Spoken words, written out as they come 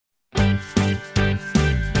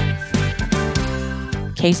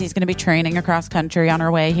Casey's going to be training across country on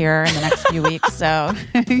her way here in the next few weeks. So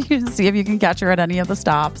you can see if you can catch her at any of the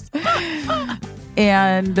stops.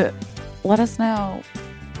 And let us know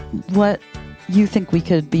what you think we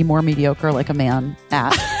could be more mediocre like a man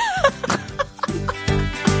at.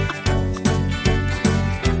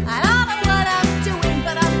 I don't know what I'm doing,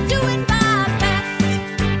 but I'm doing my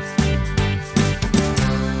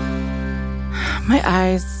best. My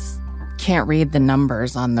eyes can't read the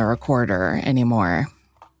numbers on the recorder anymore.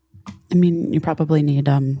 I mean, you probably need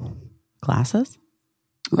glasses.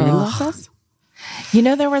 Reading glasses. You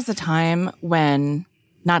know, there was a time when,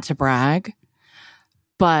 not to brag,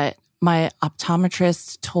 but my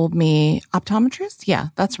optometrist told me, optometrist? Yeah,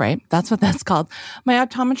 that's right. That's what that's called. My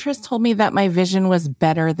optometrist told me that my vision was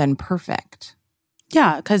better than perfect.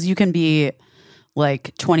 Yeah, because you can be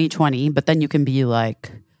like 20/20, but then you can be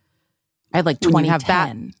like, I had like when you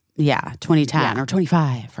 2010. Yeah, 2010 Yeah. or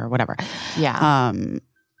 25 or whatever. Yeah.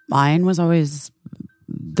 Mine was always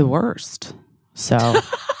the worst. So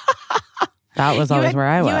that was always where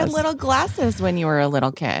I was. You had little glasses when you were a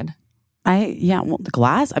little kid. Well, the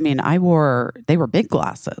glass, I mean, they were big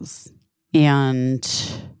glasses and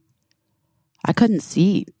I couldn't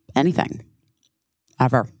see anything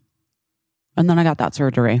ever. And then I got that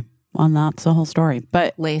surgery. Well, that's the whole story.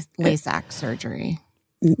 But LASIK surgery.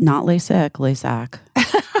 Not LASIK.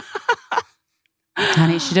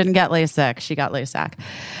 Honey, she didn't get LASIK. She got LASIK,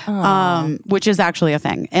 which is actually a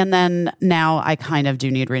thing. And then now I kind of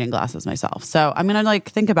do need reading glasses myself. So I'm going to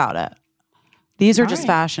think about it. These are just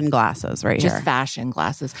fashion glasses here. Just fashion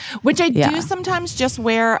glasses, which I do sometimes just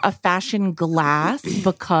wear a fashion glass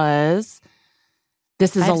because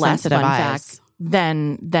this is a less fun fact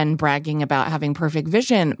than bragging about having perfect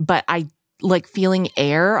vision. But I like feeling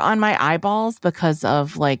air on my eyeballs because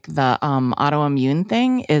of like the autoimmune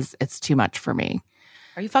thing it's too much for me.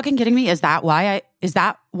 Are you fucking kidding me? Is that what I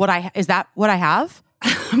have?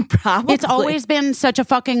 Probably. It's always been such a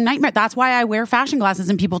fucking nightmare. That's why I wear fashion glasses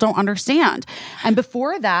and people don't understand. And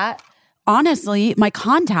before that, honestly, my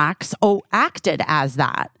contacts acted as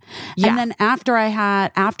that. Yeah. And then after I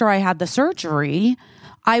had the surgery,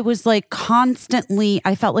 I was like constantly,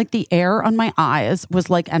 I felt like the air on my eyes was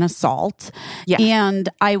like an assault. Yeah. And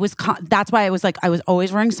that's why I was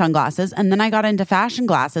always wearing sunglasses. And then I got into fashion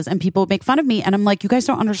glasses and people would make fun of me. And I'm like, you guys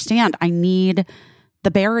don't understand. I need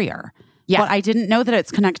the barrier. Yeah. But I didn't know that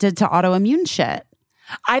it's connected to autoimmune shit.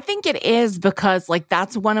 I think it is because like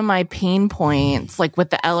that's one of my pain points, like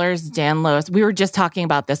with the Ehlers-Danlos. We were just talking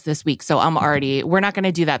about this week. So we're not going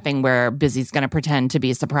to do that thing where Busy's going to pretend to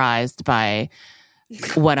be surprised by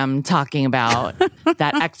what I'm talking about,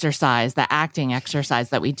 that exercise, the acting exercise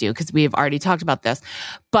that we do, because we've already talked about this.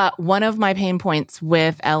 But one of my pain points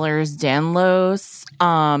with Ehlers-Danlos,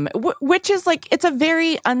 which is like, it's a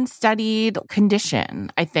very unstudied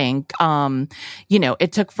condition, I think.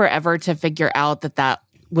 It took forever to figure out that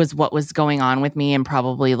was what was going on with me and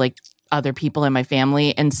probably like other people in my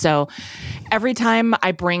family. And so every time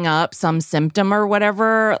I bring up some symptom or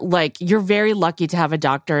whatever, like you're very lucky to have a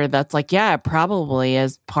doctor that's like, yeah, it probably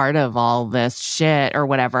is part of all this shit or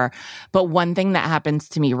whatever. But one thing that happens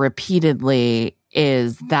to me repeatedly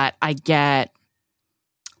is that I get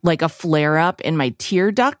like a flare up in my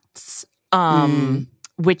tear ducts,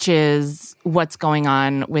 which is what's going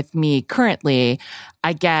on with me currently.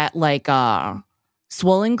 I get like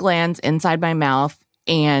swollen glands inside my mouth,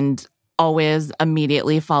 and always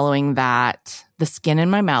immediately following that, the skin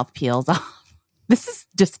in my mouth peels off. This is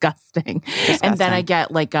disgusting. And then I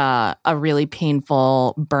get like a really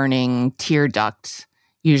painful burning tear duct,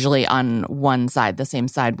 usually on one side, the same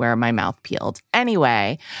side where my mouth peeled.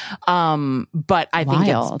 Anyway, but I think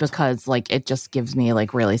it's because like it just gives me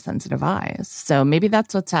like really sensitive eyes. So maybe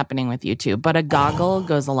that's what's happening with you too. But a goggle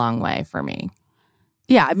goes a long way for me.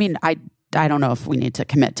 Yeah, I mean, I don't know if we need to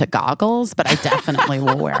commit to goggles, but I definitely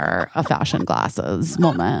will wear a fashion glasses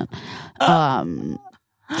moment.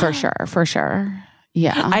 For sure.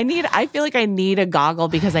 Yeah. I feel like I need a goggle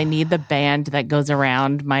because I need the band that goes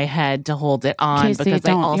around my head to hold it on. Casey, because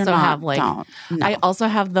I also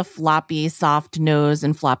have the floppy soft nose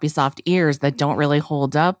and floppy soft ears that don't really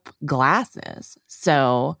hold up glasses.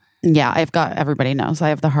 So yeah, everybody knows I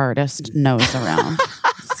have the hardest nose around.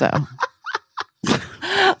 So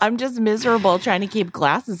I'm just miserable trying to keep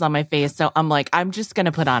glasses on my face. So I'm like, I'm just going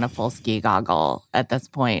to put on a full ski goggle at this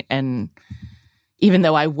point. And even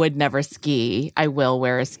though I would never ski, I will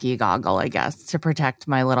wear a ski goggle, I guess, to protect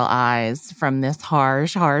my little eyes from this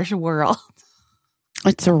harsh world.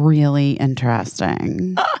 It's really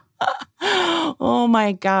interesting. Oh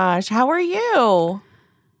my gosh. How are you?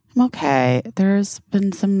 I'm okay. There's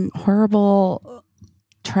been some horrible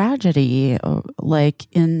tragedy, like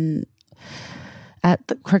at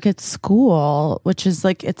the cricket school, which is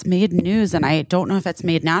like, it's made news, and I don't know if it's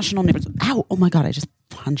made national news. Ow! Oh my God, I just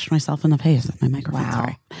punched myself in the face with my microphone. Wow.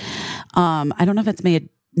 Sorry. I don't know if it's made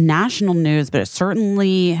national news, but it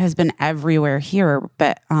certainly has been everywhere here.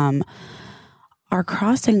 But our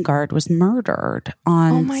crossing guard was murdered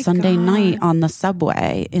on Sunday night on the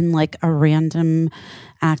subway in like a random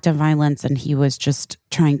act of violence, and he was just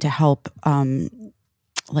trying to help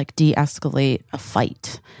like de-escalate a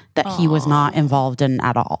fight that he was not involved in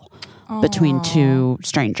at all between two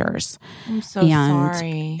strangers. I'm so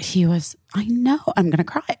sorry. He was, I know, I'm going to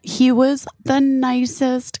cry. He was the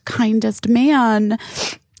nicest, kindest man.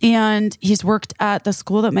 And he's worked at the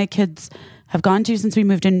school that my kids have gone to since we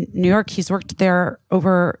moved in New York. He's worked there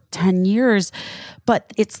over 10 years.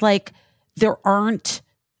 But it's like,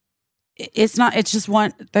 it's just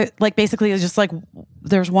one, like basically it's just like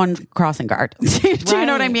there's one crossing guard. Do you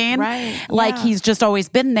know what I mean? Right. Like he's just always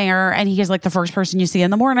been there, and he's like the first person you see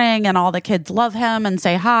in the morning, and all the kids love him and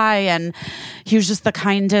say hi. And he was just the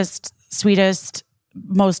kindest, sweetest,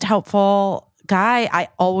 most helpful guy. I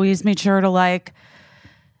always made sure to like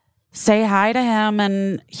say hi to him,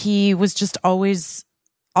 and he was just always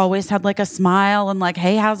had like a smile and like,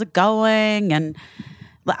 hey, how's it going? And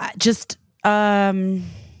just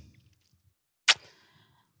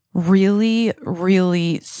really,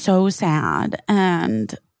 really so sad.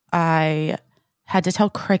 And I had to tell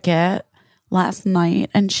Cricket last night,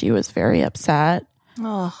 and she was very upset.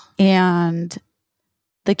 Oh. And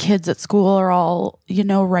the kids at school are all,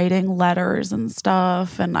 writing letters and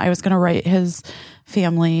stuff. And I was going to write his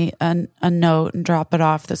family a note and drop it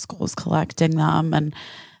off. The school's collecting them. And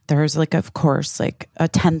there's like, of course, like a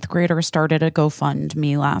 10th grader started a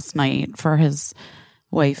GoFundMe last night for his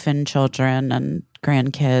wife and children and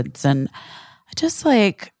grandkids. And just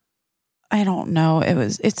like, I don't know,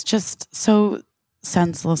 it's just so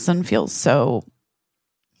senseless and feels so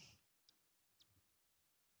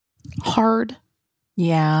hard.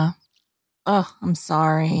 Yeah. Oh, I'm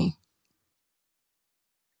sorry.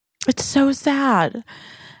 It's so sad.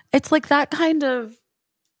 It's like that kind of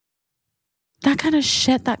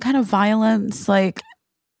shit, that kind of violence, like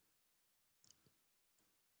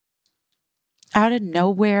out of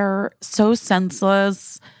nowhere, so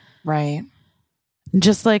senseless. Right.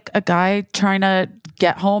 Just like a guy trying to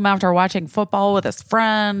get home after watching football with his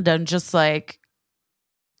friend, and just like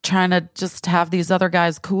trying to just have these other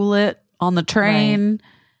guys cool it on the train.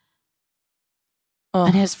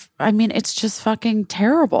 Right. And it's just fucking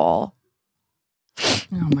terrible.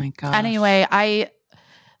 Oh my God. Anyway,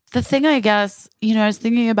 the thing, I guess, I was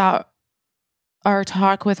thinking about our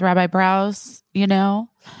talk with Rabbi Brous,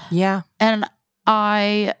 Yeah. And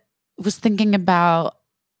I was thinking about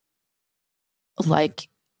like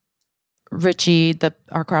Richie,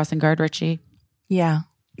 our crossing guard, Richie. Yeah.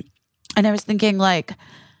 And I was thinking like,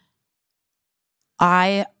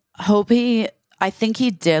 I think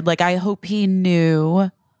he did. Like, I hope he knew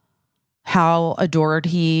how adored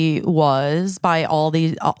he was by all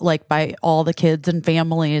the kids and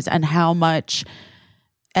families, and how much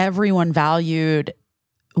everyone valued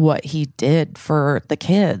what he did for the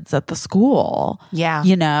kids at the school. Yeah.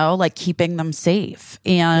 Like keeping them safe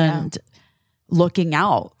and looking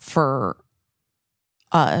out for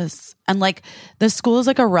us. And like, the school is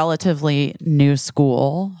like a relatively new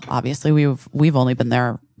school. Obviously, we've only been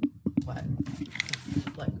there, what,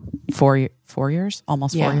 like 4 years,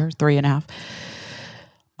 almost 4 years,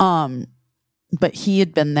 3.5. But he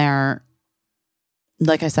had been there,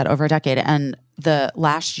 like I said, over a decade. And the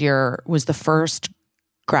last year was the first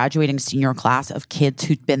graduating senior class of kids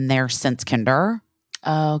who'd been there since kinder.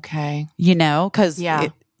 Okay. Because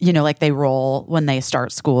like they roll when they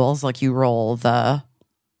start schools, like you roll the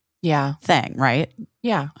thing, right?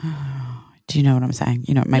 Yeah. Do you know what I'm saying?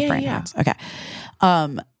 My brain hurts. Okay.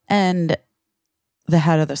 And the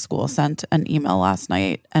head of the school sent an email last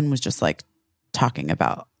night and was just like talking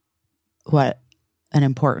about what an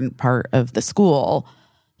important part of the school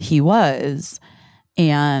he was,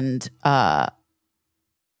 and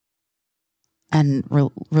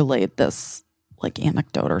relayed this like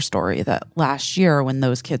anecdote or story that last year when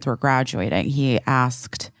those kids were graduating, he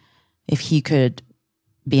asked if he could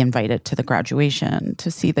be invited to the graduation to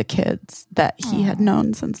see the kids that he had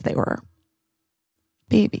known since they were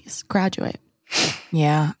babies graduate.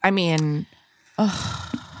 Yeah. I mean,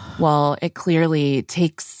 well, it clearly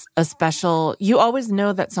takes a special, you always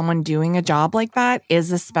know that someone doing a job like that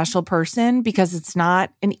is a special person, because it's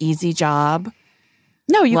not an easy job.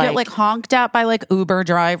 No, you get like honked at by like Uber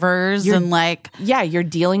drivers and like. Yeah, you're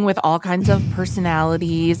dealing with all kinds of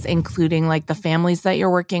personalities, including like the families that you're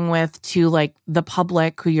working with to like the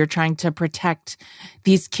public who you're trying to protect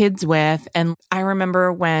these kids with. And I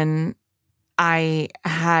remember when I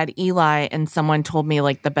had Eli and someone told me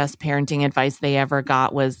like the best parenting advice they ever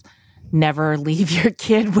got was never leave your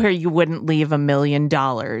kid where you wouldn't leave $1 million,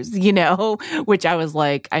 you know, which I was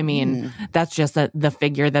like, I mean, that's just the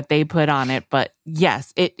figure that they put on it. But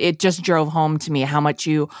yes, it just drove home to me how much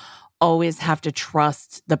you always have to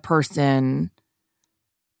trust the person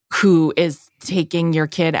who is taking your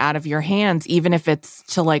kid out of your hands, even if it's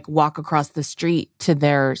to like walk across the street to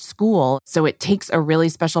their school. So it takes a really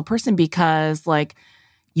special person because like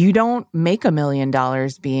you don't make $1 million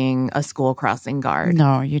being a school crossing guard.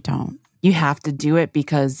 No, you don't. You have to do it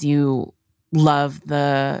because you love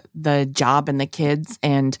the job and the kids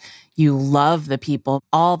and you love the people,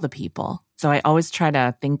 all the people. So I always try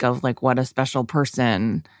to think of like what a special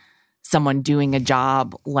person someone doing a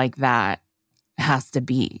job like that has to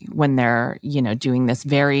be when they're, you know, doing this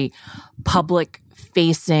very public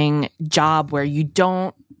facing job where you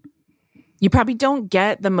probably don't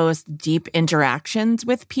get the most deep interactions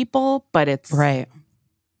with people, but it's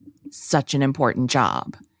such an important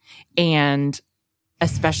job. And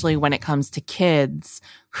especially when it comes to kids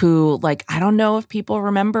who, like, I don't know if people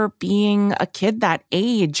remember being a kid that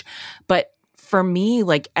age, but for me,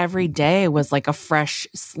 like, every day was like a fresh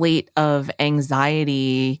slate of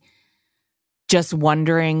anxiety, just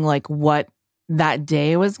wondering, like, what that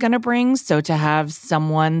day was going to bring. So to have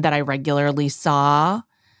someone that I regularly saw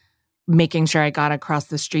making sure I got across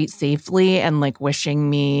the street safely and, like, wishing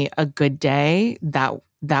me a good day,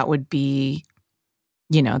 that would be...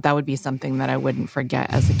 You know, that would be something that I wouldn't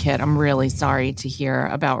forget as a kid. I'm really sorry to hear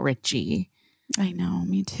about Richie. I know,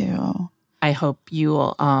 me too. I hope you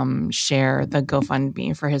will share the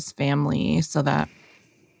GoFundMe for his family so that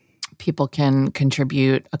people can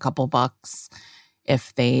contribute a couple bucks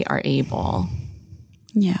if they are able.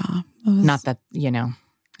 Yeah. Not that, you know,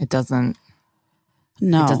 it doesn't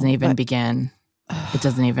even begin. It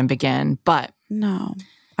doesn't even begin. But no,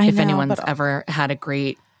 if anyone's ever had a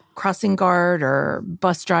great crossing guard or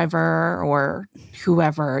bus driver or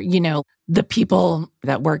whoever, you know, the people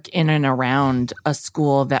that work in and around a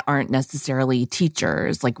school that aren't necessarily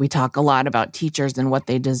teachers. Like, we talk a lot about teachers and what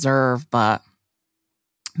they deserve, but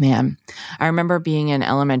man, I remember being in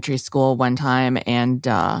elementary school one time and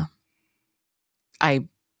I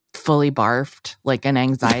fully barfed, like an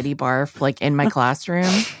anxiety barf, like in my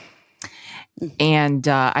classroom. And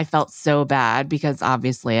I felt so bad because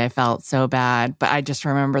obviously I felt so bad, but I just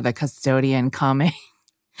remember the custodian coming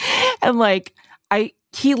and like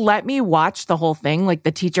he let me watch the whole thing. Like,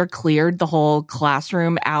 the teacher cleared the whole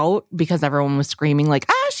classroom out because everyone was screaming like,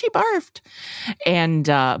 she barfed. And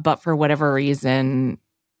but for whatever reason,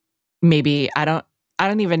 maybe I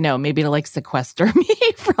don't even know, maybe to like sequester me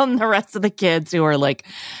from the rest of the kids who are like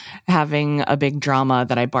having a big drama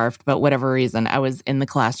that I barfed. But whatever reason, I was in the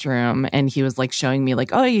classroom and he was like showing me like,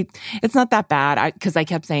 it's not that bad. Because I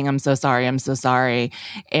kept saying, I'm so sorry. And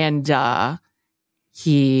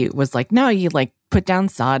he was like, no, you like put down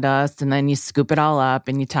sawdust and then you scoop it all up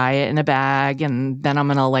and you tie it in a bag. And then I'm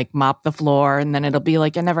going to like mop the floor and then it'll be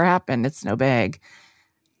like, it never happened. It's no big.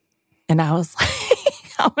 And I was like,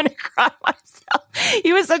 I'm going to cry myself.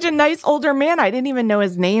 He was such a nice older man. I didn't even know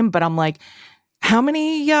his name, but I'm like, how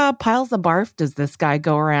many piles of barf does this guy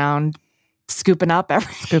go around scooping up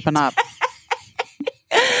every Scooping up.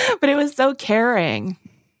 But it was so caring.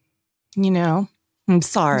 You know, I'm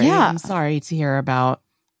sorry. Yeah. I'm sorry to hear about.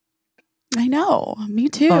 I know. Me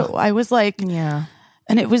too. Oh. I was like, yeah.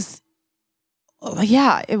 And it was,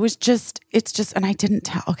 it's just, and I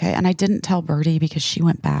didn't tell Birdie because she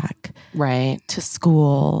went back to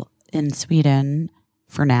school in Sweden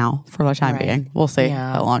for the time being. We'll see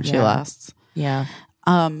how long she lasts. Yeah.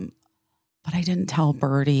 But I didn't tell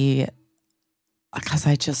Birdie because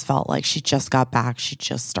I just felt like she just got back. She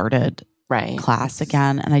just started class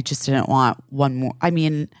again. And I just didn't want one more. I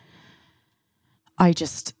mean,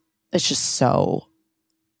 it's just so,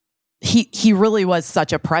 he really was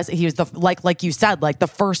such a presence. He was like you said, like the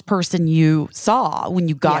first person you saw when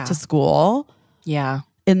you got to school. Yeah.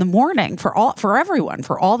 In the morning for everyone,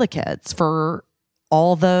 for all the kids, for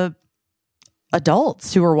all the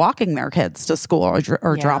adults who were walking their kids to school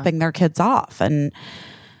or dropping their kids off. And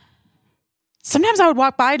sometimes I would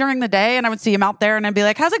walk by during the day and I would see him out there and I'd be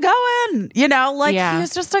like, how's it going? You know, like he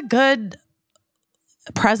was just a good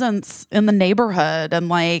presence in the neighborhood. And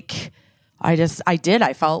like, I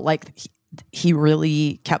felt like he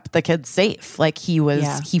really kept the kids safe. Like he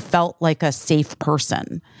felt like a safe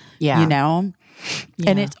person, you know?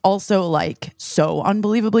 And it's also like so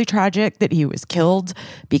unbelievably tragic that he was killed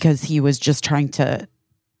because he was just trying to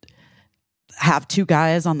have two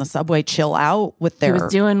guys on the subway chill out with their. He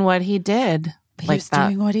was doing what he did. He was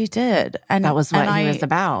doing what he did. And that was what and he was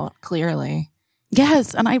about, clearly.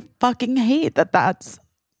 Yes. And I fucking hate that that's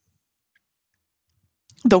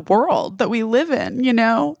the world that we live in, you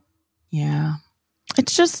know? Yeah.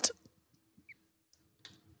 It's just,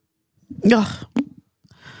 ugh.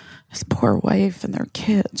 His poor wife and their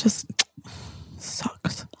kid just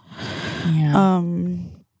sucks. Yeah.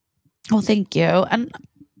 Well, thank you. And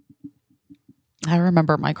I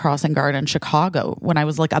remember my crossing guard in Chicago when I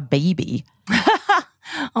was like a baby.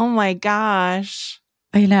 Oh my gosh.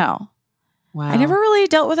 I know. Wow. I never really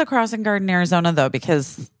dealt with a crossing guard in Arizona though,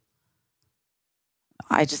 because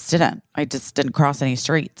I just didn't cross any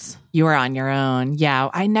streets. You were on your own. Yeah.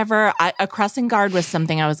 A crossing guard was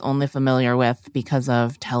something I was only familiar with because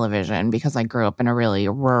of television, because I grew up in a really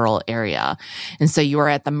rural area. And so you were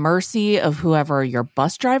at the mercy of whoever your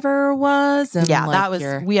bus driver was. And yeah, like that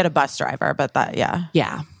was, we had a bus driver, but that, yeah.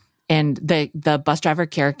 Yeah. And the bus driver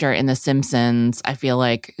character in The Simpsons, I feel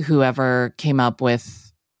like whoever came up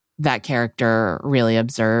with that character really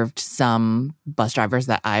observed some bus drivers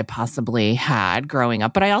that I possibly had growing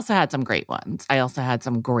up, but I also had some great ones. I also had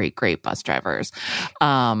some great bus drivers.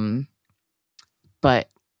 But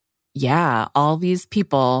yeah, all these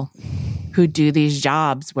people who do these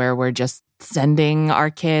jobs where we're just sending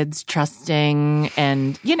our kids, trusting,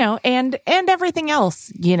 and, you know, and everything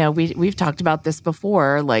else, you know, we've talked about this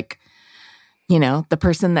before, like, you know, the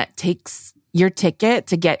person that takes your ticket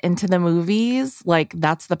to get into the movies, like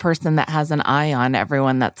that's the person that has an eye on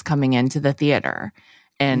everyone that's coming into the theater.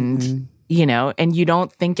 And, you know, and you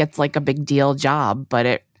don't think it's like a big deal job, but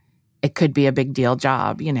it could be a big deal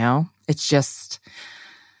job, you know? It's just,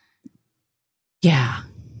 yeah.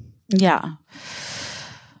 Yeah.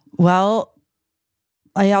 Well,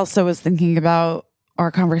 I also was thinking about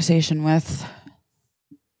our conversation with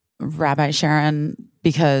Rabbi Sharon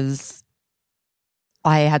because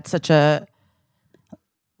I had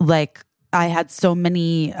I had so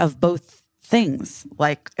many of both things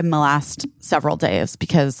like in the last several days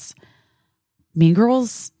because Mean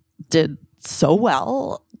Girls did so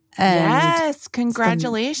well. And yes,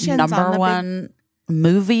 congratulations. Number one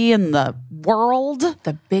movie in the world.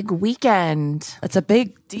 The big weekend. It's a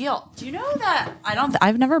big deal. Do you know that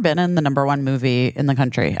I've never been in the number one movie in the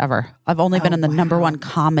country ever. I've only been in the number one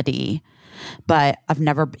comedy, but I've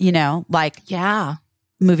never, you know, like the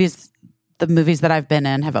movies that I've been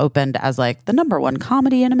in have opened as like the number one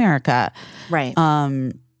comedy in America. Right.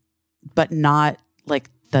 But not like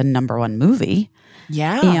the number one movie.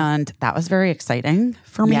 Yeah. And that was very exciting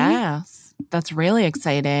for me. Yes. That's really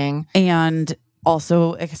exciting. And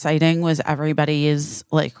also exciting was everybody's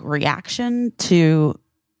like reaction to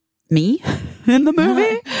me in the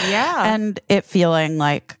movie. Yeah. And it feeling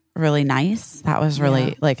like really nice. That was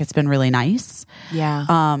really like, it's been really nice. Yeah.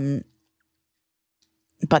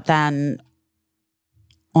 But then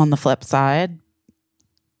on the flip side,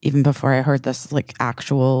 even before I heard this like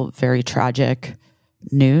actual very tragic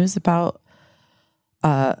news about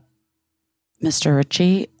Mr.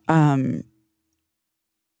 Ritchie,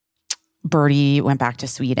 Birdie went back to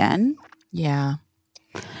Sweden. Yeah.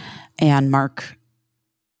 And Mark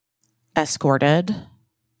escorted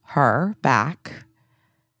her back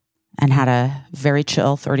and had a very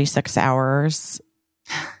chill 36 hours,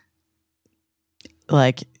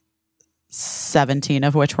 like 17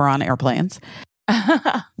 of which were on airplanes.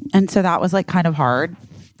 And so that was like kind of hard.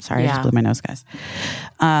 Sorry, I just blew my nose, guys.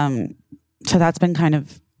 So that's been kind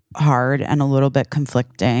of hard and a little bit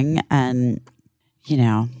conflicting and, you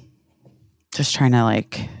know, just trying to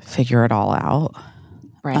like figure it all out.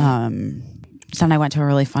 Right. So then I went to a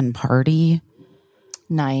really fun party.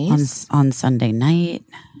 Nice. On Sunday night.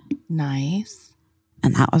 Nice.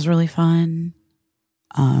 And that was really fun.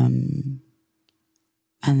 And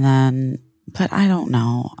then, but I don't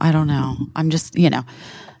know. I'm just, you know,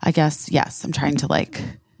 I guess, yes, I'm trying to like,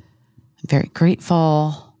 I'm very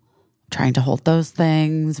grateful. I'm trying to hold those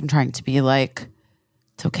things. I'm trying to be like,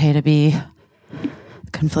 it's okay to be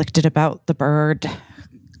conflicted about the bird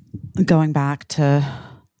going back to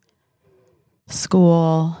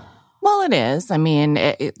school. Well, it is. I mean,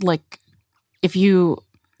 like, if you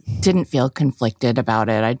didn't feel conflicted about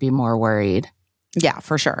it, I'd be more worried. Yeah,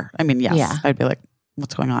 for sure. I mean, yes. Yeah. I'd be like,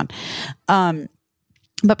 what's going on?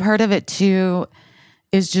 But part of it too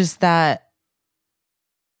is just that,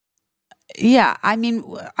 yeah, I mean,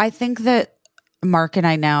 I think that Mark and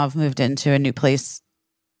I now have moved into a new place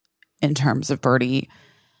in terms of Birdie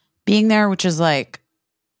being there, which is like,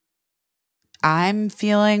 I'm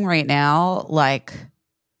feeling right now like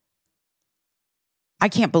I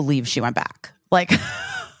can't believe she went back. Like,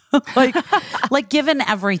 like given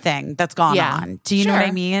everything that's gone on. Do you know what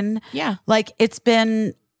I mean? Yeah. Like it's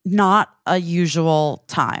been not a usual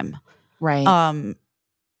time. Right.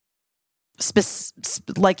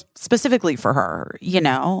 Specifically for her, you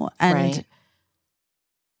know? And Right.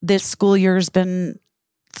 this school year's been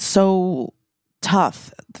so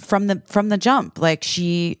tough from the jump. Like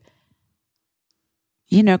she,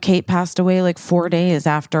 you know, Kate passed away like 4 days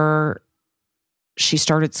after she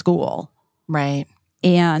started school. Right.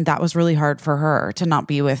 And that was really hard for her to not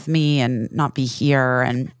be with me and not be here.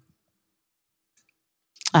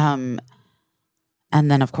 And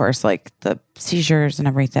then of course, like the seizures and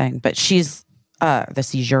everything, but she's, the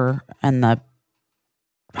seizure and the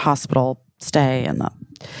hospital stay and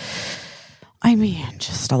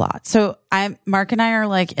just a lot. So Mark and I are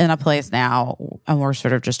like in a place now and we're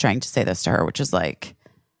sort of just trying to say this to her, which is like,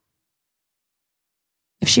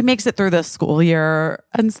 if she makes it through the school year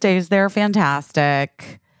and stays there,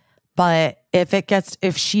 fantastic. But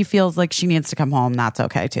if she feels like she needs to come home, that's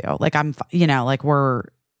okay too. Like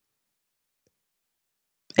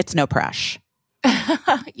it's no pressure.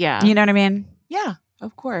 Yeah. You know what I mean? Yeah,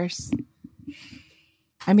 of course.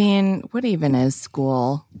 I mean, what even is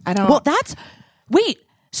school? I don't. Well,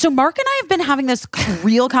 so Mark and I have been having this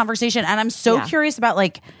real conversation, and I'm so curious about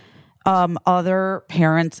like other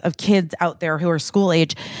parents of kids out there who are school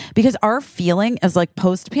age, because our feeling is like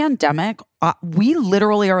post-pandemic, we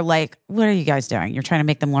literally are like, what are you guys doing? You're trying to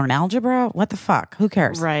make them learn algebra? What the fuck? Who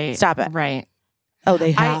cares? Right. Stop it. Right. Oh,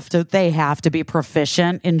 they have to be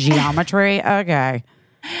proficient in geometry. Okay.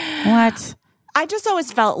 What? I just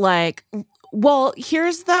always felt like, well,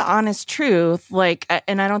 here's the honest truth. Like,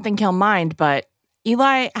 and I don't think he'll mind, but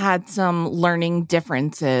Eli had some learning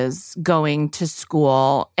differences going to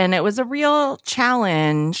school, and it was a real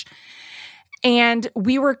challenge. And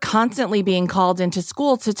we were constantly being called into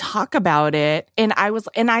school to talk about it. And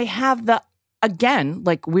I have again,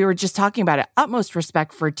 like we were just talking about it, utmost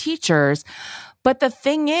respect for teachers. But the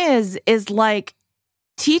thing is like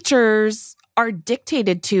teachers are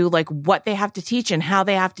dictated to like what they have to teach and how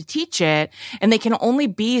they have to teach it. And they can only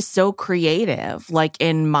be so creative, like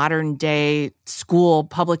in modern day school,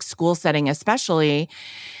 public school setting, especially.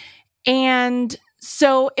 And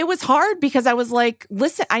so it was hard because I was like,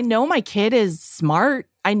 listen, I know my kid is smart.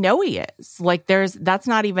 I know he is. Like that's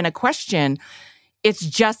not even a question. It's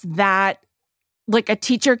just that like a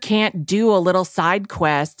teacher can't do a little side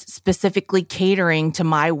quest specifically catering to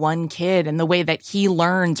my one kid and the way that he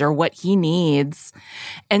learns or what he needs.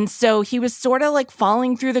 And so he was sort of like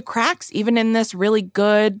falling through the cracks, even in this really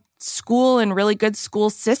good school and really good school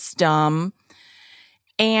system.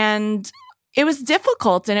 And it was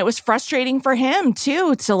difficult and it was frustrating for him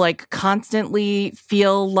too, to like constantly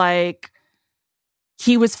feel like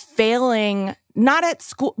he was failing, not at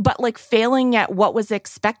school, but like failing at what was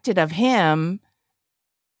expected of him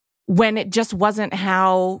when it just wasn't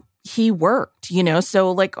how he worked, you know?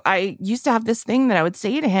 So like I used to have this thing that I would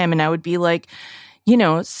say to him and I would be like, you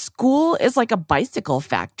know, school is like a bicycle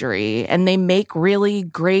factory and they make really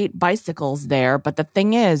great bicycles there. But the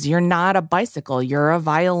thing is, you're not a bicycle, you're a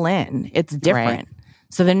violin. It's different. Right.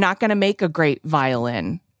 So they're not going to make a great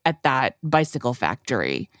violin at that bicycle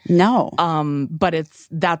factory. No. But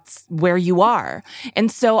that's where you are. And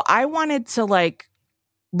so I wanted to like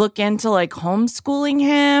look into like homeschooling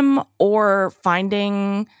him or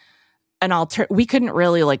finding an we couldn't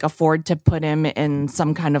really like afford to put him in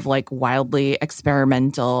some kind of like wildly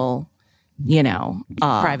experimental, you know,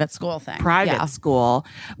 private school thing. Private school.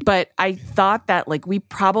 But I thought that like we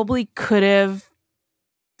probably could have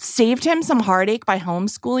saved him some heartache by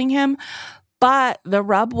homeschooling him. But the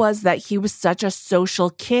rub was that he was such a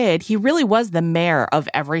social kid. He really was the mayor of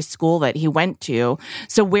every school that he went to.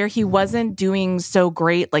 So where he wasn't doing so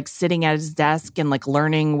great, like sitting at his desk and like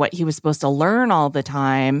learning what he was supposed to learn all the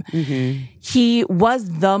time, he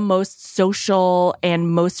was the most social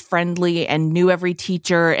and most friendly and knew every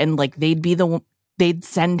teacher. And like they'd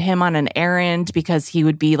send him on an errand because he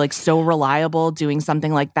would be like so reliable doing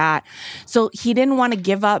something like that. So he didn't want to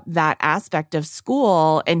give up that aspect of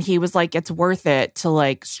school. And he was like, it's worth it to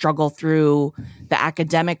like struggle through the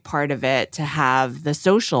academic part of it to have the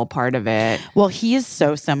social part of it. Well, he is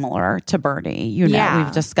so similar to Bernie. You know,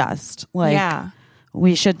 we've discussed like,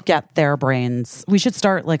 we should get their brains. We should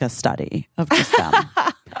start like a study of just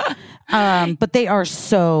them. But they are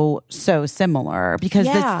so similar because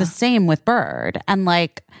it's the same with Bird. And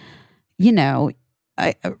like, you know,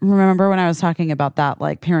 I remember when I was talking about that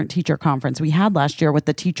like parent teacher conference we had last year with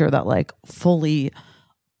the teacher that like fully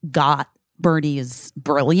got Birdie's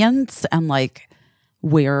brilliance and like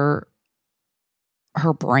where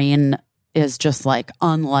her brain is just like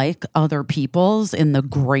unlike other people's in the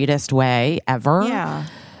greatest way ever. Yeah.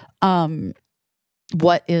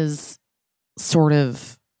 What is sort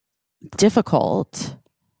of difficult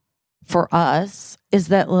for us is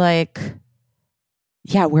that like,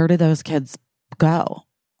 yeah, where do those kids go?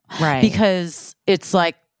 Right. Because it's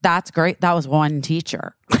like, that's great. That was one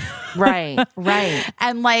teacher. Right.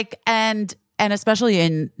 And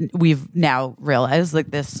especially we've now realized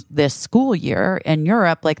like this school year in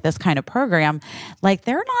Europe, like this kind of program, like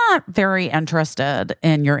they're not very interested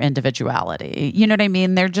in your individuality. You know what I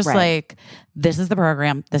mean? They're just like, this is the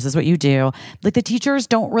program. This is what you do. Like the teachers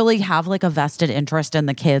don't really have like a vested interest in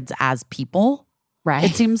the kids as people. Right.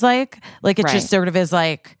 It seems like it just sort of is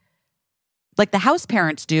like the house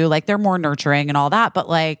parents do, like they're more nurturing and all that. But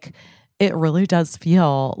like, it really does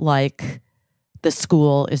feel like the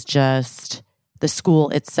school itself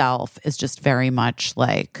is just very much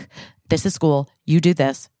like, this is school. You do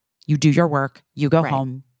this. You do your work. You go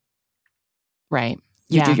home. Right.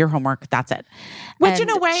 You do your homework. That's it. Which And in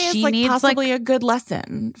a way is she like needs, possibly a good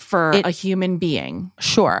lesson for a human being.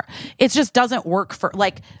 Sure. It just doesn't work for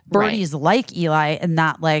like Birdie's like Eli and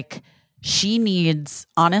that like she needs,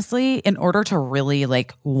 honestly, in order to really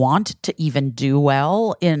like want to even do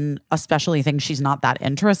well in especially things she's not that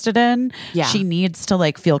interested in, she needs to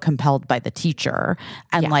like feel compelled by the teacher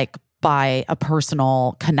and like by a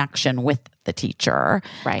personal connection with the teacher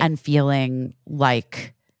and feeling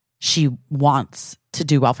like she wants to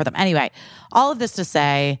do well for them. Anyway, all of this to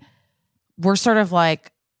say, we're sort of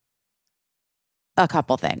like a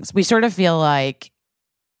couple things. We sort of feel like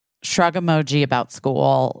shrug emoji about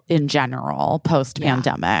school in general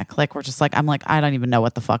post-pandemic. Like we're just like, I'm like, I don't even know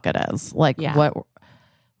what the fuck it is. Like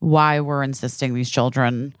why we're insisting these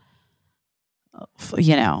children,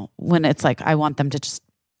 you know, when it's like, I want them to just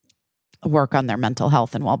work on their mental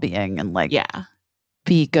health and well-being and like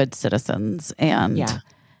be good citizens. And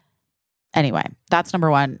anyway, that's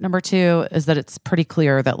number one. Number two is that it's pretty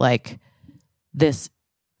clear that like this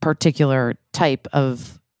particular type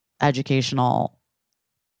of educational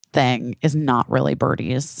thing is not really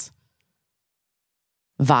Birdie's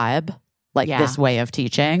vibe, like this way of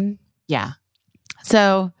teaching. Yeah.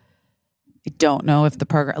 So I don't know if the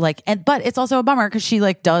program but it's also a bummer because she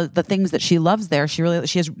like does the things that she loves there. She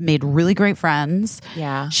has made really great friends.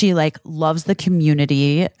 Yeah. She like loves the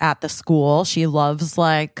community at the school. She loves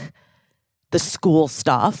like the school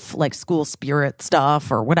stuff, like school spirit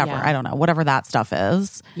stuff or whatever. I don't know, whatever that stuff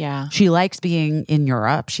is. Yeah. She likes being in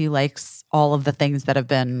Europe. She likes all of the things that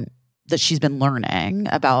she's been learning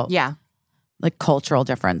about like cultural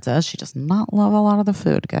differences. She does not love a lot of the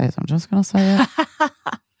food, guys. I'm just going to say it.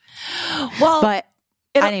 Well, but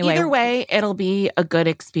anyway, either way, it'll be a good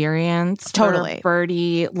experience. Totally. For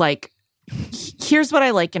Birdie, like, here's what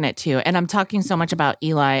I like in it too. And I'm talking so much about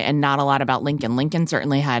Eli and not a lot about Lincoln. Lincoln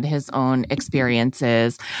certainly had his own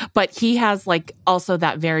experiences, but he has like also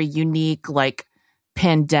that very unique, like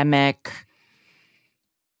pandemic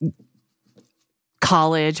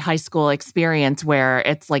college, high school experience where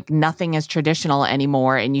it's like nothing is traditional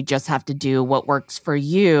anymore and you just have to do what works for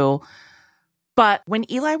you. But when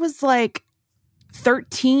Eli was like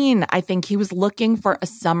 13, I think he was looking for a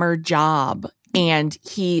summer job. And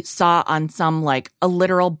he saw on some like a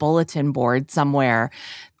literal bulletin board somewhere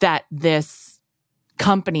that this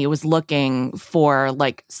company was looking for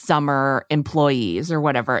like summer employees or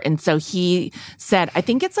whatever. And so he said, I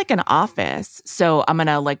think it's like an office. So I'm going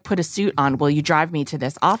to like put a suit on. Will you drive me to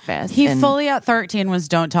this office? He fully at 13 was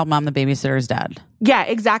don't tell mom the babysitter's dead. Yeah,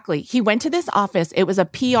 exactly. He went to this office. It was a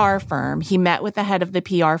PR firm. He met with the head of the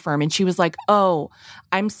PR firm and she was like, oh,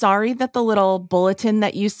 I'm sorry that the little bulletin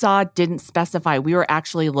that you saw didn't specify. We were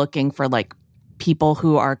actually looking for like people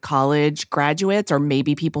who are college graduates or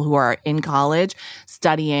maybe people who are in college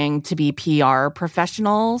studying to be PR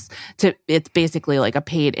professionals. It's basically like a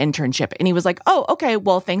paid internship. And he was like, oh, okay,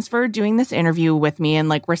 well, thanks for doing this interview with me and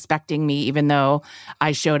like respecting me, even though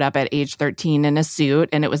I showed up at age 13 in a suit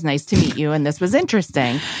and it was nice to meet you and this was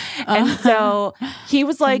interesting. And so he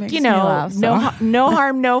was like, you know, no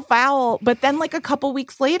harm, no foul. But then like a couple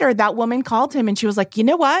weeks later, that woman called him and she was like, you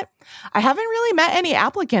know what? I haven't really met any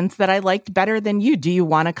applicants that I liked better than you. Do you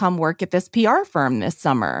want to come work at this PR firm this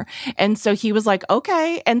summer? And so he was like,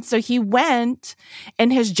 okay. And so he went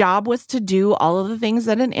and his job was to do all of the things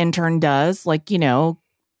that an intern does, like, you know,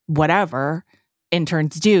 whatever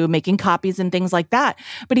interns do, making copies and things like that.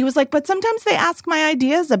 But he was like, but sometimes they ask my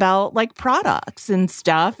ideas about like products and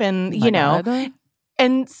stuff. And, you know,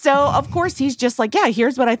 And so, of course, he's just like, yeah,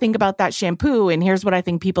 here's what I think about that shampoo. And here's what I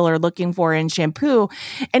think people are looking for in shampoo.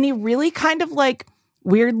 And he really kind of like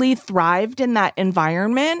weirdly thrived in that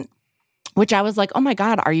environment, which I was like, oh my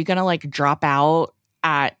God, are you going to like drop out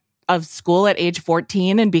of school at age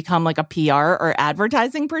 14 and become like a PR or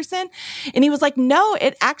advertising person? And he was like, no,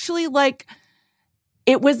 it actually like,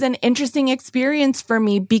 it was an interesting experience for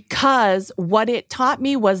me because what it taught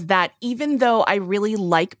me was that even though I really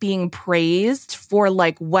like being praised for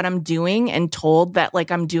like what I'm doing and told that like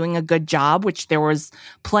I'm doing a good job, which there was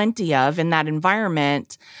plenty of in that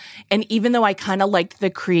environment, and even though I kind of liked the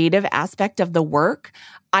creative aspect of the work,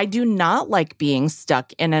 I do not like being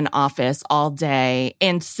stuck in an office all day.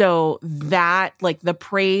 And so that, like the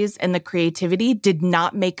praise and the creativity did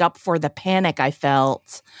not make up for the panic I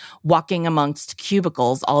felt walking amongst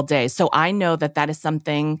cubicles all day. So I know that that is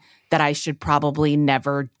something that I should probably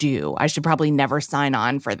never do. I should probably never sign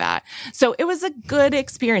on for that. So it was a good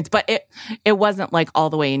experience, but it wasn't like all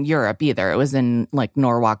the way in Europe either. It was in like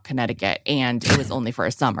Norwalk, Connecticut, and it was only for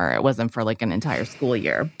a summer. It wasn't for like an entire school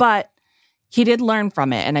year. But he did learn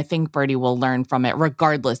from it, and I think Birdie will learn from it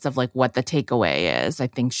regardless of like what the takeaway is. I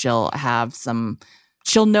think she'll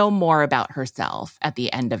know more about herself at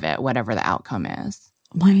the end of it, whatever the outcome is.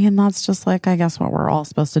 I mean, that's just like, I guess what we're all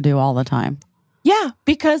supposed to do all the time. Yeah,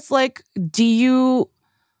 because like, do you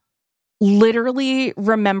literally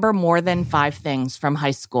remember more than 5 things from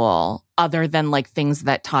high school other than like things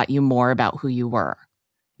that taught you more about who you were?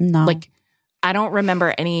 No. Like, I don't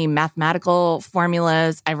remember any mathematical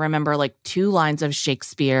formulas. I remember like 2 lines of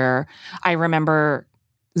Shakespeare. I remember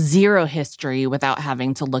 0 history without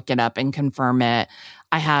having to look it up and confirm it.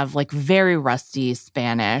 I have like very rusty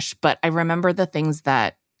Spanish, but I remember the things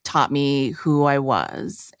that taught me who I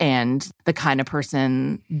was and the kind of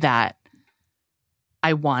person that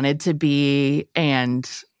I wanted to be and,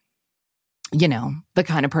 you know, the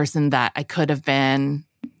kind of person that I could have been.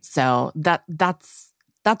 So that's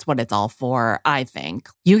what it's all for, I think.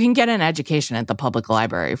 You can get an education at the public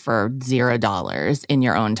library for $0 in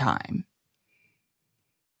your own time.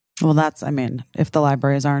 Well, if the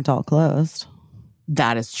libraries aren't all closed.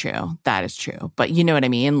 That is true. That is true. But you know what I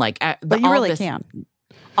mean? Like, but you really can.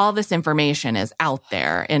 All this information is out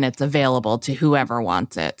there and it's available to whoever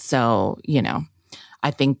wants it. So, you know,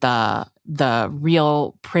 I think the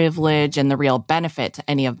real privilege and the real benefit to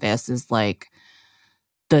any of this is like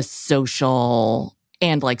the social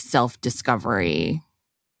and like self-discovery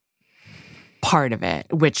part of it,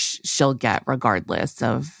 which she'll get regardless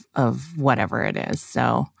of whatever it is.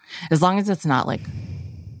 So as long as it's not like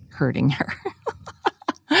hurting her.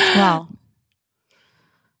 Well,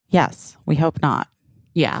 yes, we hope not.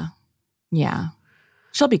 Yeah. Yeah.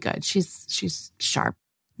 She'll be good. She's sharp.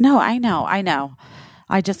 No, I know.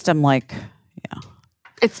 I just am like, yeah.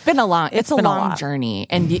 It's been a long journey.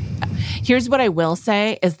 And here's what I will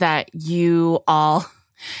say is that you all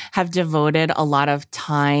have devoted a lot of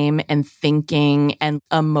time and thinking and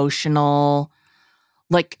emotional,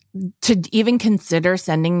 like to even consider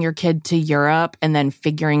sending your kid to Europe and then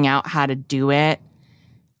figuring out how to do it.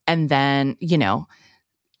 And then, you know,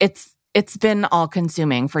 it's been all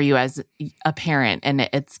consuming for you as a parent and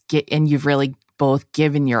and you've really both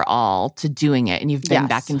given your all to doing it. And you've been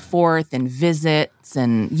back and forth and visits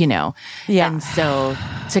and, you know, and so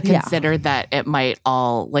to consider that it might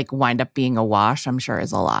all like wind up being a wash, I'm sure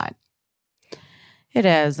is a lot. It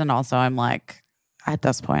is. And also I'm like, at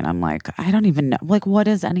this point, I'm like, I don't even know. Like, what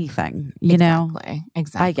is anything, you know?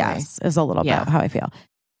 Exactly. I guess is a little bit how I feel.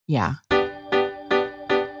 Yeah.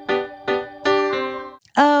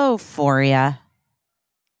 Euphoria.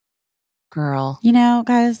 Girl. You know,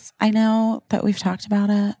 guys, I know that we've talked about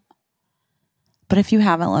it, but if you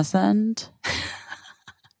haven't listened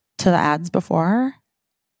to the ads before,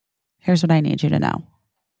 here's what I need you to know.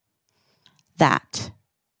 That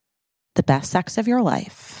the best sex of your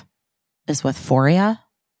life is with Euphoria,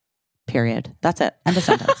 period. That's it. End of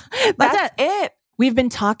sentence. That's it. We've been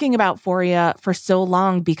talking about Euphoria for so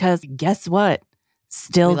long because guess what?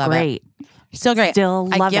 Still great. Still great. Still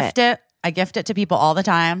love it. I gift it to people all the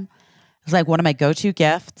time. It's like one of my go-to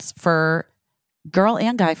gifts for girl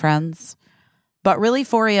and guy friends. But really,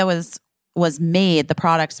 Euphoria was made, the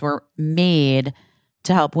products were made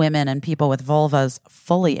to help women and people with vulvas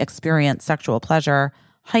fully experience sexual pleasure,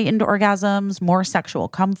 heightened orgasms, more sexual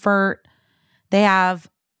comfort. They have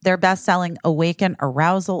their best-selling Awaken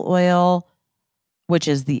Arousal Oil, which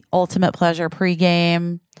is the ultimate pleasure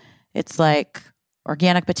pregame. It's like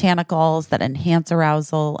organic botanicals that enhance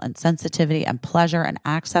arousal and sensitivity and pleasure and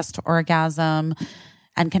access to orgasm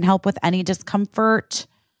and can help with any discomfort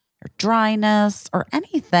or dryness or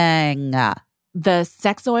anything. the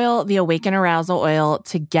sex oil, the Awaken Arousal oil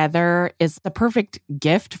together is the perfect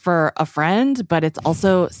gift for a friend, but it's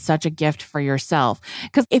also such a gift for yourself.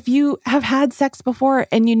 Because if you have had sex before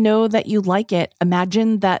and you know that you like it,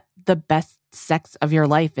 imagine that the best sex of your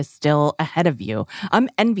life is still ahead of you. I'm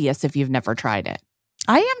envious if you've never tried it.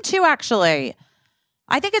 I am too, actually.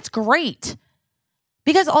 I think it's great.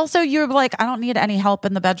 Because also you're like, I don't need any help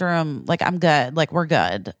in the bedroom. Like, I'm good. Like, we're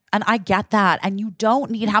good. And I get that. And you don't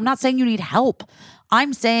need, I'm not saying you need help.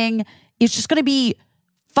 I'm saying it's just going to be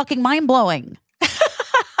fucking mind-blowing.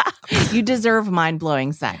 You deserve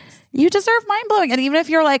mind-blowing sex. You deserve mind-blowing. And even if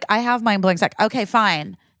you're like, I have mind-blowing sex. Okay,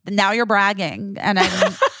 fine. Now you're bragging. And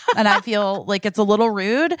I feel like it's a little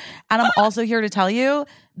rude. And I'm also here to tell you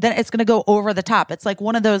that it's going to go over the top. It's like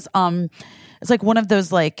one of those,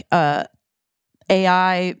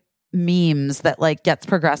 AI memes that like gets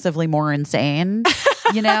progressively more insane.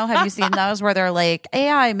 You know, have you seen those where they're like,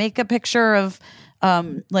 AI, make a picture of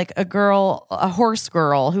like a horse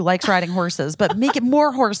girl who likes riding horses, but make it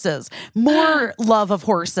more horses, more love of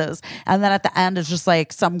horses. And then at the end, it's just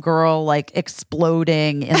like some girl like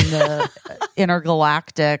exploding in the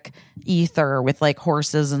intergalactic ether with like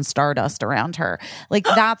horses and stardust around her. Like,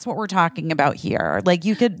 that's what we're talking about here. Like,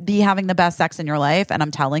 you could be having the best sex in your life, and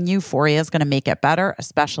I'm telling you, Euphoria is going to make it better,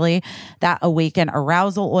 especially that Awaken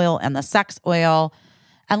Arousal oil and the sex oil.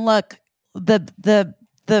 And look, the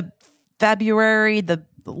February, the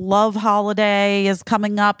love holiday is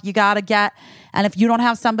coming up. You got to get, and if you don't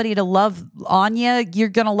have somebody to love on you, you're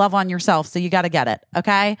going to love on yourself. So you got to get it.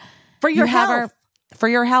 Okay. For your health. For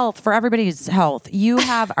your health, for everybody's health. You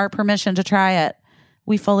have our permission to try it.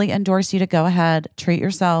 We fully endorse you to go ahead, treat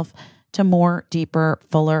yourself to more, deeper,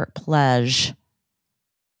 fuller pleasure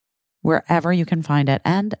wherever you can find it.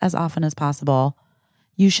 And as often as possible,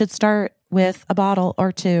 you should start with a bottle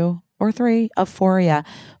or 2 or 3 of Foria.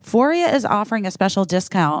 Foria is offering a special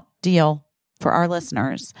discount deal for our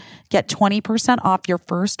listeners. Get 20% off your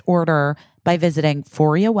first order by visiting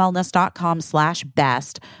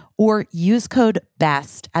foriawellness.com/best or use code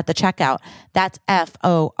BEST at the checkout. That's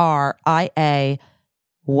FORIA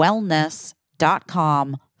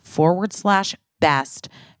wellness.com/best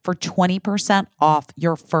for 20% off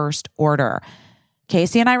your first order.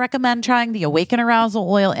 Casey and I recommend trying the Awaken Arousal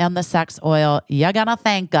oil and the sex oil. You're gonna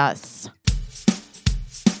thank us.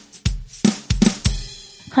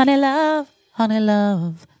 Honey love, honey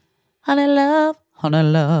love, honey love, honey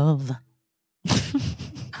love.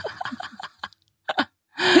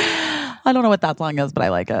 I don't know what that song is, but I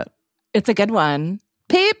like it. It's a good one.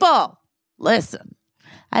 People, listen.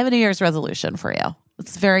 I have a New Year's resolution for you.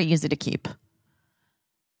 It's very easy to keep.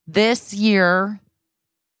 This year,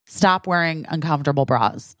 stop wearing uncomfortable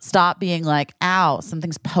bras. Stop being like, ow,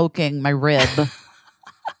 something's poking my rib.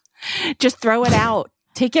 Just throw it out.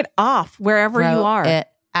 Take it off wherever you are. Throw it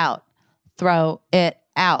out. Throw it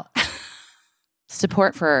out.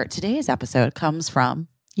 Support for today's episode comes from,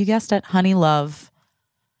 you guessed it, Honey Love.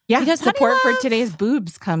 Yeah, Because support Honey for Love- today's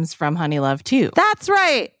boobs comes from Honey Love too. That's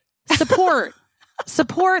right. Support.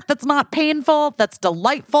 Support that's not painful, that's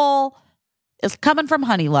delightful, is coming from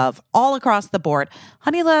Honey Love all across the board.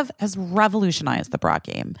 Honey Love has revolutionized the bra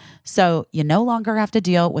game. So you no longer have to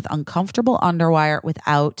deal with uncomfortable underwire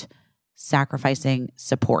without sacrificing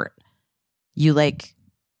support. You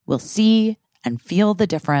will see and feel the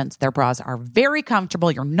difference. Their bras are very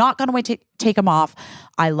comfortable. You're not going to take them off.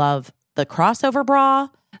 I love the crossover bra.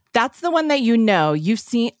 That's the one that you've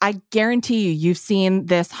seen. I guarantee you've seen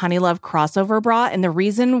this Honey Love crossover bra. And the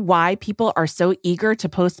reason why people are so eager to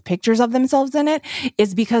post pictures of themselves in it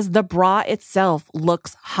is because the bra itself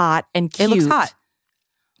looks hot and cute. It looks hot.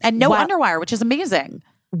 And no underwire, which is amazing.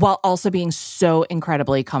 While also being so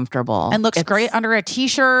incredibly comfortable. And looks great under a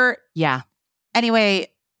t-shirt. Yeah. Anyway,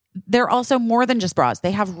 they're also more than just bras.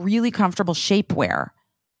 They have really comfortable shapewear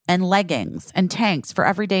and leggings and tanks for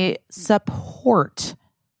everyday support.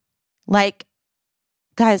 Like,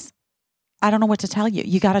 guys, I don't know what to tell you.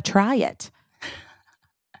 You got to try it.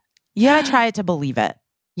 You got to try it to believe it.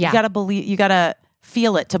 Yeah. You got to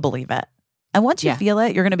feel it to believe it. And once you feel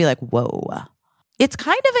it, you're going to be like, whoa. It's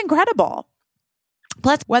kind of incredible.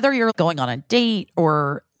 Plus, whether you're going on a date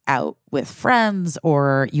or out with friends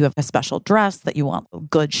or you have a special dress that you want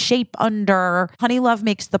good shape under, Honey Love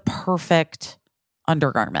makes the perfect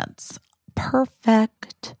undergarments.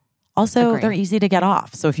 Perfect. Also, Agreed. They're easy to get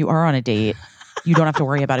off. So if you are on a date, you don't have to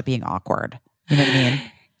worry about it being awkward. You know what I mean?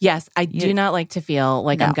 Yes, I do not like to feel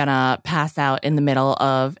like I'm going to pass out in the middle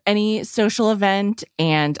of any social event.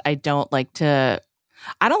 And I don't like to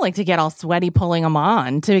get all sweaty pulling them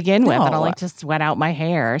on to begin with. I don't like to sweat out my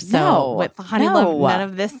hair. So with Honey Love, none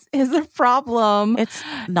of this is a problem. It's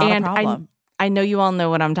not a problem. I know you all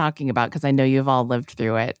know what I'm talking about because I know you've all lived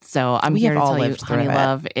through it. So I'm here to tell you, Honey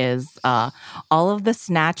Love is all of the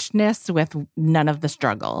snatchness with none of the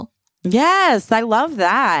struggle. Yes, I love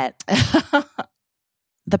that.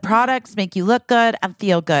 The products make you look good and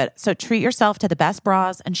feel good. So treat yourself to the best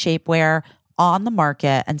bras and shapewear on the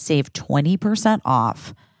market and save 20%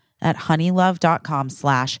 off at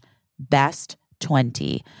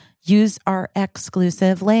honeylove.com/best20. Use our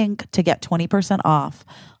exclusive link to get 20% off.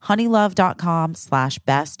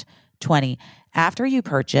 honeylove.com/best20. After you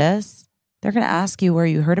purchase, they're going to ask you where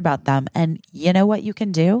you heard about them. And you know what you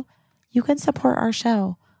can do? You can support our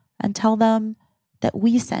show and tell them that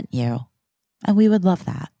we sent you. And we would love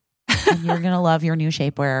that. And you're going to love your new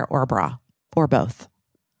shapewear or bra or both.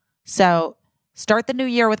 So start the new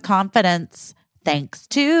year with confidence. Thanks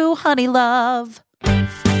to Honey Love.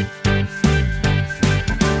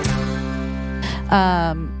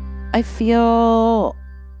 I feel,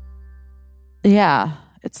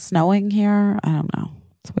 it's snowing here. I don't know.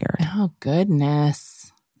 It's weird. Oh,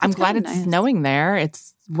 goodness. I'm glad it's snowing there.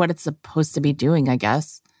 It's what it's supposed to be doing, I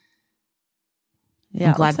guess.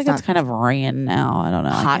 Yeah, it looks like it's kind of rain now. I don't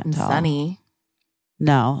know. Hot and sunny.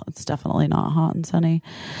 No, it's definitely not hot and sunny.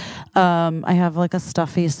 I have like a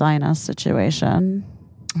stuffy sinus situation.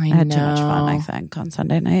 I had too much fun, I think, on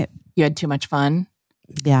Sunday night. You had too much fun?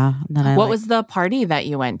 Yeah. And then what was the party that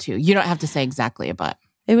you went to? You don't have to say exactly, but.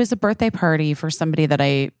 It was a birthday party for somebody that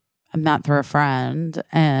I met through a friend.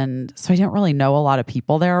 And so I didn't really know a lot of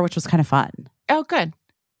people there, which was kind of fun. Oh, good.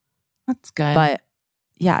 That's good. But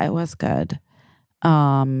yeah, it was good.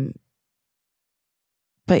 But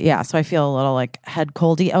yeah, so I feel a little like head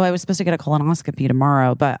coldy. Oh, I was supposed to get a colonoscopy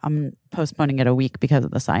tomorrow, but I'm postponing it a week because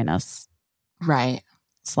of the sinus. Right.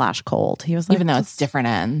 /cold. He was like, even though it's different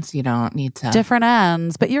ends, you don't need to. Different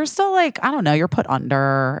ends, but you're still like, I don't know, you're put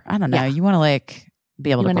under. I don't know. Yeah. You want to like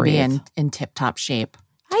be able to breathe. You want to be in tip-top shape.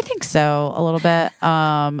 I think so, a little bit.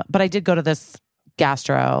 But I did go to this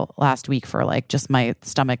gastro last week for like just my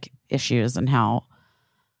stomach issues and how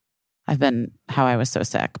I was so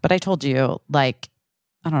sick. But I told you, like,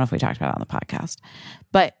 I don't know if we talked about it on the podcast,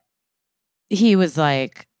 but he was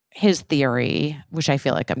like, his theory, which I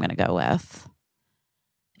feel like I'm going to go with,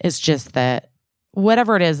 is just that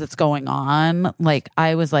whatever it is that's going on, like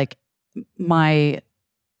I was like, my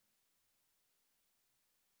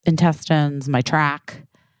intestines, my tract,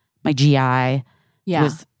 my GI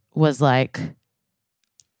was like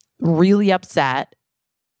really upset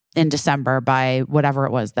in December by whatever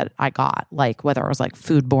it was that I got, like whether it was like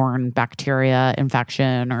foodborne bacteria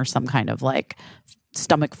infection or some kind of like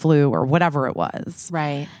stomach flu or whatever it was.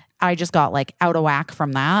 Right. I just got like out of whack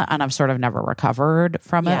from that, and I've sort of never recovered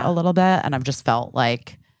from it a little bit, and I've just felt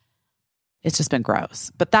like it's just been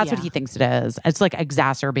gross. But that's what he thinks it is. It's like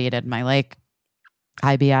exacerbated my like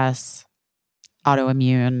IBS,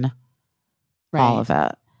 autoimmune, all of it.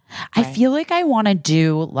 Right. I feel like I want to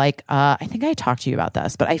do like, I think I talked to you about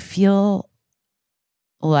this, but I feel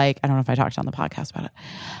like, I don't know if I talked on the podcast about it.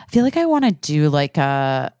 I feel like I want to do like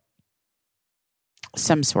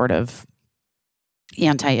some sort of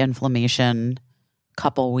anti-inflammation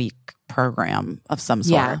couple week program of some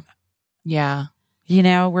sort. Yeah. You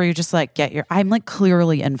know, where you just like I'm like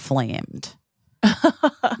clearly inflamed.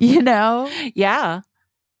 You know? Yeah.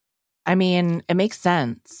 I mean, it makes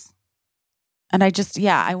sense. And I just,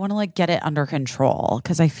 I want to like get it under control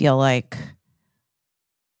because I feel like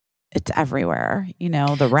it's everywhere. You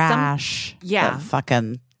know, the rash, the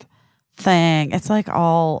fucking thing. It's like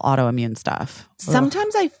all autoimmune stuff.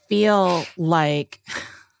 Sometimes I feel like,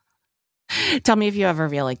 tell me if you ever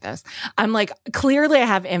feel like this. I'm like, clearly I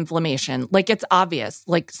have inflammation. Like it's obvious.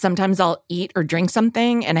 Like sometimes I'll eat or drink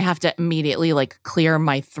something and I have to immediately like clear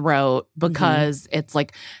my throat because it's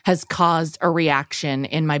like has caused a reaction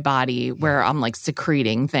in my body where I'm like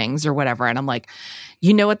secreting things or whatever. And I'm like,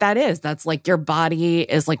 you know what that is? That's like your body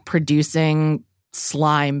is like producing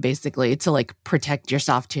slime basically to like protect your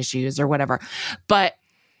soft tissues or whatever. But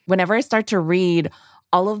whenever I start to read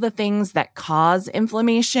all of the things that cause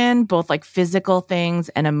inflammation, both like physical things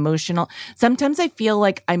and emotional, sometimes I feel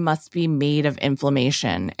like I must be made of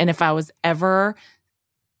inflammation. And if I was ever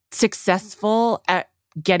successful at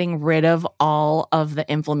getting rid of all of the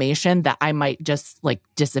inflammation, that I might just like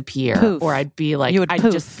disappear. Poof. Or I'd be like,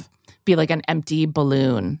 I'd just be like an empty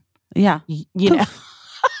balloon. Yeah. You know?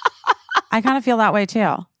 I kind of feel that way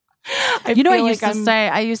too. I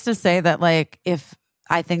used to say that like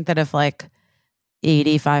I think that if like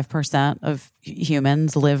 85% of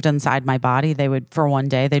humans lived inside my body, they would, for one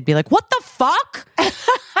day, they'd be like, what the fuck?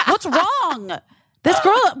 What's wrong? This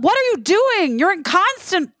girl, what are you doing? You're in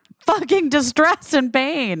constant fucking distress and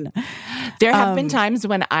pain. There have been times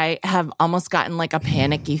when I have almost gotten like a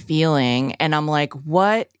panicky feeling and I'm like,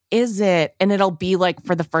 what is it? And it'll be like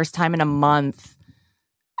for the first time in a month,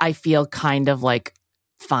 I feel kind of like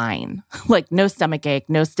fine. Like no stomach ache,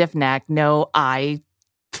 no stiff neck, no eye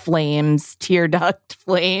flames, tear duct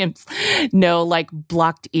flames, no like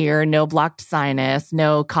blocked ear, no blocked sinus,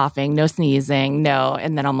 no coughing, no sneezing, no.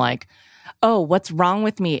 And then I'm like, oh, what's wrong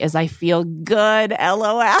with me is I feel good,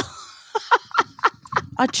 LOL.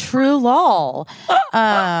 A true lol.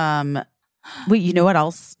 You know what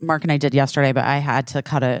else Mark and I did yesterday, but I had to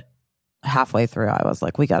cut it halfway through. I was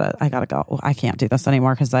like, I gotta go. I can't do this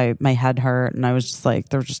anymore because my head hurt and I was just like,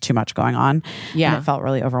 there was just too much going on. Yeah. And it felt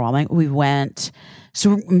really overwhelming.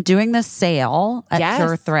 So I'm doing this sale at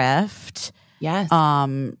Pure Thrift. Yes.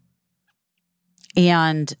 And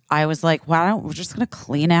I was like, we're just going to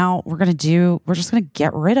clean out. We're just going to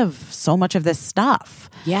get rid of so much of this stuff.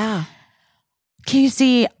 Yeah.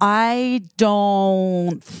 Casey, I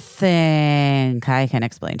don't think I can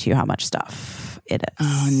explain to you how much stuff it is.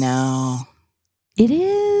 Oh, no. It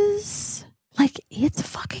is it's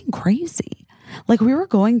fucking crazy. Like we were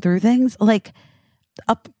going through things like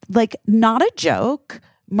not a joke.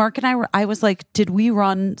 Mark and I was like, did we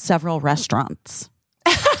run several restaurants?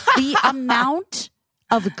 The amount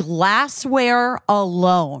of glassware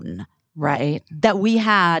alone, right, that we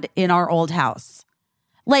had in our old house.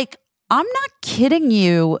 Like, I'm not kidding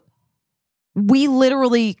you. We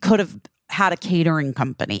literally could have had a catering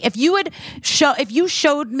company. If you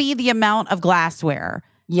showed me the amount of glassware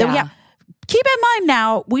that we have. Keep in mind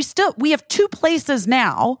now, we have 2 places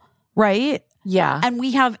now, right? Yeah. And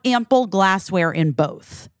we have ample glassware in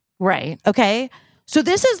both. Right. Okay. So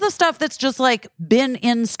this is the stuff that's just like been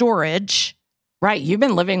in storage. Right. You've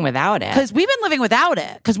been living without it. Because we've been living without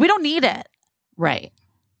it because we don't need it. Right.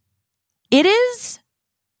 It is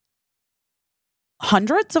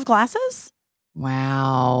hundreds of glasses.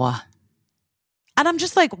 Wow. And I'm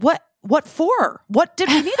just like, what for? What did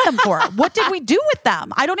we need them for? What did we do with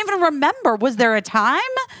them? I don't even remember. Was there a time?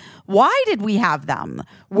 Why did we have them?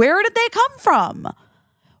 Where did they come from?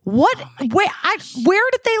 Where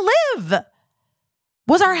did they live?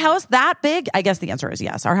 Was our house that big? I guess the answer is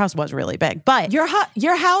yes. Our house was really big, but your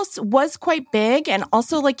house was quite big and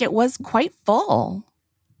also like it was quite full.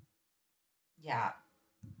 Yeah.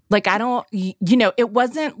 Like it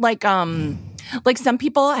wasn't like some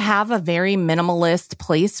people have a very minimalist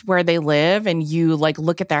place where they live and you like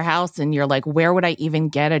look at their house and you're like, where would I even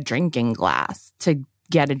get a drinking glass to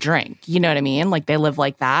get a drink? You know what I mean? Like they live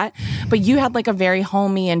like that. But you had like a very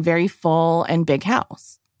homey and very full and big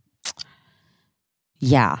house.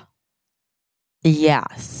 Yeah.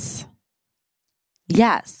 Yes.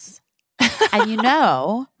 And you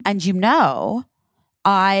know,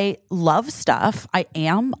 I love stuff. I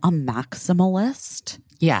am a maximalist.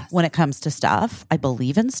 Yes. When it comes to stuff, I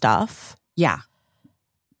believe in stuff. Yeah.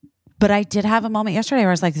 But I did have a moment yesterday where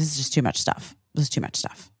I was like, this is just too much stuff. This is too much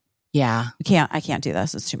stuff. Yeah. I can't do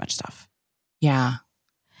this. It's too much stuff. Yeah.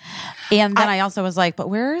 And then I also was like, but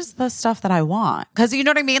where's the stuff that I want? Because you know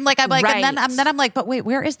what I mean? Like I'm like, right. and then I'm like, but wait,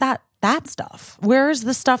 where is that stuff? Where's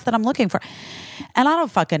the stuff that I'm looking for? And I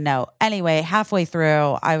don't fucking know. Anyway, halfway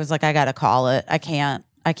through, I was like, I gotta call it. I can't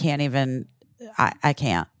even. I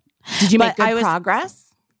can't. Did you make good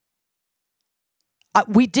progress?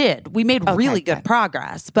 We did. We made really good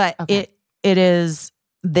progress, but it is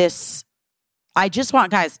this. I just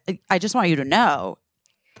want you to know,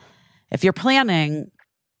 if you're planning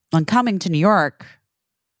on coming to New York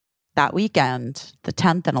that weekend, the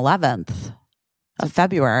 10th and 11th of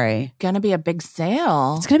February. Gonna be a big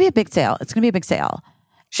sale. It's gonna be a big sale.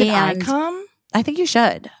 Should I come? I think you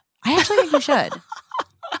should. I actually think you should.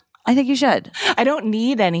 I think you should. I don't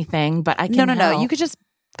need anything, but I can No. You could just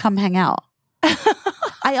come hang out.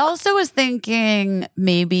 I also was thinking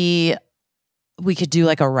maybe we could do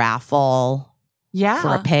like a raffle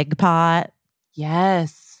for a pig pot.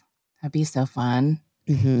 Yes. That'd be so fun.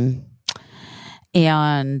 Mm-hmm.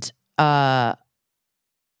 And I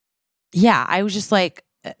was just like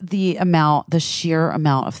the sheer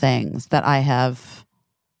amount of things that I have.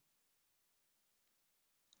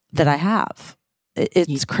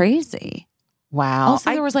 It's crazy. Wow.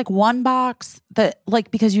 Also, there was like one box that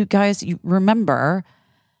like, because you remember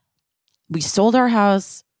we sold our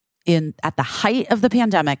house at the height of the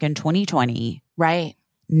pandemic in 2020. Right.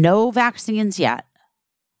 No vaccines yet.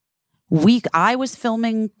 I was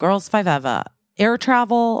filming Girls Five Eva. Air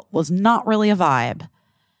travel was not really a vibe.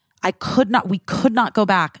 We could not go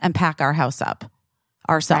back and pack our house up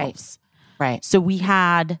ourselves. Right. So we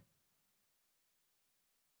had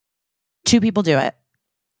 2 people do it.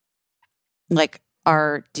 Like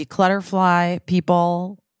our declutter fly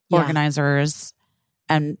people organizers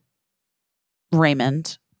and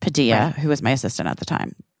Raymond Padilla, who was my assistant at the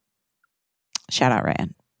time. Shout out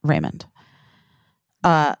Raymond.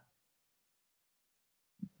 But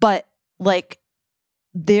like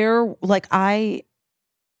they're like I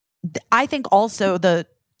think also the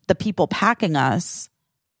people packing us,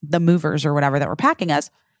 the movers or whatever that were packing us,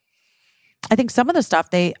 I think some of the stuff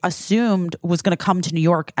they assumed was going to come to New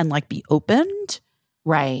York and like be opened.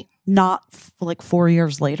 Right. Not like 4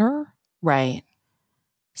 years later. Right.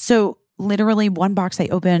 So literally one box I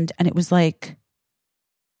opened and it was like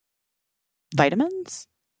vitamins.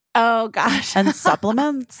 Oh gosh. And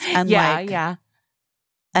supplements and like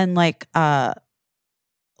and like a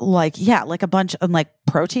bunch of like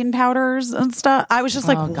protein powders and stuff. I was just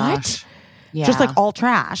like, what? Gosh. Yeah. Just like all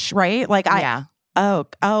trash, right? Like I'm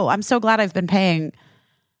so glad I've been paying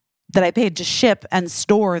that I paid to ship and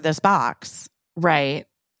store this box. Right.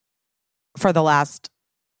 For the last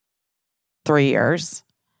 3 years.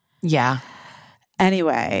 Yeah.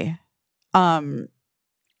 Anyway, so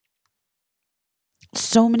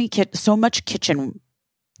many kitchen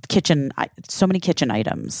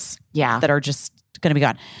items. Yeah. That are just going to be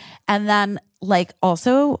gone. And then like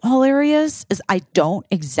also hilarious is I don't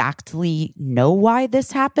exactly know why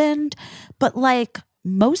this happened, but like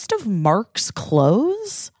most of Mark's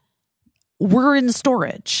clothes were in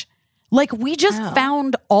storage. Like we just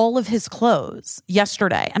found all of his clothes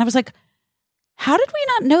yesterday. And I was like, how did we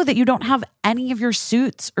not know that you don't have any of your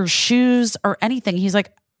suits or shoes or anything? He's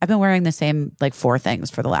like, I've been wearing the same like 4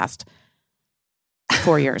 things for the last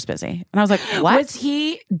 4 years, Busy. And I was like, what?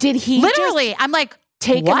 Did he literally, I'm like,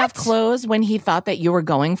 take enough clothes when he thought that you were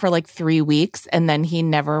going for like 3 weeks and then he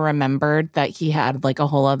never remembered that he had like a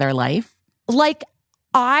whole other life? Like,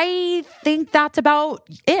 I think that's about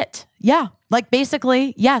it. Yeah. Like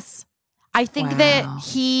basically, yes. I think that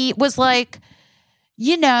he was like,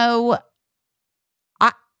 you know,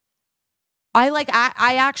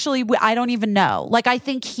 I actually don't even know. Like, I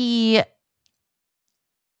think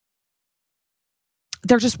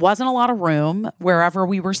there just wasn't a lot of room wherever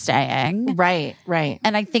we were staying. Right, right.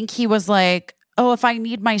 And I think he was like, oh, if I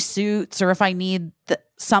need my suits or if I need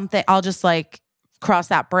something, I'll just like cross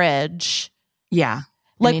that bridge. Yeah.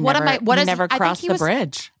 Like, never crossed the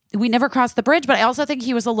bridge. We never crossed the bridge, but I also think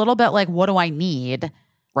he was a little bit like, what do I need?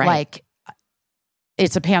 Right. Like,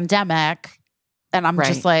 it's a pandemic and I'm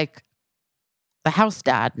just like the house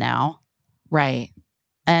dad now. Right.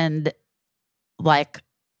 And like,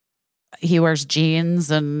 he wears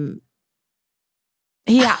jeans and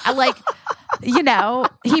like, you know,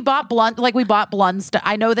 he bought we bought blunt stuff.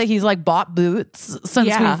 I know that he's like bought boots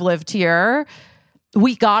since we've lived here.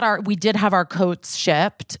 We did have our coats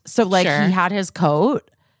shipped. So like he had his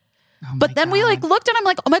coat. Oh but then we like looked and I'm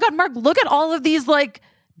like, oh my God, Mark, look at all of these like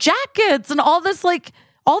jackets and all this like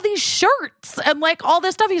all these shirts and like all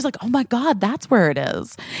this stuff. He's like, oh my God, that's where it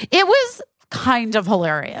is. It was kind of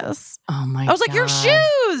hilarious. Oh my God. I was like, your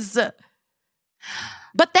shoes.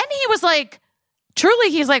 But then he was like, truly,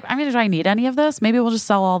 he's like, I mean, do I need any of this? Maybe we'll just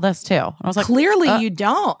sell all this too. And I was like, clearly you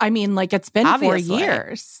don't. I mean, like it's been obviously. 4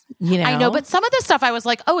 years. You know? I know, but some of the stuff I was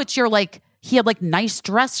like, oh, it's your like, he had like nice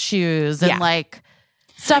dress shoes and like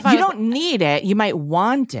stuff. You don't need it. You might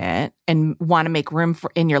want it and want to make room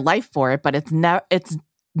in your life for it, but it's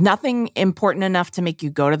nothing important enough to make you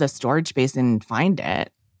go to the storage space and find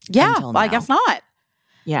it. Yeah, I guess not.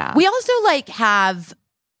 Yeah. We also like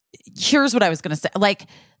here's what I was going to say. Like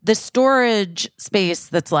the storage space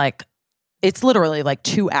that's like, it's literally like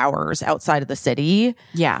 2 hours outside of the city.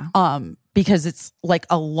 Yeah. Because it's like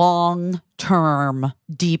a long-term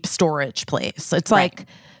deep storage place. It's like,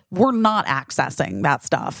 we're not accessing that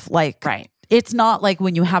stuff. Like, it's not like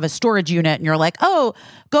when you have a storage unit and you're like, oh,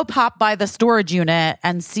 go pop by the storage unit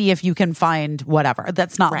and see if you can find whatever.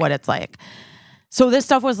 That's not what it's like. So this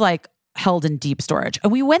stuff was like held in deep storage.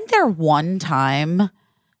 And we went there one time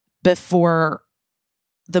before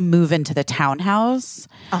the move into the townhouse.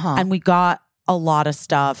 And we got a lot of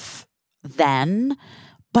stuff then.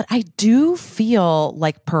 But I do feel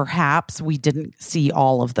like perhaps we didn't see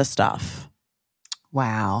all of the stuff.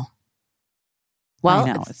 Wow.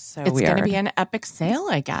 Well, it's going to be an epic sale,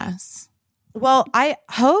 I guess. Well, I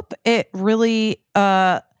hope it really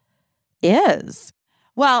is.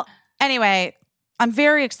 Well, anyway, I'm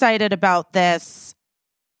very excited about this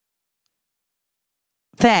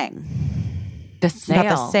thing. The sale.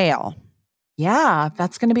 About the sale. Yeah,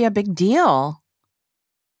 that's going to be a big deal.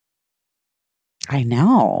 I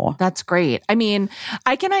know. That's great. I mean,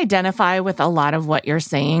 I can identify with a lot of what you're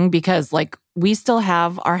saying because like we still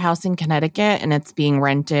have our house in Connecticut and it's being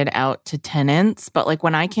rented out to tenants. But like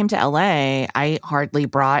when I came to LA, I hardly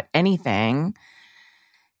brought anything.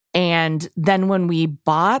 And then when we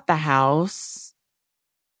bought the house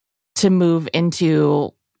to move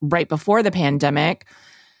into right before the pandemic,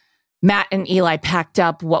 Matt and Eli packed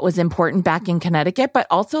up what was important back in Connecticut, but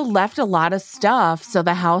also left a lot of stuff. So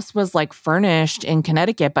the house was like furnished in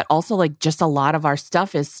Connecticut, but also like just a lot of our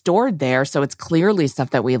stuff is stored there. So it's clearly stuff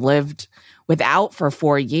that we lived without for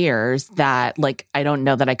 4 years that like, I don't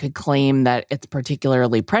know that I could claim that it's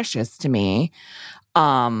particularly precious to me.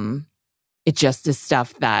 It just is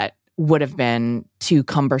stuff that would have been too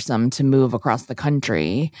cumbersome to move across the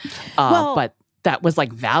country. But that was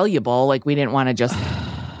like valuable. Like we didn't want to just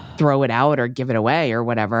throw it out or give it away or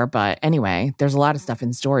whatever. But anyway, there's a lot of stuff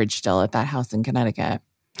in storage still at that house in Connecticut.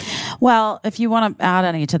 Well, if you want to add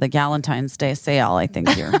any to the Galentine's Day sale, I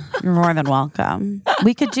think you're more than welcome.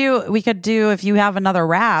 We could do if you have another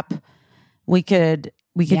wrap, we could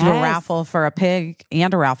do a raffle for a pig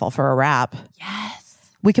and a raffle for a wrap.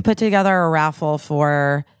 Yes. We could put together a raffle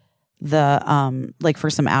for the like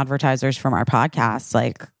for some advertisers from our podcast,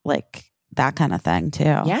 like that kind of thing too.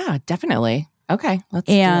 Yeah, definitely. Okay, let's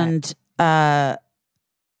do it.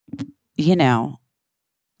 You know,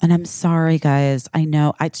 and I'm sorry, guys. I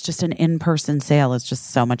know it's just an in-person sale is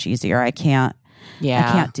just so much easier. I can't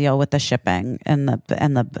deal with the shipping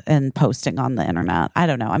and posting on the internet. I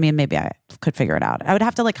don't know. I mean, maybe I could figure it out. I would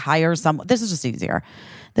have to like hire someone. This is just easier.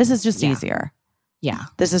 Easier. Yeah.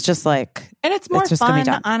 This is just like, and it's more just fun,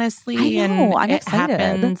 done. honestly. I know, I'm it excited.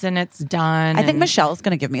 happens and it's done. I think Michelle's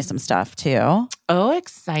going to give me some stuff too. Oh,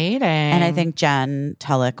 exciting. And I think Jen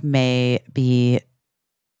Tulloch may be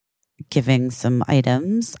giving some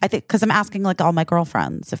items. I think because I'm asking like all my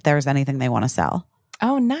girlfriends if there's anything they want to sell.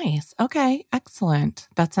 Oh, nice. Okay, excellent.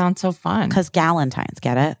 That sounds so fun. Because Galentine's,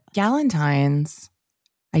 get it? Galentine's.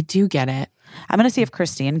 I do get it. I'm going to see if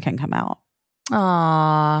Christine can come out.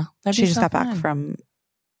 Aw, she just got back from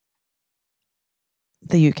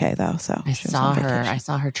the UK though, so I saw her. I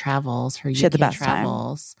saw her travels. She had the best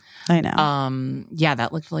travels. Time. I know. Yeah,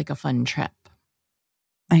 that looked like a fun trip.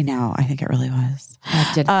 I know. I think it really was.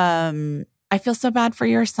 It did. I feel so bad for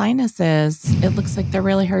your sinuses. It looks like they're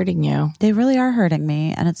really hurting you. They really are hurting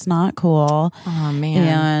me, and it's not cool. Oh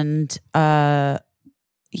man. And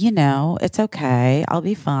you know, it's okay. I'll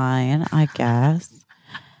be fine, I guess.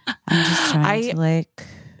 I'm just trying to like.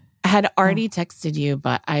 I had already texted you,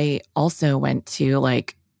 but I also went to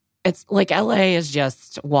like, it's like LA is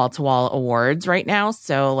just wall to wall awards right now.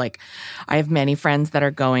 So like, I have many friends that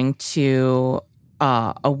are going to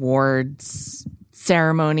awards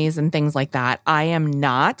ceremonies and things like that. I am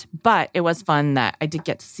not, but it was fun that I did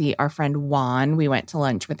get to see our friend Juan. We went to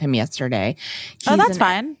lunch with him yesterday. He's that's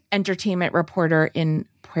fine. Entertainment reporter in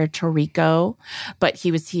Puerto Rico, but he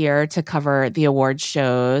was here to cover the award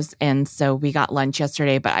shows. And so we got lunch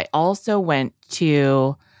yesterday, but I also went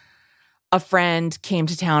to a friend came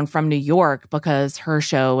to town from New York because her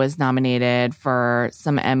show was nominated for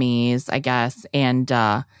some Emmys, I guess. And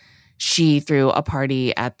she threw a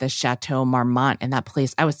party at the Chateau Marmont, and that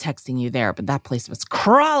place, I was texting you there, but that place was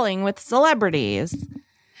crawling with celebrities.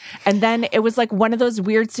 And then it was like one of those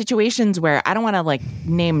weird situations where I don't want to like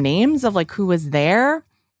name names of like who was there.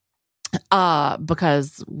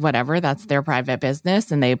 Because whatever, that's their private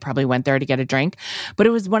business and they probably went there to get a drink. But it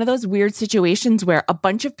was one of those weird situations where a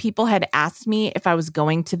bunch of people had asked me if I was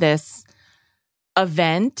going to this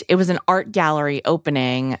event. It was an art gallery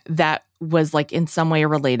opening that was like in some way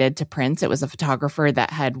related to Prince. It was a photographer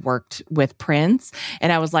that had worked with Prince.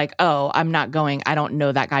 And I was like, oh, I'm not going. I don't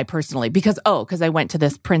know that guy personally because I went to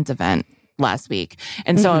this Prince event last week.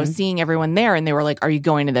 And so I was seeing everyone there and they were like, are you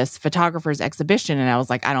going to this photographer's exhibition? And I was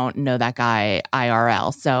like, I don't know that guy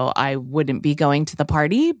IRL. So I wouldn't be going to the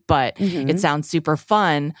party, but it sounds super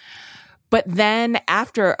fun. But then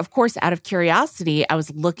after, of course, out of curiosity, I was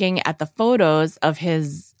looking at the photos of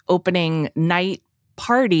his opening night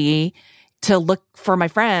party to look for my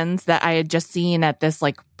friends that I had just seen at this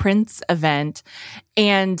like Prince event.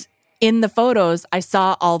 And in the photos, I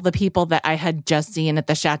saw all the people that I had just seen at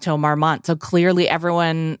the Chateau Marmont. So clearly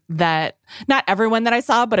not everyone that I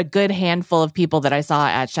saw, but a good handful of people that I saw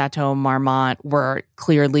at Chateau Marmont were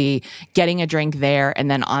clearly getting a drink there and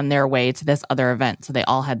then on their way to this other event. So they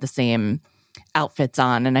all had the same outfits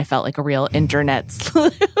on and I felt like a real internet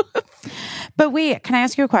sleuth. But wait, can I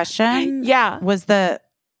ask you a question? Yeah. Was the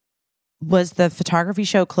photography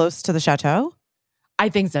show close to the chateau? I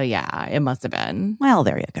think so, yeah. It must have been. Well,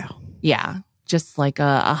 there you go. Yeah. Just like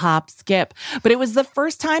a hop, skip. But it was the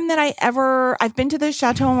first time that I've been to the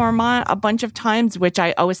Chateau Marmont a bunch of times, which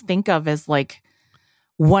I always think of as like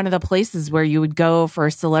one of the places where you would go for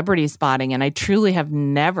celebrity spotting. And I truly have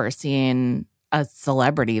never seen a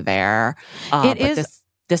celebrity there.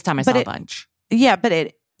 This time I saw a bunch. Yeah,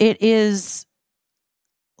 but it is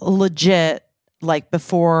legit. Like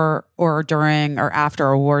before or during or after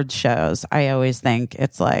awards shows, I always think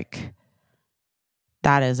it's like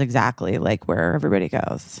that is exactly like where everybody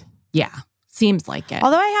goes. Yeah. Seems like it.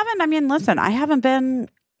 Although I haven't been.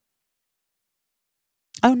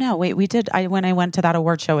 Oh no, wait, we did. When I went to that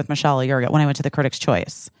award show with Michelle a year ago, when I went to the Critics'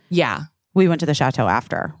 Choice. Yeah. We went to the Chateau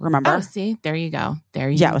after, remember? Oh, see, there you go. There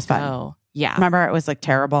you go. Yeah, it was fun. Yeah. Remember, it was like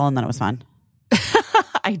terrible and then it was fun.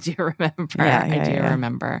 I do remember. Yeah, I do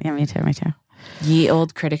remember. Yeah, me too. Ye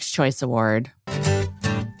Old Critics' Choice Award.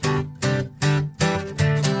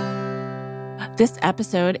 This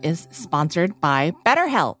episode is sponsored by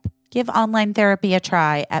BetterHelp. Give online therapy a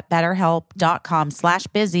try at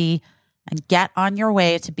betterhelp.com/busy and get on your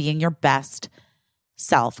way to being your best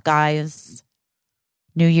self, guys.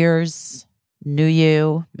 New Year's, new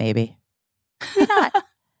you, maybe. Maybe not.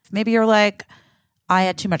 Maybe you're like, I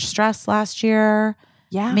had too much stress last year.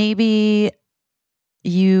 Yeah. Maybe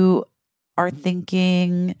you are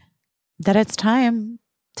thinking that it's time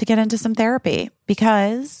to get into some therapy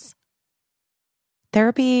because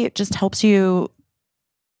therapy just helps you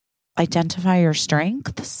identify your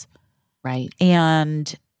strengths. Right.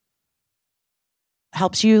 And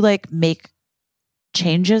helps you like make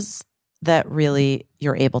changes that really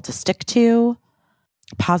you're able to stick to,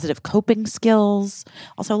 positive coping skills,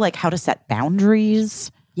 also like how to set boundaries.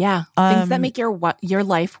 Yeah. Things that make your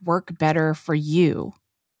life work better for you.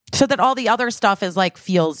 So that all the other stuff is like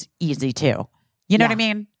feels easy too. You know what I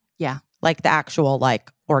mean? Yeah. Like the actual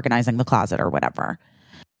like organizing the closet or whatever.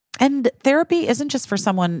 And therapy isn't just for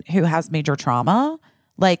someone who has major trauma.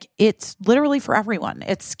 Like it's literally for everyone.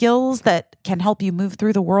 It's skills that can help you move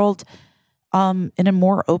through the world in a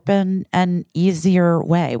more open and easier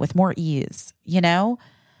way with more ease, you know?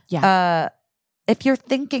 Yeah. If you're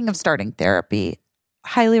thinking of starting therapy,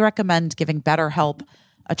 highly recommend giving BetterHelp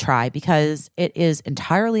a try because it is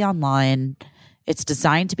entirely online. It's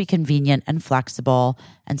designed to be convenient and flexible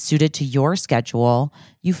and suited to your schedule.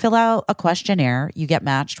 You fill out a questionnaire. You get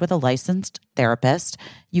matched with a licensed therapist.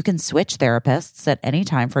 You can switch therapists at any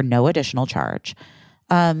time for no additional charge.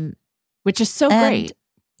 Which is so great.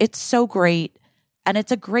 It's so great. And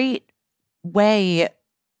it's a great way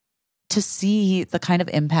to see the kind of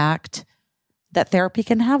impact that therapy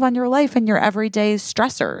can have on your life and your everyday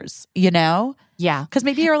stressors, you know? Yeah. Because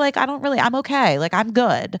maybe you're like, I'm okay. Like, I'm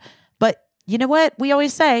good. But you know what? We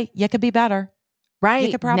always say, you could be better. Right.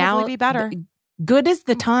 You could probably be better. Good is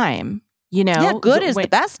the time, you know? Yeah, good is the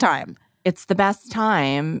best time. It's the best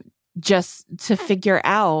time just to figure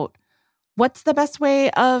out what's the best way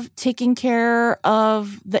of taking care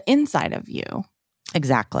of the inside of you.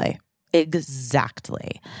 Exactly.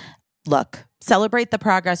 Look, celebrate the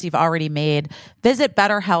progress you've already made. Visit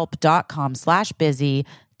betterhelp.com/busy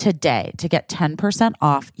today to get 10%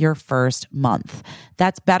 off your first month.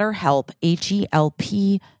 That's BetterHelp,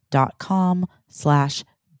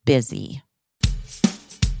 HELP.com/busy.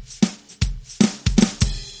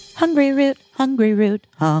 Hungry Root, Hungry Root,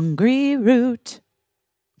 Hungry Root.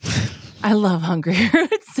 I love Hungry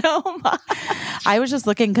Root so much. I was just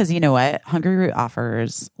looking because you know what? Hungry Root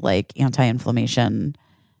offers like anti-inflammation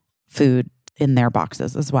food in their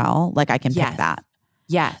boxes as well. Like I can pick that.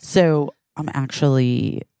 Yes. So I'm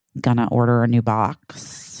actually gonna order a new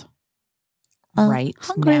box. Right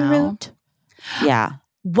Hungry now. Root. Yeah.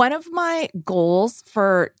 One of my goals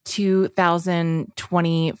for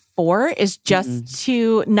 2024 is just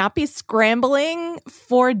to not be scrambling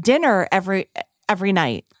for dinner every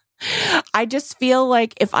night. I just feel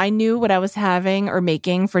like if I knew what I was having or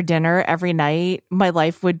making for dinner every night, my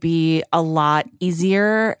life would be a lot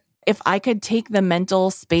easier. If I could take the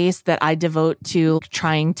mental space that I devote to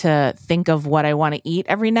trying to think of what I want to eat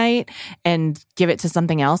every night and give it to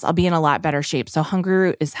something else, I'll be in a lot better shape. So Hungry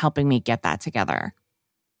Root is helping me get that together.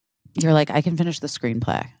 You're like, I can finish the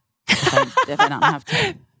screenplay if I don't have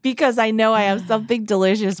to. Because I know I have something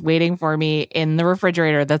delicious waiting for me in the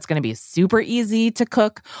refrigerator that's going to be super easy to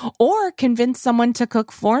cook or convince someone to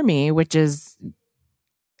cook for me, which is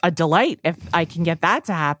a delight if I can get that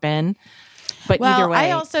to happen. But either way.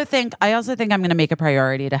 I also think I'm going to make a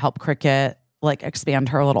priority to help Cricket like expand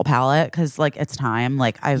her little palate because like it's time.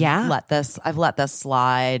 Like I've let this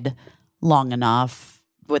slide long enough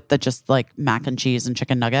with the just like mac and cheese and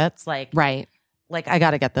chicken nuggets. Like right. Like, I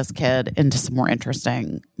got to get this kid into some more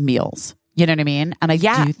interesting meals. You know what I mean? And I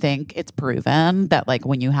do think it's proven that, like,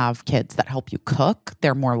 when you have kids that help you cook,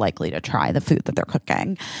 they're more likely to try the food that they're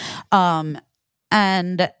cooking. And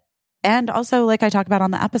also, like I talked about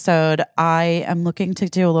on the episode, I am looking to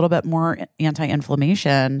do a little bit more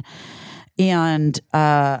anti-inflammation And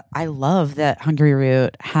I love that Hungry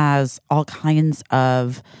Root has all kinds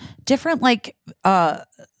of different like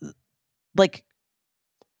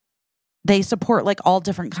they support like all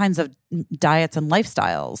different kinds of diets and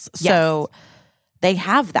lifestyles. So they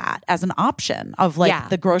have that as an option of like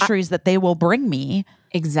the groceries that they will bring me.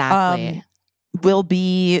 Exactly. Will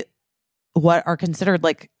be what are considered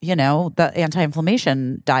like, you know, the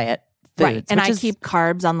anti-inflammation diet foods. Right. And I keep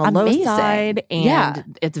carbs on the low side.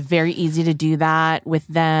 And it's very easy to do that with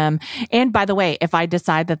them. And by the way, if I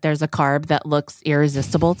decide that there's a carb that looks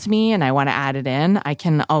irresistible to me and I want to add it in, I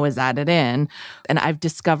can always add it in. And I've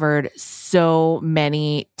discovered so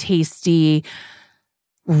many tasty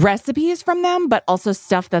recipes from them, but also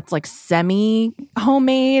stuff that's like semi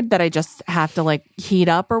homemade that I just have to like heat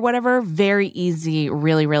up or whatever. Very easy,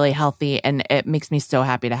 really, really healthy. And it makes me so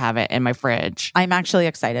happy to have it in my fridge. I'm actually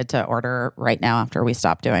excited to order right now after we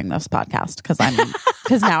stop doing this podcast because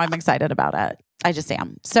now I'm excited about it. I just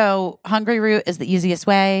am. So Hungry Root is the easiest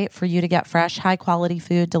way for you to get fresh, high quality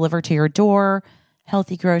food delivered to your door,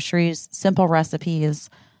 healthy groceries, simple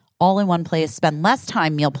recipes, all in one place. Spend less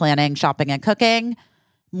time meal planning, shopping, and cooking.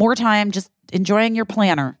 More time just enjoying your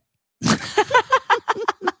planner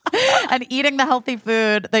and eating the healthy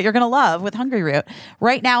food that you're going to love with Hungry Root.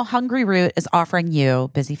 Right now, Hungry Root is offering you,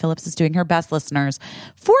 Busy Phillips is doing her best, listeners,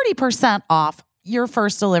 40% off your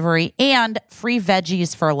first delivery and free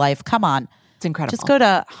veggies for life. Come on. It's incredible. Just go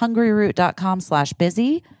to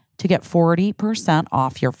hungryroot.com/busy to get 40%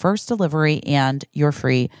 off your first delivery and your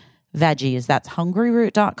free veggies. That's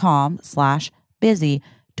hungryroot.com/busy.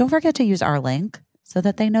 Don't forget to use our link so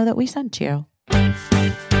that they know that we sent you.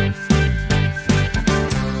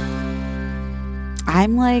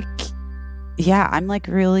 I'm like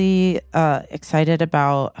really excited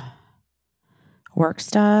about work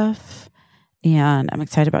stuff. And I'm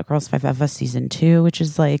excited about Girls 5 Eva season 2, which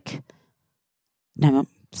is like, no,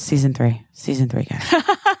 season 3, guys.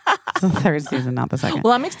 It's the third season, not the second.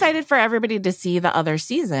 Well, I'm excited for everybody to see the other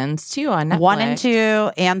seasons too on Netflix. 1 and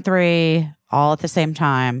 2 and 3 all at the same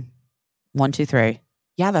time. 1, 2, 3.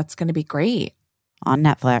 Yeah, that's going to be great. On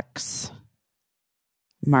Netflix.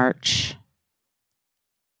 March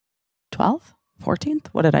 12th? 14th?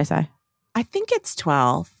 What did I say? I think it's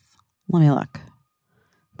 12th. Let me look.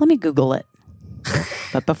 Let me Google it.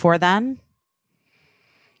 But before then,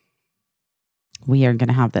 we are going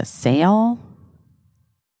to have this sale.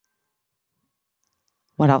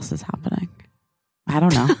 What else is happening? I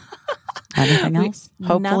don't know. Anything else?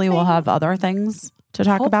 Hopefully we'll have other things to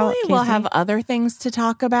talk about. Hopefully we'll have other things to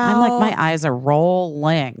talk about. I'm like, my eyes are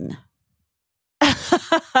rolling.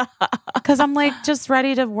 Because I'm like just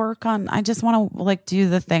ready to work on, I just want to like do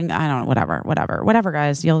the thing. I don't know, whatever,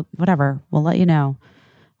 guys. We'll let you know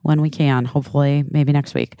when we can. Hopefully, maybe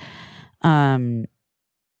next week. Yeah,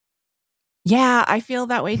 I feel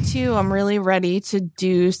that way too. I'm really ready to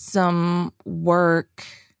do some work.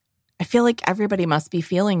 I feel like everybody must be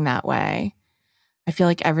feeling that way.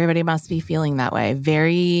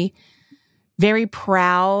 Very, very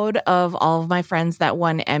proud of all of my friends that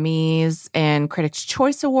won Emmys and Critics'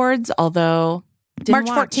 Choice Awards, although March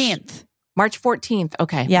 14th. March 14th.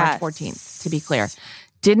 Okay. Yes. March 14th, to be clear.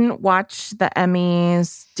 Didn't watch the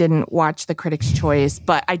Emmys, didn't watch the Critics' Choice,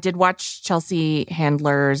 but I did watch Chelsea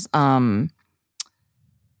Handler's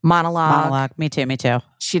monologue. Me too.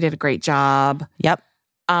 She did a great job. Yep.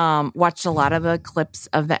 Watched a lot of the clips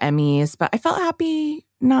of the Emmys, but I felt happy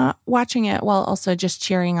not watching it while also just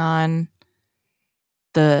cheering on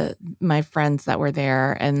my friends that were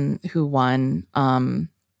there and who won.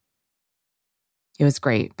 It was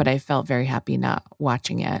great, but I felt very happy not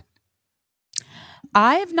watching it.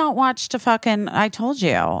 I've not watched I told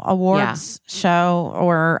you, awards show,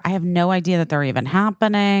 or I have no idea that they're even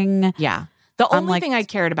happening. Yeah. The only thing I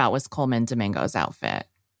cared about was Coleman Domingo's outfit.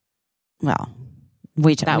 Well,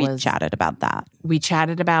 we chatted about that. We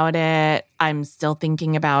chatted about it. I'm still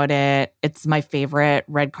thinking about it. It's my favorite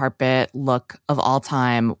red carpet look of all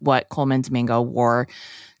time, what Coleman Domingo wore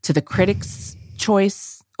to the Critics'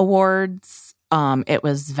 Choice Awards. It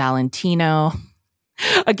was Valentino.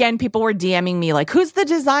 Again, people were DMing me like, who's the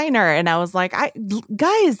designer? And I was like,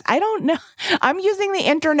 guys, I don't know. I'm using the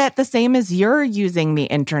internet the same as you're using the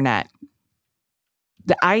internet.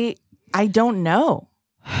 I don't know.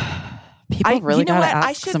 People really got to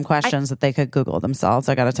ask some questions that they could Google themselves,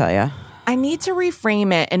 I got to tell you. I need to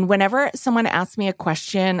reframe it. And whenever someone asks me a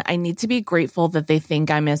question, I need to be grateful that they think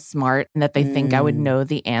I'm as smart and that they think I would know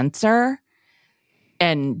the answer.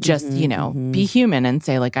 And just, be human and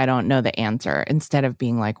say, like, I don't know the answer, instead of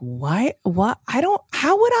being like, what?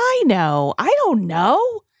 How would I know? I don't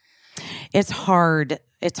know. It's hard.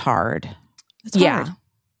 Yeah.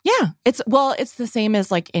 Yeah. It's the same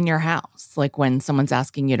as like in your house. Like when someone's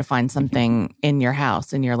asking you to find something in your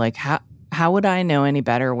house and you're like, how would I know any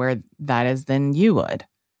better where that is than you would?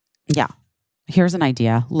 Yeah. Here's an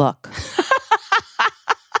idea. Look.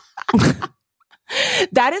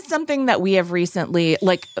 That is something that we have recently,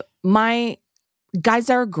 like, my guys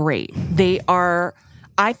are great. They are,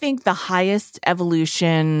 I think, the highest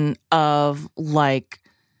evolution of like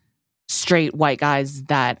straight white guys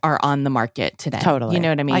that are on the market today. Totally. You know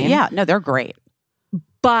what I mean? Yeah. No, they're great.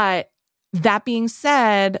 But that being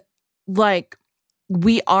said, like,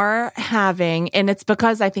 we are having, and it's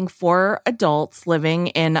because I think 4 adults living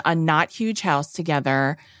in a not huge house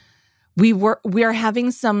together, we are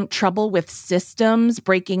having some trouble with systems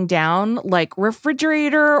breaking down, like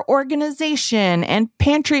refrigerator organization and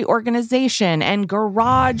pantry organization and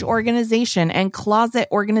garage organization and closet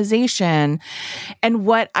organization. And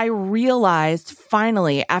what I realized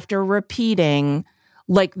finally after repeating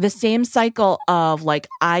like the same cycle of like,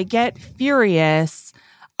 I get furious,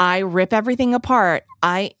 I rip everything apart,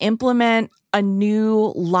 I implement a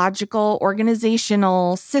new logical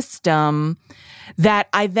organizational system that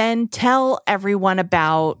I then tell everyone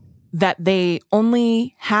about that they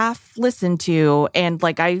only half listen to. And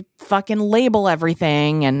like, I fucking label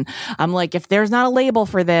everything. And I'm like, if there's not a label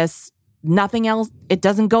for this, nothing else, it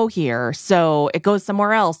doesn't go here. So it goes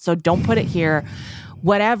somewhere else. So don't put it here,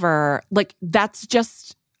 whatever. Like, that's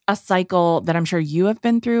just a cycle that I'm sure you have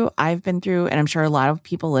been through, I've been through, and I'm sure a lot of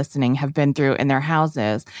people listening have been through in their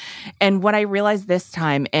houses. And what I realized this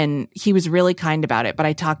time, and he was really kind about it, but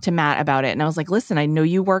I talked to Matt about it and I was like, listen, I know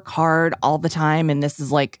you work hard all the time and this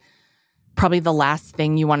is like probably the last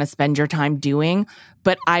thing you want to spend your time doing.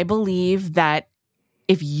 But I believe that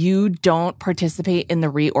if you don't participate in the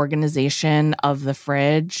reorganization of the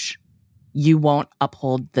fridge, you won't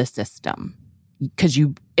uphold the system. Because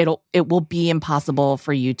it will be impossible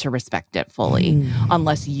for you to respect it fully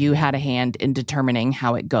unless you had a hand in determining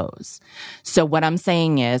how it goes. So what I'm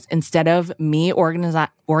saying is, instead of me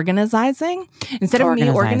organizing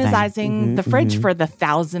the fridge for the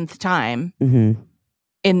 1,000th time,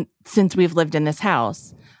 since we've lived in this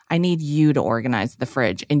house, I need you to organize the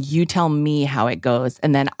fridge and you tell me how it goes,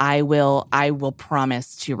 and then I will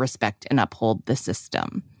promise to respect and uphold the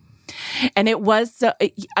system. And it was,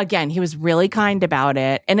 again, he was really kind about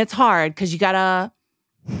it. And it's hard because you gotta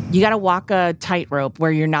walk a tightrope where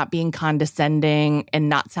you're not being condescending and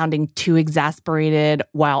not sounding too exasperated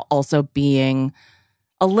while also being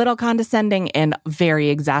a little condescending and very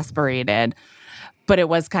exasperated. But it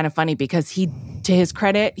was kind of funny because to his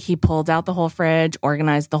credit, he pulled out the whole fridge,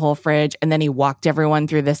 organized the whole fridge, and then he walked everyone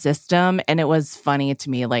through the system. And it was funny to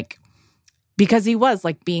me, like, because he was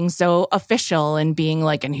like being so official and being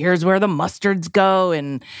like, and here's where the mustards go.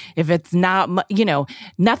 And if it's not,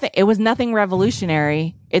 nothing, it was nothing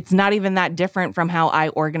revolutionary. It's not even that different from how I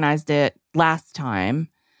organized it last time.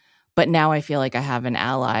 But now I feel like I have an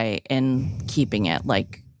ally in keeping it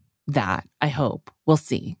like that. I hope. We'll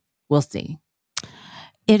see. We'll see.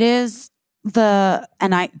 It is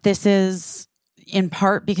this is in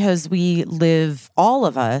part because we live, all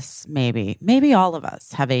of us, maybe all of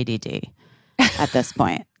us have ADD. At this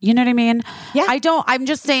point, you know what I mean? Yeah. I'm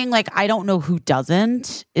just saying, like, I don't know who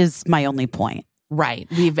doesn't, is my only point. Right.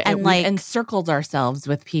 We've encircled ourselves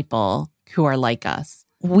with people who are like us.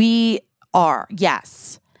 We are,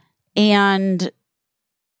 yes. And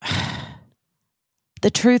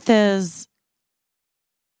the truth is,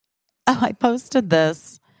 I posted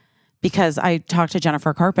this because I talked to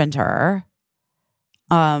Jennifer Carpenter,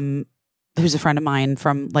 who's a friend of mine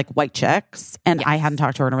from like White Chicks, and yes. I hadn't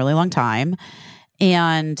talked to her in a really long time.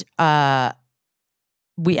 And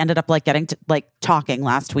we ended up like getting to like talking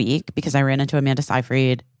last week because I ran into Amanda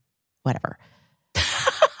Seyfried, whatever.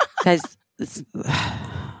 Guys,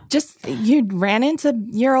 just you ran into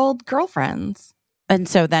your old girlfriends. And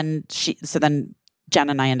so then Jen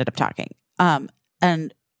and I ended up talking.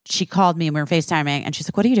 And she called me and we were FaceTiming and she's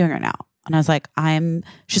like, "What are you doing right now?" And I was like,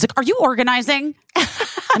 she's like, "Are you organizing?"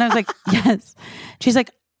 And I was like, "Yes." She's like,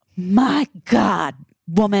 "My God,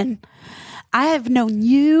 woman, I have known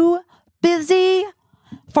you, Busy,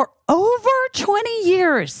 for over 20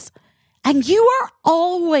 years. And you are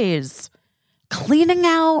always cleaning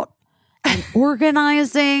out and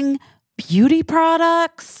organizing beauty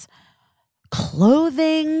products,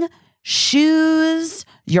 clothing, shoes,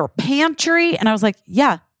 your pantry." And I was like,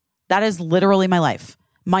 "Yeah, that is literally my life.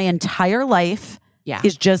 My entire life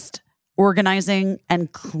is just organizing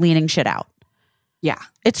and cleaning shit out." Yeah.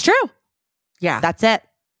 It's true. Yeah. That's it.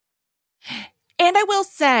 And I will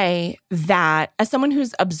say that as someone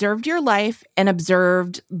who's observed your life and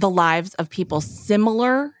observed the lives of people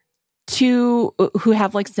similar who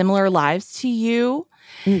have like similar lives to you.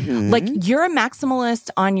 Like you're a maximalist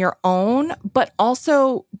on your own, but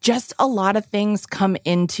also just a lot of things come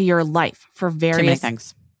into your life for various Too many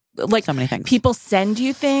things. Like So many things. People send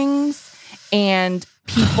you things and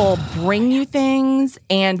people bring you things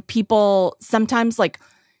and people sometimes like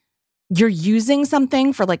you're using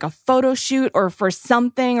something for like a photo shoot or for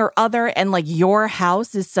something or other. And like your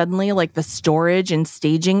house is suddenly like the storage and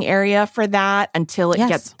staging area for that until it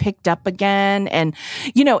gets picked up again. And,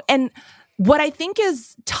 and what I think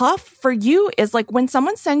is tough for you is like when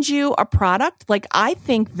someone sends you a product, like I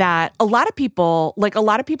think that a lot of people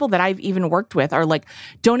that I've even worked with are like,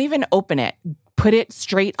 don't even open it. Put it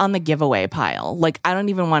straight on the giveaway pile. Like, I don't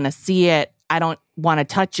even want to see it. I don't want to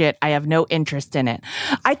touch it. I have no interest in it.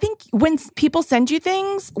 I think when people send you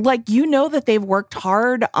things, like, that they've worked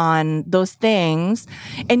hard on those things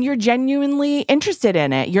and you're genuinely interested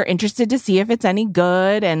in it. You're interested to see if it's any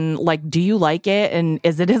good and like, do you like it? And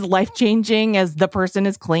is it as life-changing as the person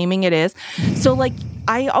is claiming it is? So like,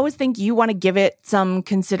 I always think you want to give it some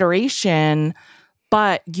consideration,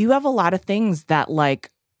 but you have a lot of things that like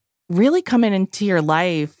really come into your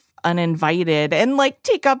life uninvited and like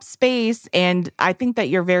take up space. And I think that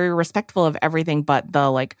you're very respectful of everything. But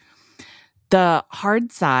the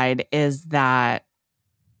hard side is that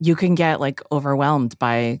you can get like overwhelmed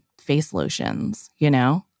by face lotions,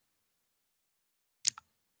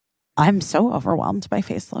 I'm so overwhelmed by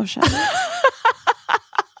face lotion.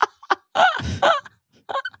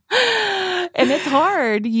 And it's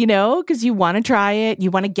hard, because you want to try it,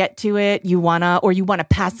 you want to get to it, you want to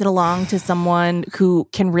pass it along to someone who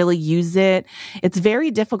can really use it. It's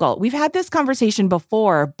very difficult. We've had this conversation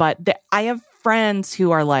before, but I have friends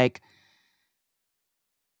who are like,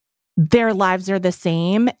 their lives are the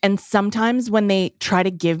same. And sometimes when they try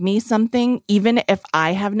to give me something, even if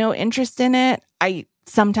I have no interest in it, I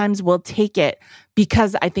sometimes will take it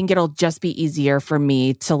because I think it'll just be easier for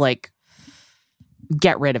me to like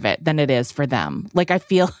get rid of it than it is for them. Like I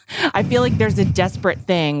feel like there's a desperate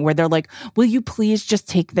thing where they're like, will you please just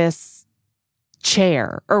take this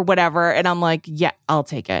chair or whatever? And I'm like, yeah, I'll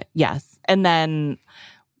take it. Yes. And then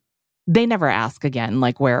they never ask again,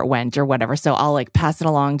 like where it went or whatever. So I'll like pass it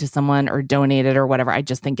along to someone or donate it or whatever. I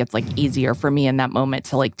just think it's like easier for me in that moment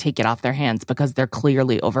to like take it off their hands because they're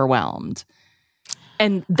clearly overwhelmed.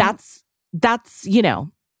 And that's,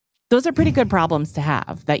 those are pretty good problems to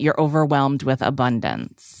have, that you're overwhelmed with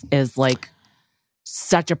abundance is like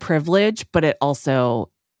such a privilege, but it also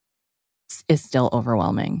is still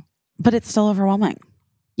overwhelming. But it's still overwhelming.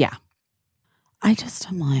 Yeah. I just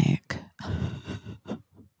am like,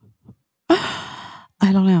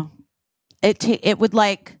 I don't know. It would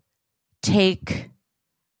like take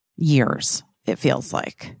years, it feels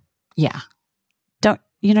like. Yeah. Don't,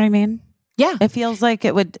 you know what I mean? Yeah. It feels like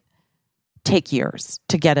it would take years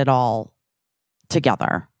to get it all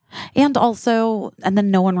together. And then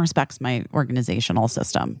no one respects my organizational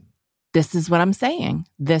system. This is what I'm saying.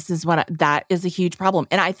 That is a huge problem.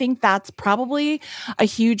 And I think that's probably a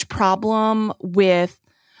huge problem with,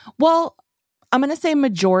 well, I'm going to say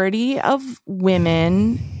majority of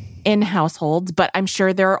women in households, but I'm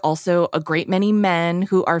sure there are also a great many men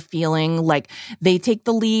who are feeling like they take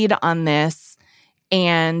the lead on this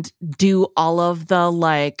and do all of the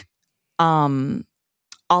like,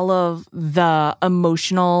 all of the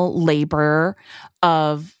emotional labor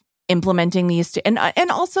of implementing these and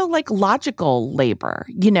also like logical labor,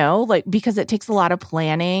 like because it takes a lot of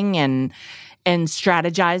planning and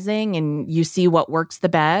strategizing and you see what works the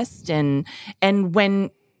best. And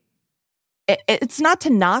when it's not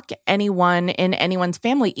to knock anyone in anyone's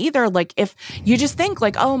family either. Like if you just think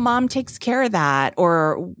like, oh, mom takes care of that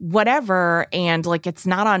or whatever. And like, it's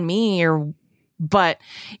not on me but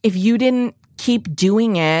if you didn't keep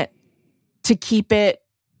doing it to keep it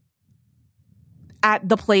at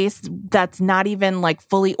the place that's not even like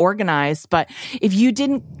fully organized, but if you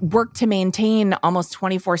didn't work to maintain almost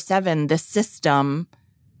 24/7 this system,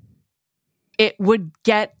 it would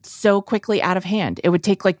get so quickly out of hand. It would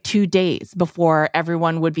take like 2 days before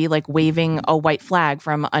everyone would be like waving a white flag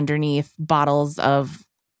from underneath bottles of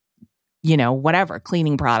whatever,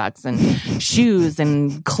 cleaning products and shoes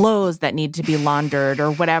and clothes that need to be laundered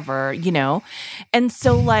or whatever, And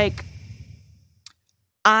so like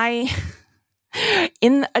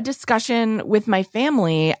in a discussion with my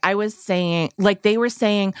family, I was saying, like they were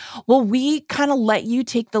saying, well, we kind of let you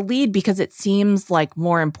take the lead because it seems like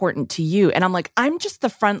more important to you. And I'm like, I'm just the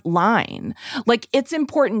front line. Like it's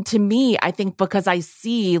important to me, I think, because I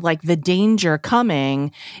see like the danger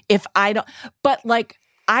coming if I don't, but like,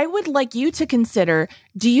 I would like you to consider,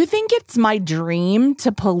 do you think it's my dream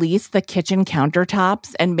to police the kitchen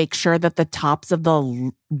countertops and make sure that the tops of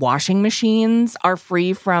the washing machines are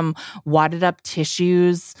free from wadded up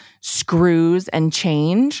tissues, screws, and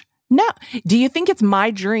change? No. Do you think it's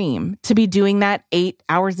my dream to be doing that 8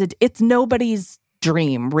 hours a day? It's nobody's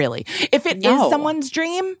dream, really. If it is someone's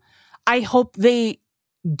dream, I hope they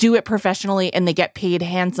do it professionally and they get paid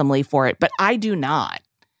handsomely for it. But I do not.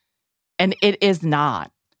 And it is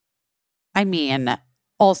not. I mean,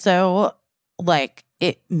 also, like,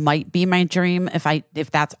 it might be my dream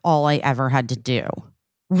if that's all I ever had to do.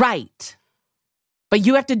 Right. But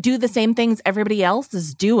you have to do the same things everybody else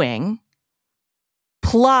is doing.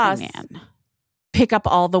 Plus, pick up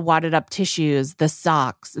all the wadded up tissues, the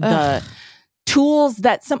socks, the tools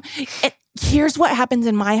that here's what happens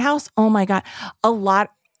in my house. Oh my God.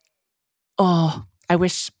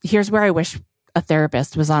 Here's where I wish a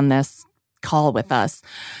therapist was on this call with us.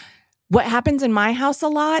 What happens in my house a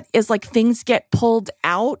lot is like things get pulled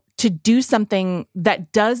out to do something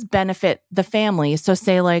that does benefit the family. So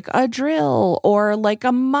say like a drill or like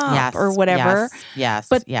a mop or whatever. Yes.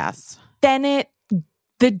 But then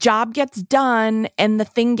the job gets done and the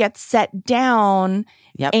thing gets set down.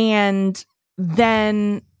 Yep. And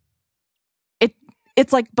then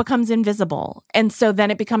it's like becomes invisible. And so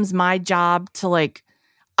then it becomes my job to like,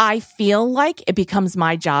 I feel like it becomes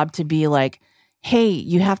my job to be like, hey,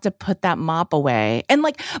 you have to put that mop away. And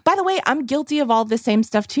like, by the way, I'm guilty of all this same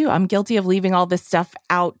stuff too. I'm guilty of leaving all this stuff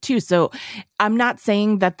out too. So I'm not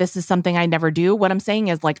saying that this is something I never do. What I'm saying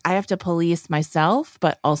is like, I have to police myself,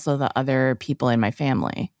 but also the other people in my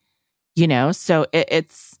family, you know? So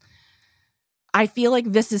I feel like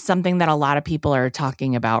this is something that a lot of people are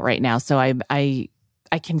talking about right now. So I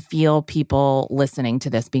can feel people listening to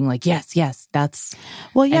this being like, yes, that's...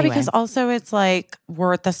 Well, yeah, anyway. Because also it's like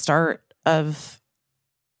we're at the start of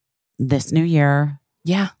this new year.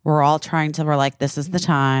 Yeah. We're all we're like, this is the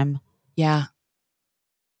time. Yeah.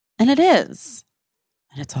 And it is.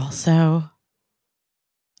 And it's also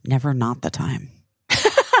never not the time.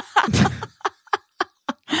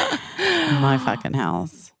 In my fucking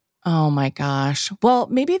house. Oh my gosh. Well,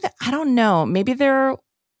 maybe I don't know. Maybe there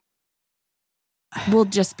will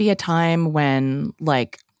just be a time when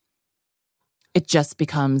like it just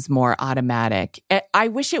becomes more automatic. I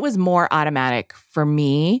wish it was more automatic for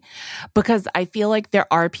me because I feel like there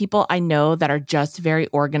are people I know that are just very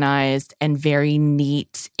organized and very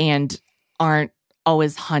neat and aren't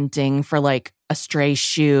always hunting for like a stray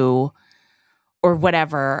shoe or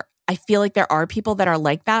whatever. I feel like there are people that are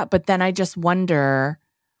like that, but then I just wonder,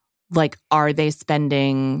 like, are they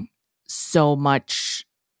spending so much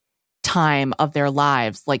time of their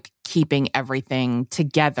lives like keeping everything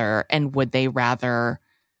together, and would they rather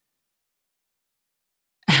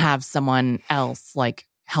have someone else like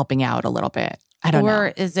helping out a little bit? I don't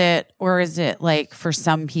know. Or is it like for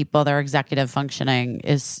some people their executive functioning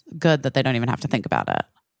is good that they don't even have to think about it?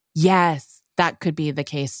 Yes, that could be the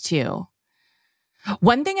case too.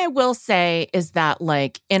 One thing I will say is that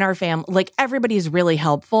like in our family, like everybody's really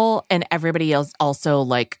helpful and everybody else also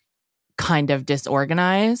like kind of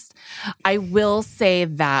disorganized. I will say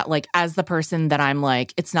that like as the person that I'm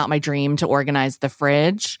like, it's not my dream to organize the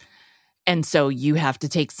fridge. And so you have to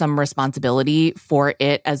take some responsibility for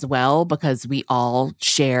it as well because we all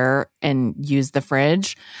share and use the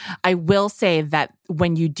fridge. I will say that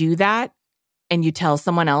when you do that and you tell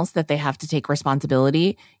someone else that they have to take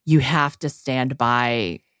responsibility, you have to stand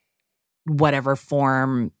by whatever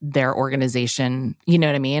form their organization, you know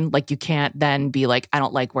what I mean? Like you can't then be like, I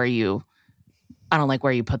don't like where you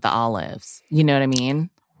put the olives. You know what I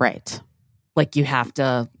mean? Right. Like you have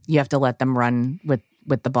to let them run with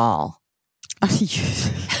the ball.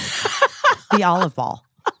 The olive ball.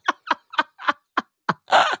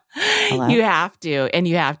 Hello? You have to. And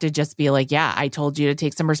you have to just be like, yeah, I told you to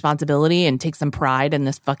take some responsibility and take some pride in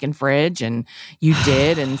this fucking fridge. And you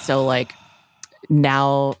did. And so like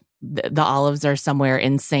now the olives are somewhere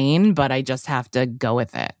insane, but I just have to go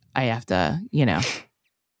with it. I have to, you know,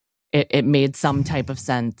 it made some type of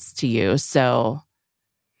sense to you. So,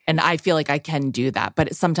 and I feel like I can do that,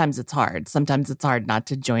 but sometimes it's hard. Sometimes it's hard not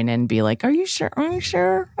to join in and be like, are you sure? Are you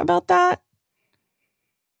sure about that?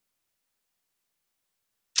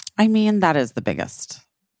 I mean, that is the biggest.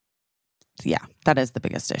 Yeah, that is the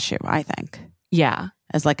biggest issue, I think. Yeah.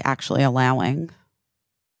 Is like actually allowing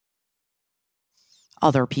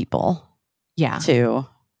other people to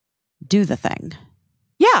do the thing.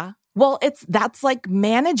 Yeah. Well, that's like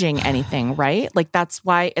managing anything, right? Like that's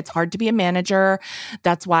why it's hard to be a manager.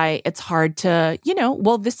 That's why it's hard to, you know,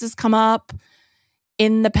 well, this has come up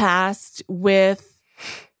in the past with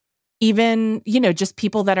even, just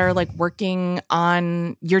people that are like working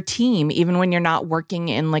on your team, even when you're not working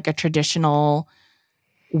in like a traditional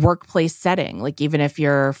workplace setting, like even if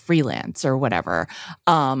you're freelance or whatever,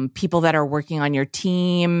 people that are working on your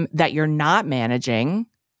team that you're not managing,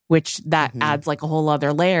 which that adds like a whole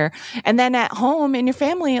other layer. And then at home in your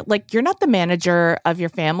family, like you're not the manager of your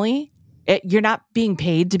family. You're not being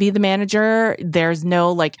paid to be the manager. There's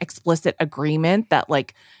no like explicit agreement that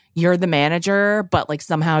like you're the manager, but like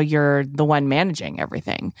somehow you're the one managing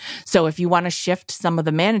everything. So if you want to shift some of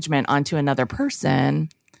the management onto another person,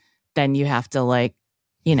 then you have to like,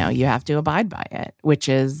 you have to abide by it,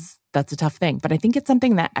 that's a tough thing. But I think it's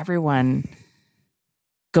something that everyone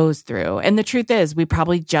goes through. And the truth is, we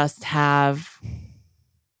probably just have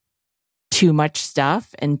too much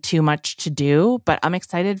stuff and too much to do. But I'm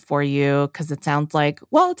excited for you because it sounds like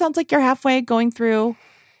you're halfway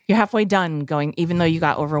done going, even though you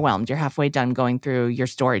got overwhelmed, you're halfway done going through your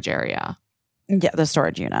storage area. Yeah, the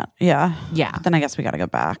storage unit. Yeah. Yeah. Then I guess we got to go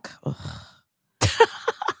back.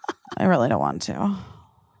 I really don't want to.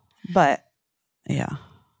 But yeah.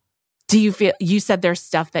 Do you feel, you said there's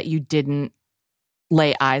stuff that you didn't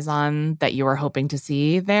lay eyes on that you were hoping to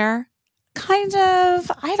see there? Kind of.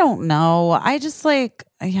 I don't know. I just like,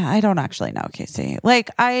 I don't actually know, Casey.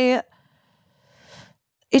 Like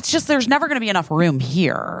it's just, there's never going to be enough room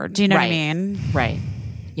here. Do you know what I mean? Right.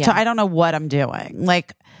 Yeah. So I don't know what I'm doing.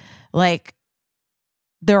 Like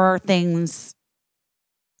there are things,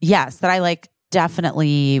 yes, that I like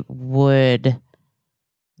definitely would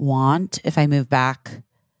want if I move back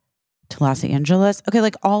to Los Angeles. Okay,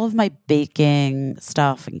 like all of my baking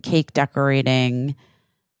stuff and cake decorating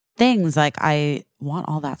things, like I want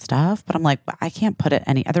all that stuff, but I'm like, I can't put it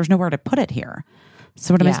there's nowhere to put it here.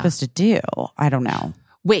 So what am I supposed to do? I don't know.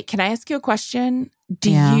 Wait, can I ask you a question?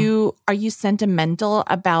 Are you sentimental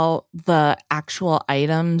about the actual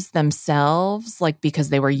items themselves, like because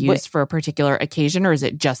they were used for a particular occasion, or is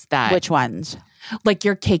it just that? Which ones? Like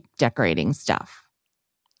your cake decorating stuff.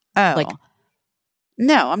 Oh. Like,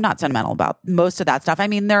 no, I'm not sentimental about most of that stuff. I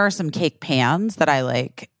mean, there are some cake pans that I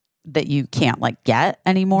like that you can't like get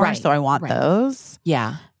anymore, right, so I want those.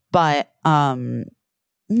 Yeah. But no,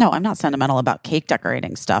 I'm not sentimental about cake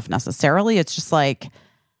decorating stuff necessarily. It's just like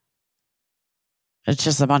it's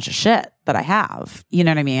just a bunch of shit that I have. You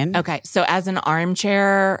know what I mean? Okay. So as an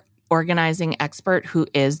armchair organizing expert who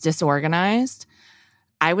is disorganized,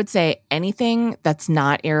 I would say anything that's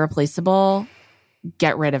not irreplaceable,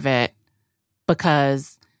 get rid of it,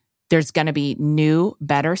 because there's going to be new,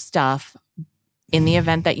 better stuff in the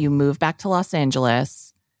event that you move back to Los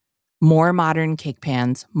Angeles. More modern cake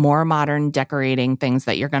pans, more modern decorating things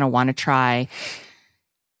that you're going to want to try.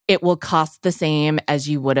 It will cost the same as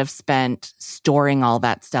you would have spent storing all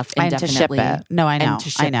that stuff indefinitely. And to ship it. No, I know.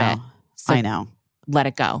 I know. So I know. Let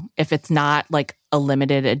it go. If it's not like a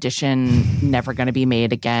limited edition, never going to be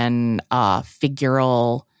made again,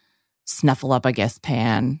 figural Snuffleupagus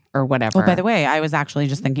pan or whatever. Oh, by the way, I was actually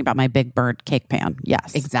just thinking about my Big Bird cake pan.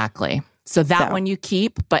 Yes. Exactly. So that one you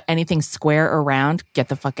keep, but anything square or round, get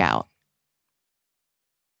the fuck out.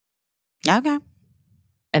 Okay.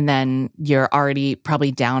 And then you're already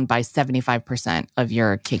probably down by 75% of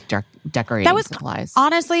your cake decorating supplies.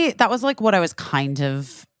 Honestly, that was like what I was kind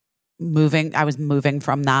of moving. I was moving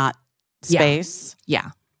from that space.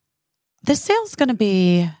 Yeah. This sale's going to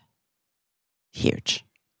be huge.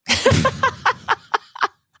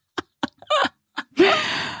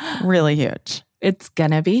 Really huge. It's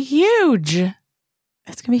going to be huge.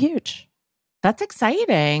 It's going to be huge. That's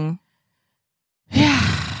exciting. Yeah.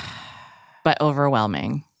 But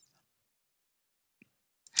overwhelming.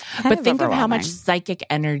 But think of how much psychic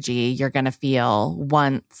energy you're going to feel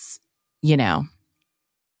once,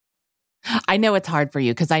 I know it's hard for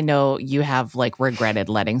you because I know you have like regretted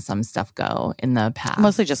letting some stuff go in the past.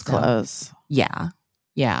 Mostly just clothes. Yeah.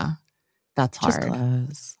 Yeah. That's hard. Just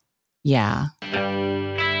clothes. Yeah.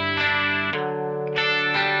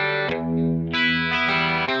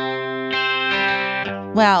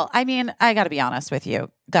 Well, I mean, I got to be honest with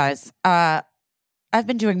you guys. I've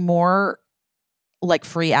been doing more like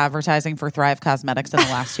free advertising for Thrive Cosmetics in the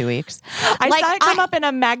last 2 weeks. I saw it come up in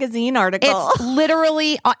a magazine article. It's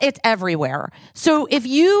literally, it's everywhere. So if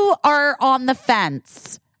you are on the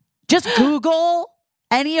fence, just Google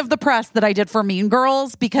any of the press that I did for Mean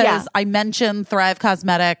Girls because I mentioned Thrive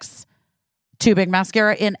Cosmetics tubing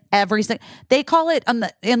mascara in every single. They call it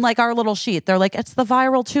in like our little sheet. They're like, it's the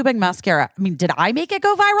viral tubing mascara. I mean, did I make it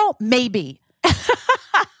go viral? Maybe.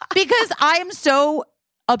 Because I'm so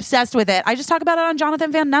obsessed with it. I just talked about it on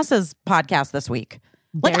Jonathan Van Ness's podcast this week.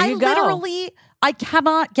 Like I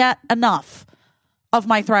cannot get enough of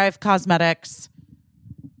my Thrive Cosmetics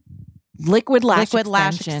Liquid Lash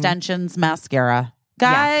Extensions mascara.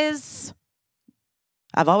 Guys,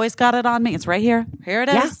 I've always got it on me. It's right here. Here it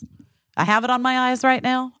is. I have it on my eyes right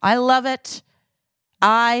now. I love it.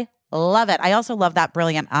 I love it. I also love that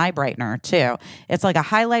Brilliant Eye Brightener too. It's like a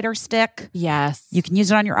highlighter stick. Yes. You can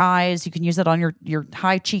use it on your eyes. You can use it on your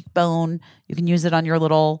high cheekbone. You can use it on your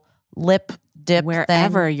little lip dip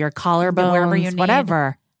wherever, thing. your collarbones, wherever you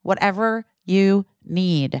need. whatever you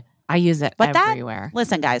need. I use it everywhere.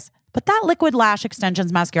 Listen, guys, but that Liquid Lash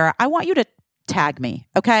Extensions mascara, I want you to tag me,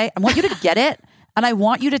 okay? I want you to get it, and I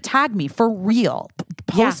want you to tag me for real.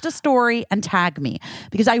 Post a story and tag me,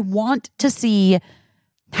 because I want to see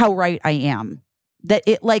how right I am. That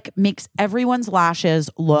it like makes everyone's lashes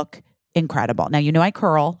look incredible. Now, you know I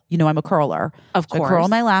curl. You know I'm a curler. Of course. I curl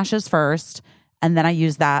my lashes first, and then I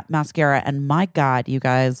use that mascara. And my God, you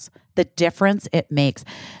guys, the difference it makes.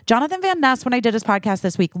 Jonathan Van Ness, when I did his podcast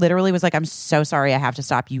this week, literally was like, I'm so sorry I have to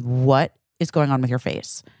stop you. What is going on with your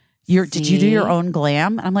face? Did you do your own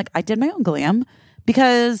glam? And I'm like, I did my own glam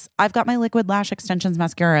because I've got my Liquid Lash Extensions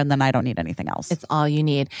mascara, and then I don't need anything else. It's all you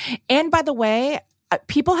need. And by the way,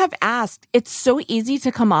 people have asked, it's so easy to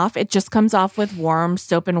come off. It just comes off with warm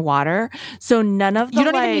soap and water. So none of the You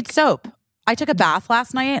don't even need soap. I took a bath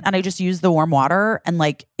last night and I just used the warm water, and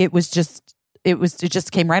like it just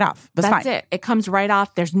came right off. That's fine. That's it. It comes right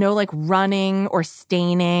off. There's no like running or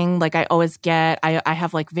staining like I always get. I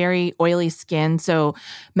have like very oily skin, so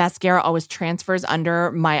mascara always transfers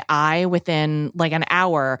under my eye within like an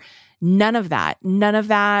hour. None of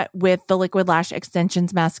that with the Liquid Lash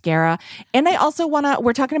Extensions mascara. And I also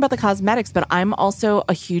we're talking about the cosmetics, but I'm also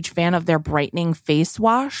a huge fan of their brightening face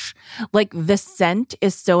wash. Like the scent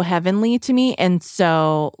is so heavenly to me. And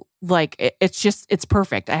so like, it's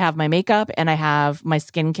perfect. I have my makeup and I have my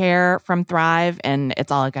skincare from Thrive, and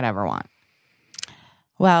it's all I could ever want.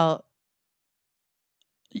 Well,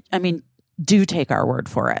 I mean, do take our word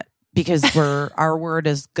for it, because our word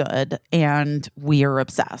is good and we are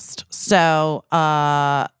obsessed. So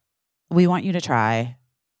we want you to try,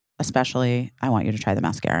 especially I want you to try the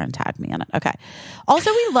mascara and tag me in it. Okay.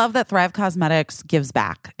 Also, we love that Thrive Cosmetics gives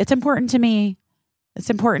back. It's important to me.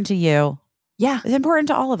 It's important to you. Yeah. It's important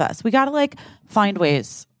to all of us. We got to like find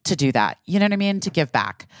ways to do that. You know what I mean? To give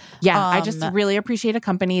back. Yeah. I just really appreciate a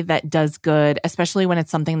company that does good, especially when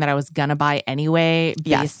it's something that I was going to buy anyway,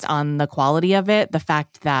 based on the quality of it. The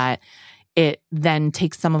fact that it then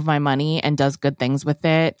takes some of my money and does good things with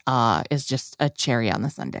it is just a cherry on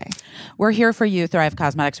the sundae. We're here for you, Thrive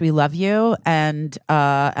Cosmetics. We love you. And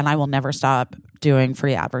I will never stop doing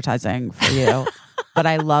free advertising for you. But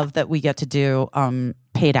I love that we get to do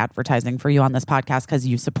paid advertising for you on this podcast, because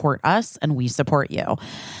you support us and we support you.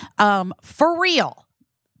 For real.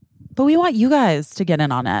 But we want you guys to get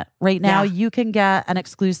in on it. Right now, you can get an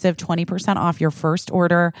exclusive 20% off your first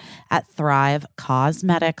order at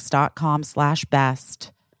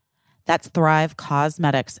thrivecosmetics.com/best. That's Thrive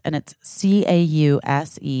Cosmetics, and it's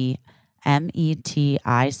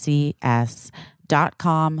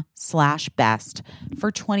CAUSEMETICS.com/best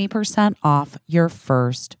for 20% off your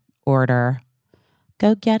first order.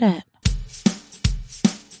 Go get it.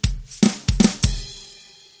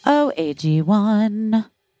 Oh, AG1.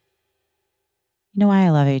 You know why I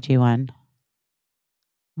love AG1?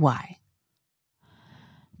 Why?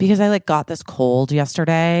 Because I like got this cold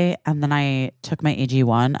yesterday, and then I took my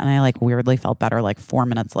AG1 and I like weirdly felt better like 4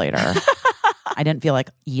 minutes later. I didn't feel like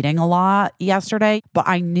eating a lot yesterday, but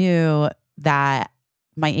I knew that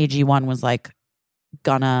my AG1 was like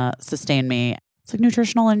gonna sustain me. It's like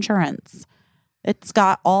nutritional insurance. It's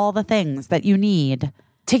got all the things that you need.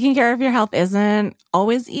 Taking care of your health isn't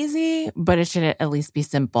always easy, but it should at least be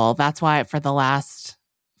simple. That's why for the last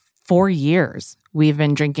 4 years, we've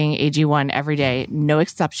been drinking AG1 every day, no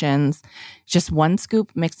exceptions. Just one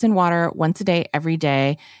scoop mixed in water once a day, every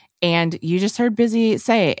day. And you just heard Busy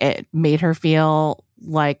say it made her feel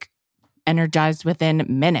like energized within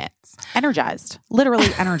minutes. Energized.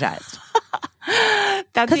 Literally energized.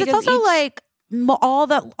 That's because it's also like all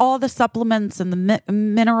the supplements and the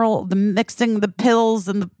mineral, the mixing, the pills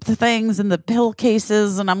and the things and the pill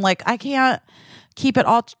cases. And I'm like, I can't keep it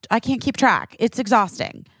all. I can't keep track. It's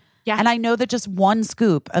exhausting. Yeah. And I know that just one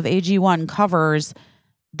scoop of AG1 covers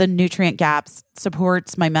the nutrient gaps,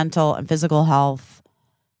 supports my mental and physical health.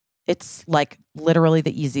 It's like literally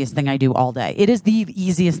the easiest thing I do all day. It is the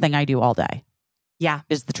easiest thing I do all day. Yeah.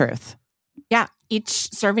 Is the truth. Yeah. Each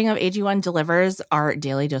serving of AG1 delivers our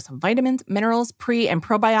daily dose of vitamins, minerals, pre- and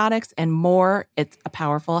probiotics, and more. It's a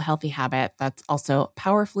powerful, healthy habit that's also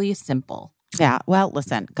powerfully simple. Yeah. Well,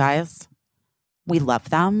 listen, guys, we love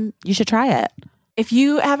them. You should try it. If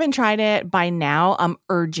you haven't tried it by now, I'm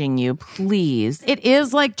urging you, please. It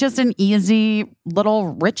is like just an easy little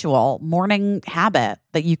ritual, morning habit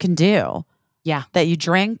that you can do. Yeah. That you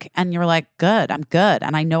drink and you're like, good, I'm good.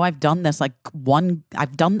 And I know I've done this I've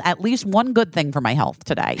done at least one good thing for my health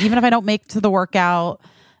today. Even if I don't make it to the workout,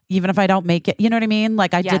 even if I don't make it, you know what I mean?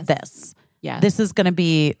 Like I did this. Yeah. This is going to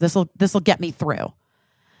be, this will get me through.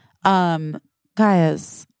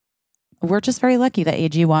 Guys, we're just very lucky that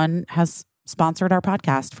AG1 has sponsored our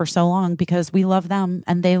podcast for so long because we love them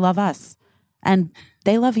and they love us and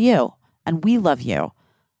they love you and we love you.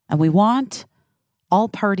 And we want all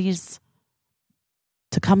parties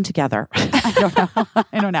to come together.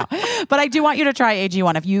 I don't know. But I do want you to try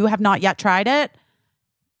AG1. If you have not yet tried it,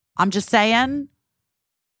 I'm just saying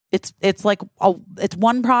it's like it's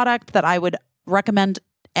one product that I would recommend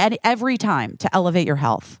every time to elevate your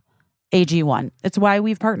health. AG1. It's why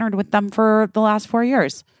we've partnered with them for the last 4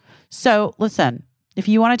 years. So listen, if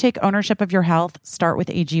you want to take ownership of your health, start with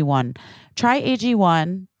AG1. Try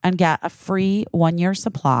AG1 and get a free 1-year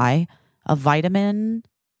supply of vitamin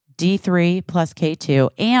D3 plus K2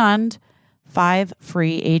 and 5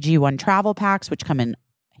 free AG1 travel packs, which come in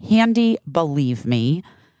handy, believe me,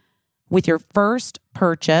 with your first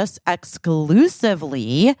purchase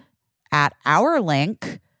exclusively at our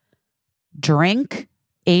link,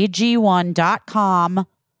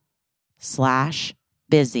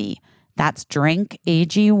 drinkag1.com/busy. That's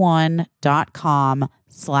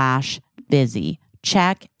drinkag1.com/busy.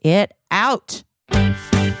 Check it out.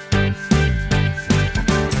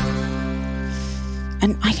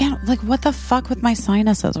 And I can't, like, what the fuck with my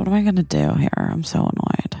sinuses? What am I going to do here? I'm so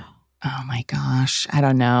annoyed. Oh my gosh. I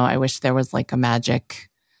don't know. I wish there was like a magic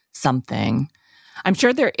something. I'm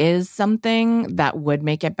sure there is something that would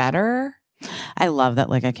make it better. I love that,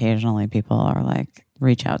 like, occasionally people are like,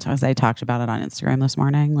 reach out to us. I talked about it on Instagram this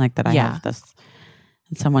morning, like that I have this,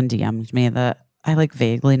 and someone DM'd me that I like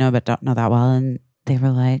vaguely know, but don't know that well. And they were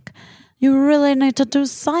like, you really need to do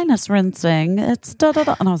sinus rinsing. It's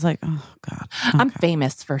da-da-da. And I was like, oh, God. Okay. I'm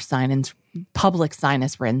famous for public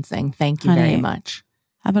sinus rinsing. Thank you very much.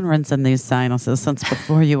 I've been rinsing these sinuses since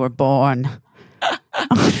before you were born.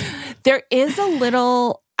 There is a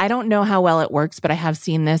little, I don't know how well it works, but I have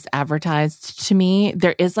seen this advertised to me.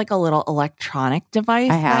 There is like a little electronic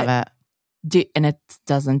device. I have it. And it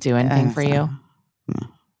doesn't do anything for you. No.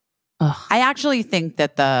 I actually think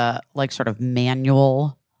that the like sort of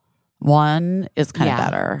manual one is kind of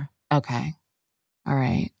better. Okay. All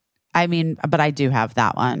right. I mean, but I do have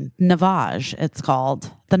that one. Navage, it's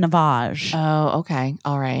called. The Navage. Oh, okay.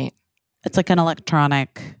 All right. It's like an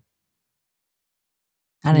electronic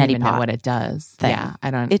I don't even know what it does. Thing. Yeah,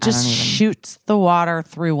 I don't. It just I don't even... shoots the water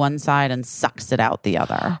through one side and sucks it out the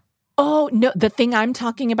other. Oh, no. The thing I'm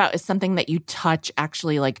talking about is something that you touch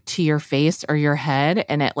actually like to your face or your head,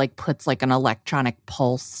 and it like puts like an electronic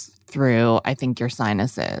pulse through, I think, your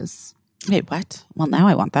sinuses. Wait, what? Well, now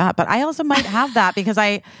I want that. But I also might have that because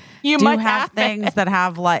I you do might have things it. that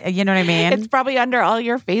have like, you know what I mean? It's probably under all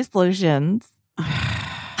your face lotions.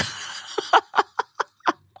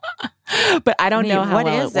 But I don't know how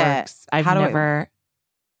well it works. I've never...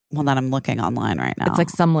 Well, then I'm looking online right now. It's like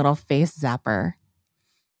some little face zapper.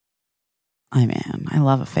 I mean, I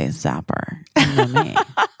love a face zapper. You know me.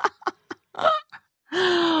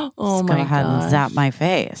 Oh, go ahead and zap my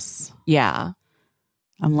face. Yeah.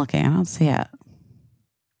 I'm looking. I don't see it.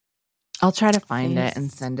 I'll try to find it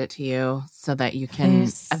and send it to you so that you can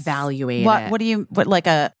evaluate it. What do you, what like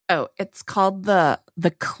a... Oh, it's called the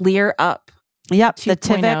Clear Up. Yep, 2.0. the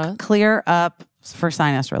Tivik Clear Up for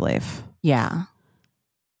sinus relief. Yeah.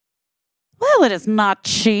 Well, it is not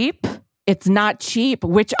cheap. It's not cheap,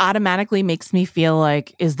 which automatically makes me feel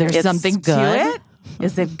like, is there something good. to it?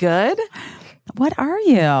 Is it good? What are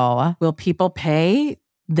you? Will people pay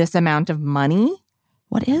this amount of money?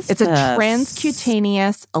 What is It's this? a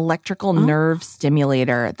transcutaneous electrical nerve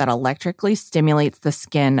stimulator that electrically stimulates the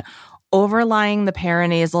skin overlying the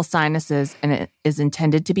paranasal sinuses, and it is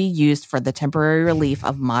intended to be used for the temporary relief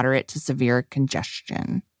of moderate to severe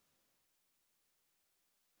congestion.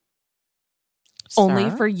 Sir? Only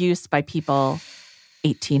for use by people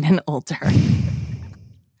 18 and older.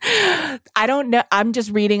 I don't know. I'm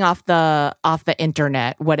just reading off the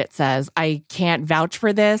internet what it says. I can't vouch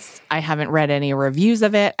for this. I haven't read any reviews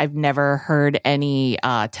of it. I've never heard any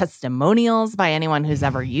testimonials by anyone who's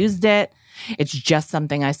ever used it. It's just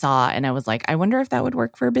something I saw, and I was like, I wonder if that would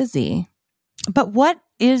work for Busy. But what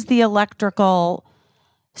is the electrical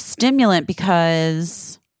stimulant?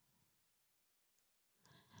 Because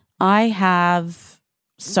I have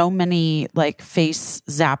so many like face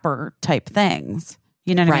zapper type things.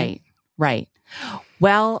 You know what I mean? Right.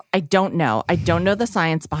 Well, I don't know. I don't know the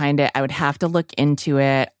science behind it. I would have to look into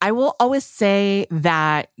it. I will always say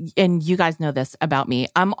that, and you guys know this about me,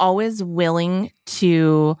 I'm always willing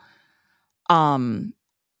to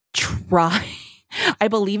try. I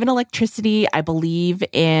believe in electricity. I believe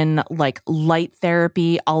in like light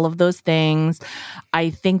therapy, all of those things. I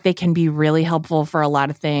think they can be really helpful for a lot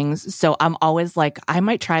of things. So I'm always like, I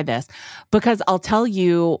might try this, because I'll tell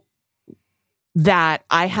you that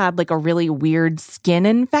I had like a really weird skin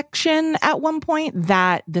infection at one point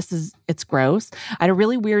that it's gross. I had a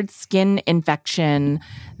really weird skin infection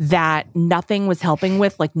that nothing was helping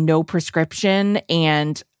with, like no prescription.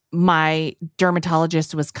 And my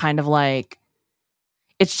dermatologist was kind of like,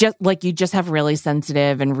 it's just like you just have really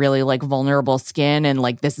sensitive and really like vulnerable skin, and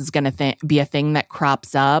like this is going to be a thing that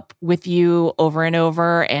crops up with you over and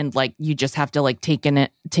over, and like you just have to like take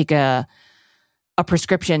a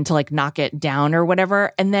prescription to like knock it down or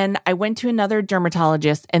whatever. And then I went to another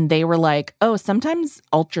dermatologist and they were like, "Oh, sometimes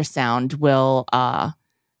ultrasound will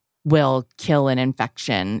kill an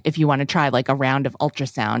infection if you want to try like a round of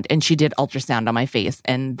ultrasound." And she did ultrasound on my face,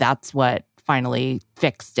 and that's what finally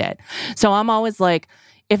fixed it. So I'm always like,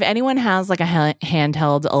 if anyone has like a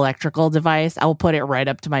handheld electrical device, I will put it right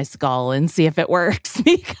up to my skull and see if it works,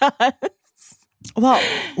 because Well,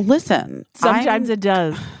 listen, sometimes it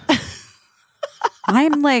does.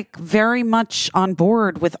 I'm like very much on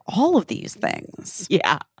board with all of these things.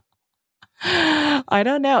 Yeah. I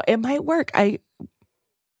don't know. It might work.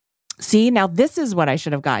 See, now this is what I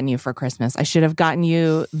should have gotten you for Christmas. I should have gotten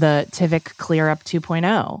you the Tivik Clear Up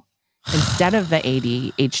 2.0 instead of the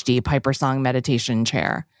ADHD Piper Song meditation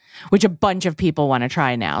chair, which a bunch of people want to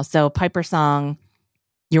try now. So Piper Song,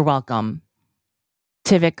 you're welcome.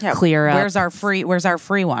 Tivik Clear Up. Where's our free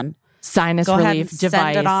one? Sinus Go relief ahead and device.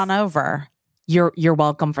 Send it on over. You're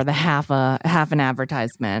welcome for the half an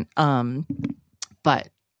advertisement. But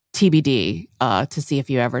TBD to see if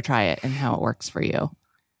you ever try it and how it works for you.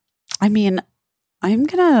 I mean, I'm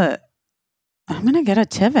gonna get a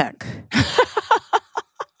Tivik.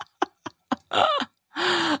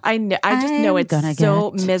 I just know it's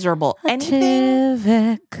so miserable.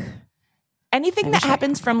 Tivik. Anything that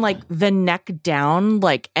happens from like the neck down,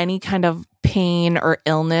 like any kind of pain or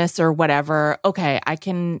illness or whatever, okay, I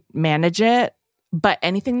can manage it. But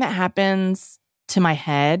anything that happens to my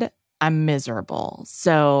head, I'm miserable.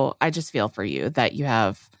 So I just feel for you that you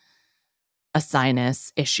have a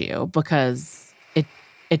sinus issue, because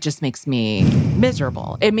it just makes me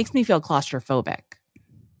miserable. It makes me feel claustrophobic.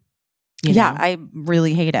 You know? I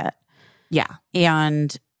really hate it. Yeah.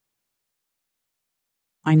 And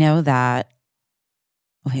I know that.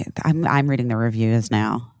 Okay, I'm reading the reviews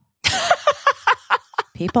now.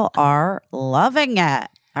 People are loving it.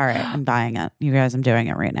 All right, I'm buying it. You guys, I'm doing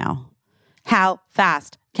it right now. How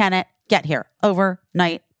fast can it get here?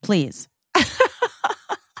 Overnight, please.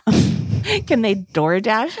 Can they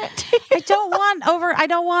DoorDash it? I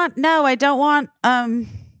don't want.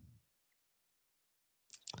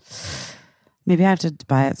 Maybe I have to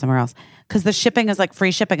buy it somewhere else, because the shipping is like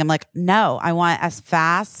free shipping. I'm like, no, I want as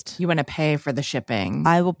fast. You want to pay for the shipping.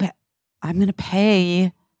 I will pay. I'm going to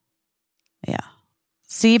pay. Yeah.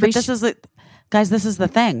 See, but this is it. Guys, this is the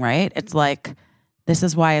thing, right? It's like, this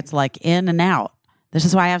is why it's like in and out. This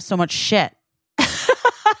is why I have so much shit.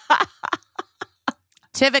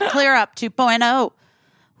 Tivik Clear Up 2.0.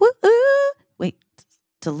 Woo-hoo. Wait,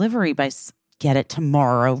 delivery get it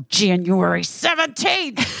tomorrow, January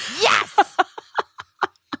 17th. Yes.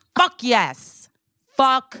 Fuck yes.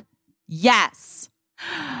 Fuck yes.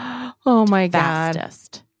 Oh my God.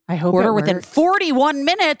 Fastest. I hope Order it within works. 41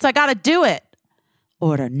 minutes. I got to do it.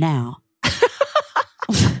 Order now.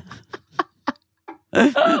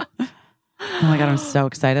 Oh my God, I'm so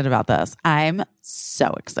excited about this. I'm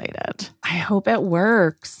so excited. I hope it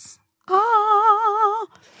works. Ah,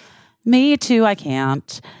 me too. I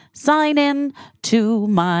can't sign in to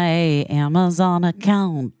my Amazon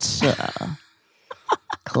account.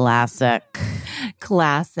 Classic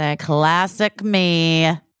me.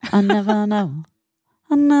 I never know.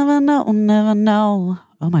 Never know.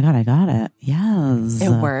 Oh my God, I got it. Yes. It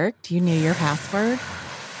worked. You knew your password.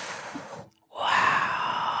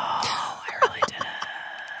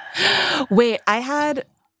 Wait,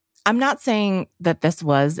 I'm not saying that this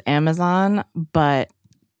was Amazon, but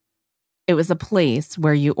it was a place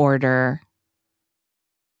where you order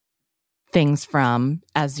things from,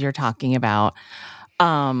 as you're talking about,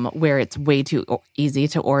 where it's way too easy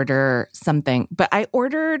to order something. But I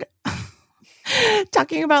ordered,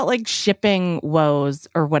 talking about like shipping woes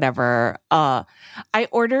or whatever, I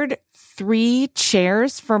ordered 3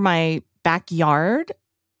 chairs for my backyard,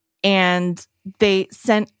 and they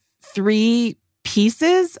sent 3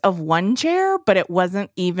 pieces of one chair, but it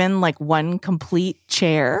wasn't even like one complete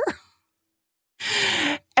chair.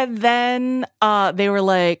 And then they were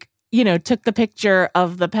like, took the picture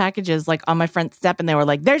of the packages like on my front step, and they were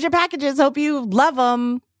like, there's your packages. Hope you love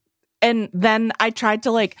them. And then I tried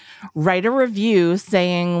to like write a review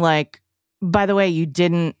saying like, by the way, you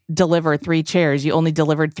didn't deliver 3 chairs. You only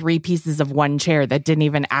delivered 3 pieces of one chair that didn't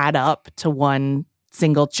even add up to one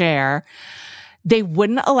single chair. They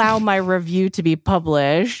wouldn't allow my review to be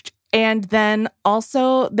published. And then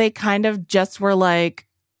also they kind of just were like,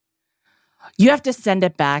 you have to send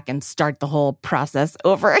it back and start the whole process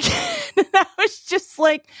over again. And I was just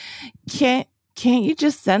like, can't you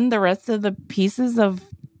just send the rest of the pieces of...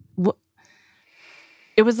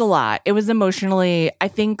 It was a lot. It was emotionally, I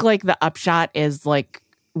think like the upshot is like,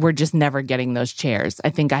 we're just never getting those chairs. I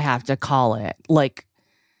think I have to call it. Like,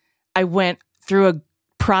 I went through a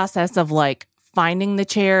process of like finding the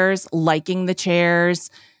chairs, liking the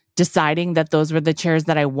chairs, deciding that those were the chairs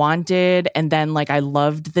that I wanted. And then like I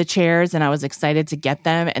loved the chairs and I was excited to get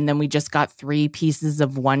them. And then we just got 3 pieces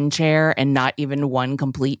of one chair and not even one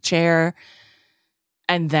complete chair.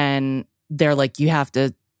 And then they're like, you have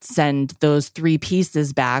to send those 3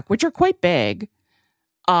 pieces back, which are quite big.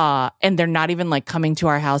 And they're not even like coming to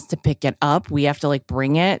our house to pick it up. We have to like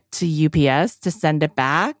bring it to UPS to send it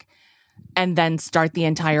back and then start the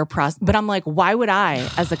entire process. But I'm like, why would I,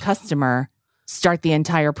 as a customer, start the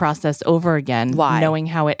entire process over again, Why? Knowing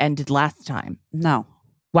how it ended last time? No.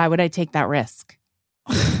 Why would I take that risk?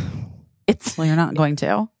 Well, you're not going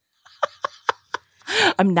to.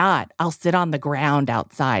 I'm not. I'll sit on the ground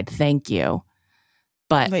outside. Thank you.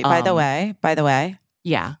 But Wait, by the way,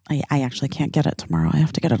 yeah. I actually can't get it tomorrow. I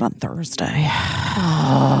have to get it on Thursday.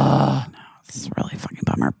 Oh, no, it's a really fucking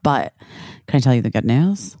bummer. But can I tell you the good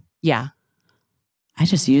news? Yeah. I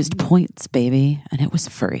just used points, baby, and it was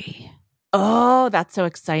free. Oh, that's so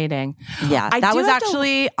exciting. Yeah, that was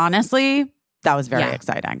actually, honestly, that was very Yeah.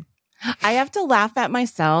 exciting. I have to laugh at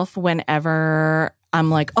myself whenever I'm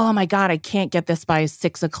like, oh my God, I can't get this by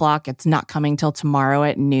 6 o'clock. It's not coming till tomorrow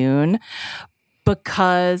at noon.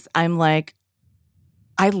 Because I'm like,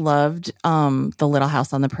 I loved the Little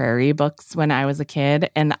House on the Prairie books when I was a kid.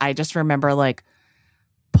 And I just remember like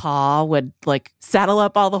Pa would like saddle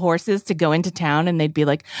up all the horses to go into town and they'd be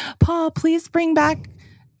like, Pa, please bring back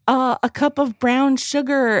a cup of brown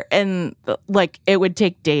sugar. And like it would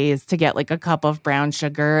take days to get like a cup of brown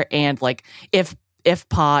sugar. And like if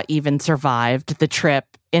Pa even survived the trip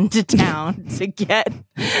into town to get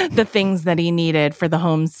the things that he needed for the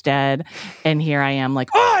homestead. And here I am like,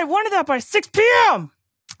 oh, I wanted that by 6 p.m.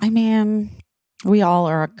 I mean, we all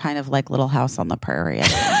are kind of like Little House on the Prairie.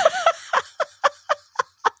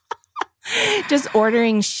 Just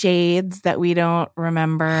ordering shades that we don't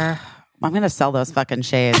remember. I'm going to sell those fucking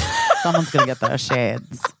shades. Someone's going to get those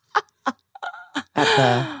shades at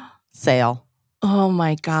the sale. Oh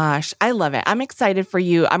my gosh. I love it. I'm excited for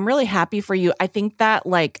you. I'm really happy for you. I think that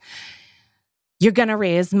like you're going to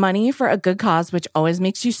raise money for a good cause, which always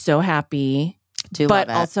makes you so happy. But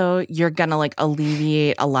also you're going to like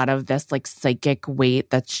alleviate a lot of this like psychic weight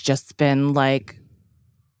that's just been like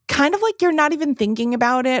kind of like you're not even thinking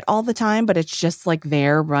about it all the time, but it's just like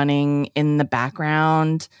there running in the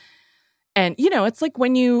background. And it's like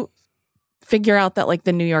when you figure out that like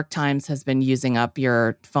the New York Times has been using up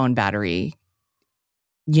your phone battery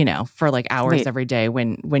for like hours every day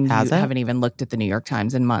when you haven't even looked at the New York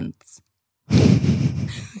Times in months.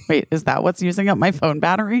 Wait, is that what's using up my phone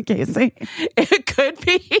battery, Casey? It could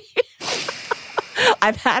be.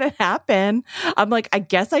 I've had it happen. I'm like, I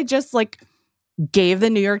guess I just like gave the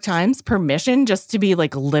New York Times permission just to be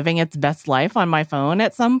like living its best life on my phone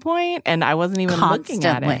at some point, and I wasn't even looking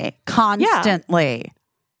at it. Constantly.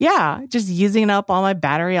 Yeah, just using up all my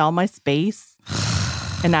battery, all my space.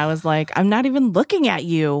 And I was like, I'm not even looking at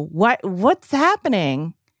you. What's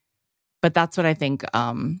happening? But that's what I think.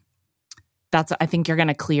 I think you're going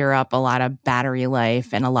to clear up a lot of battery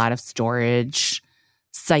life and a lot of storage,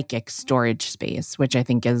 psychic storage space, which I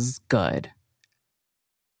think is good.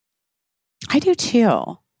 I do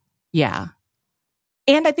too. Yeah.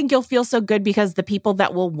 And I think you'll feel so good because the people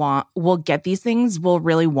that will get these things will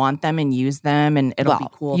really want them and use them, and it'll be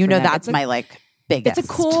cool. That's my like biggest. It's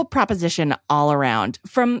a cool proposition all around.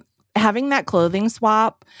 From having that clothing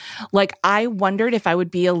swap, like I wondered if I would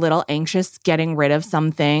be a little anxious getting rid of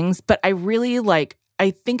some things, but I really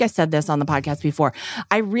I think I said this on the podcast before.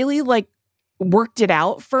 I really worked it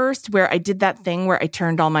out first, where I did that thing where I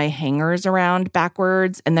turned all my hangers around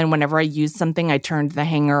backwards. And then whenever I used something, I turned the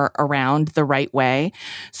hanger around the right way.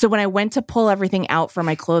 So when I went to pull everything out for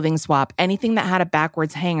my clothing swap, anything that had a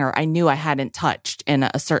backwards hanger, I knew I hadn't touched in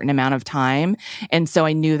a certain amount of time. And so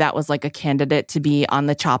I knew that was like a candidate to be on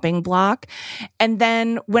the chopping block. And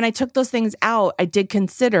then when I took those things out, I did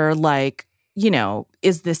consider like, you know,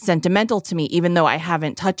 is this sentimental to me, even though I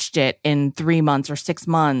haven't touched it in 3 months or 6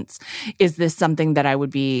 months? Is this something that I would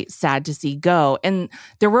be sad to see go? And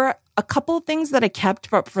there were a couple of things that I kept,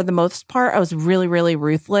 but for the most part, I was really, really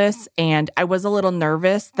ruthless. And I was a little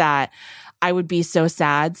nervous that I would be so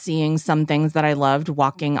sad seeing some things that I loved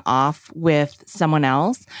walking off with someone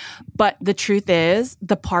else. But the truth is,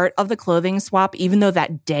 the part of the clothing swap, even though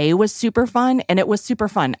that day was super fun, and it was super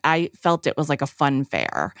fun, I felt it was like a fun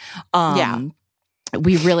fair. Yeah.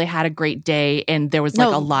 We really had a great day, and there was like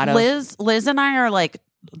a lot of Liz and I are like,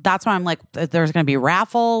 that's why I'm like, there's going to be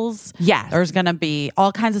raffles. Yes. There's going to be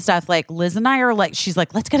all kinds of stuff. Like Liz and I are like, she's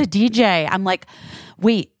like, let's get a DJ. I'm like,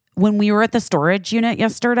 wait, when we were at the storage unit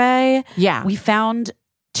yesterday, Yeah. we found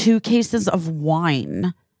 2 cases of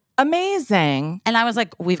wine. Amazing. And I was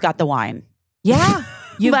like, we've got the wine. Yeah.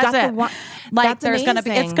 You've That's got it. the one. Like That's there's going to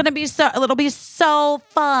be, it's amazing. going to be it'll be so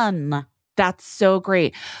fun. That's so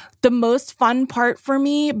great. The most fun part for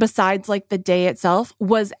me, besides like the day itself,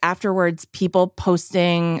 was afterwards people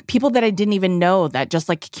posting, people that I didn't even know that just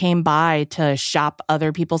like came by to shop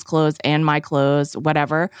other people's clothes and my clothes,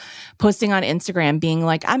 whatever, posting on Instagram being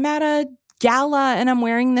like, I'm at a gala and I'm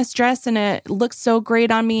wearing this dress and it looks so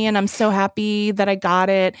great on me and I'm so happy that I got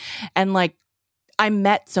it. And like, I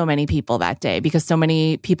met so many people that day because so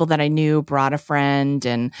many people that I knew brought a friend.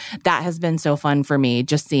 And that has been so fun for me,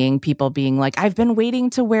 just seeing people being like, I've been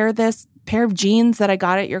waiting to wear this pair of jeans that I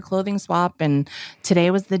got at your clothing swap. And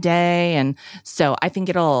today was the day. And so I think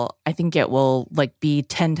it will like be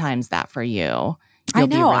 10 times that for you. I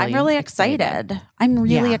know. I'm really excited. I'm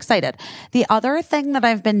really excited. The other thing that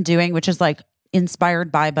I've been doing, which is like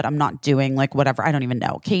inspired by, but I'm not doing like whatever. I don't even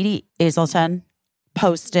know. Katie Azelton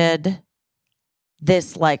posted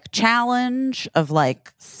this like challenge of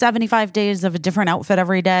like 75 days of a different outfit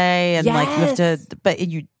every day. And like you have to, but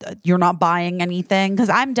you're not buying anything. Cause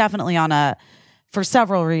I'm definitely on for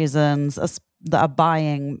several reasons, a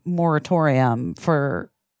buying moratorium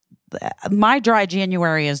for my dry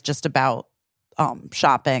January is just about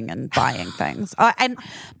shopping and buying things. And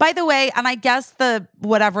by the way, and I guess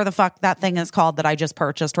whatever the fuck that thing is called that I just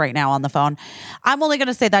purchased right now on the phone, I'm only going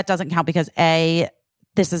to say that doesn't count because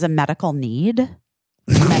this is a medical need.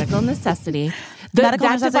 Medical necessity. That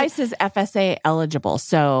device is FSA eligible,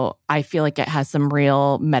 so I feel like it has some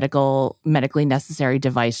real medically necessary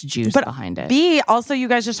device juice behind it. B, also, you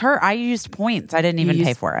guys just heard, I used points. I didn't even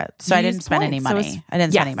pay for it, so I didn't spend any money. I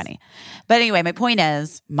didn't spend any money. But anyway, my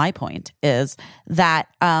point is that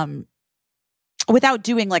without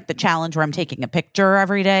doing like the challenge where I'm taking a picture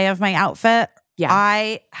every day of my outfit,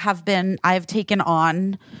 I've taken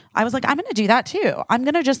on, I was like, I'm going to do that too. I'm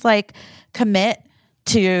going to just like commit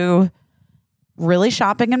to really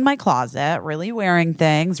shopping in my closet, really wearing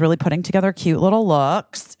things, really putting together cute little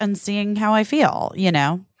looks and seeing how I feel, you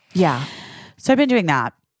know? Yeah. So I've been doing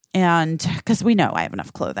that. And because we know I have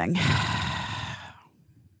enough clothing.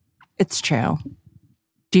 It's true.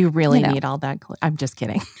 Do you really need all that? I'm just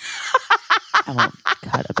kidding. I will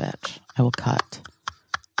cut a bitch. I will cut.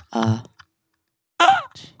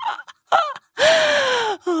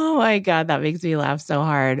 Oh my God, that makes me laugh so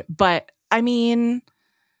hard. But I mean,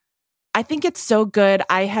 I think it's so good.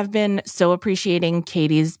 I have been so appreciating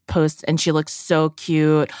Katie's posts and she looks so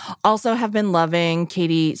cute. Also have been loving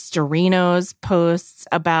Katie Storino's posts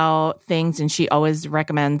about things and she always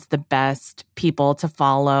recommends the best people to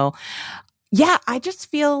follow. Yeah, I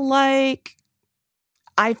just feel like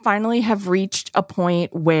I finally have reached a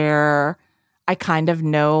point where I kind of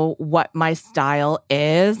know what my style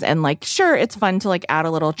is. And like, sure, it's fun to like add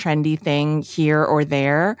a little trendy thing here or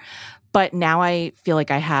there. But now I feel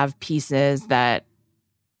like I have pieces that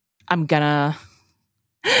I'm gonna,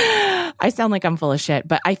 I sound like I'm full of shit,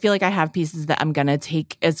 but I feel like I have pieces that I'm gonna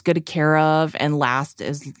take as good care of and last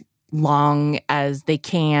as long as they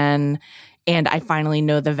can. And I finally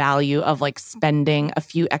know the value of like spending a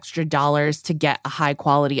few extra dollars to get a high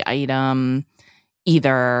quality item,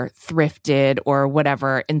 either thrifted or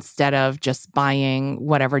whatever, instead of just buying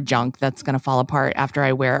whatever junk that's going to fall apart after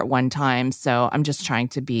I wear it one time. So I'm just trying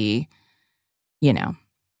to be, you know,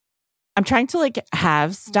 I'm trying to like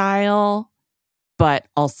have style, but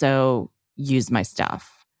also use my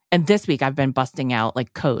stuff. And this week I've been busting out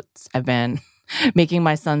like coats. I've been making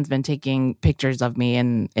my son's been taking pictures of me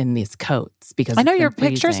in these coats because I know it's been your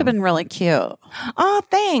pictures freezing. have been really cute. Oh,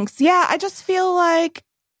 thanks. Yeah, I just feel like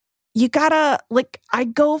you gotta, like, I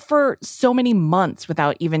go for so many months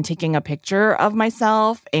without even taking a picture of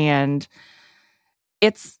myself. And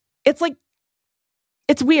it's like,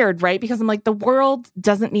 it's weird, right? Because I'm like, the world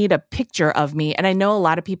doesn't need a picture of me. And I know a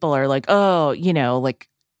lot of people are like, oh, you know, like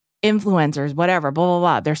influencers, whatever, blah, blah,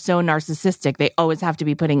 blah. They're so narcissistic. They always have to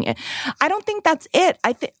be putting it. I don't think that's it.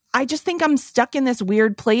 I just think I'm stuck in this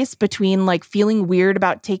weird place between like feeling weird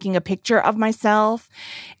about taking a picture of myself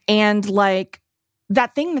and like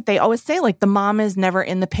that thing that they always say, like the mom is never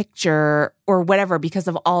in the picture or whatever because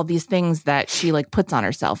of all these things that she like puts on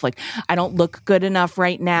herself. Like, I don't look good enough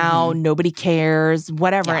right now. Nobody cares,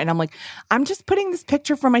 whatever. Yeah. And I'm like, I'm just putting this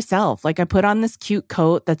picture for myself. Like, I put on this cute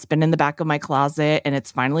coat that's been in the back of my closet and it's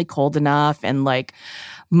finally cold enough. And like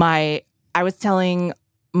I was telling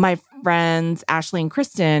my friends, Ashley and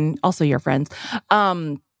Kristen, also your friends,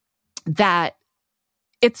 that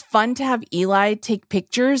it's fun to have Eli take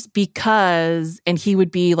pictures because, and he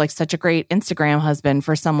would be like such a great Instagram husband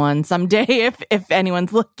for someone someday if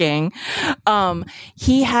anyone's looking.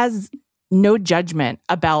 He has no judgment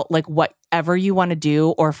about like whatever you want to do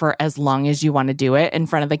or for as long as you want to do it in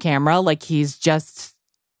front of the camera. Like he's just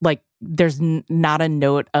like, there's not a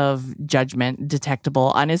note of judgment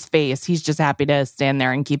detectable on his face. He's just happy to stand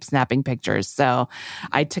there and keep snapping pictures. So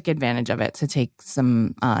I took advantage of it to take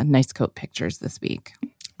some nice coat pictures this week.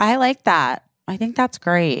 I like that. I think that's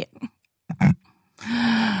great.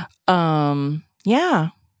 Yeah,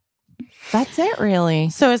 that's it really.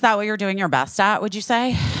 So is that what you're doing your best at, would you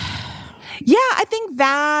say? Yeah, I think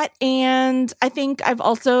that. And I think I've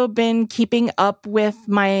also been keeping up with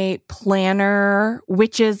my planner,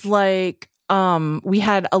 which is like, we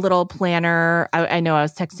had a little planner. I know I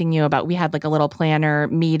was texting you about, we had like a little planner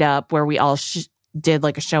meetup where we all did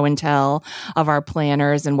like a show and tell of our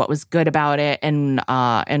planners and what was good about it and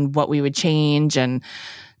what we would change and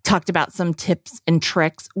talked about some tips and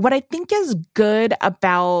tricks. What I think is good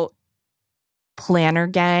about Planner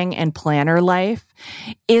Gang and Planner Life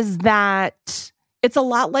is that it's a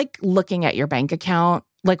lot like looking at your bank account.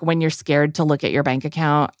 Like when you're scared to look at your bank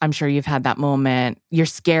account, I'm sure you've had that moment. You're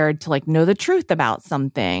scared to like know the truth about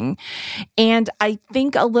something. And I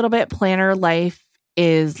think a little bit Planner Life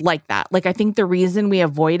is like that. Like, I think the reason we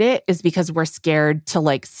avoid it is because we're scared to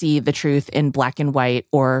like see the truth in black and white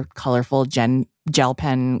or colorful gel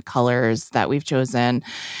pen colors that we've chosen.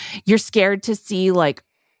 You're scared to see like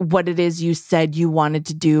what it is you said you wanted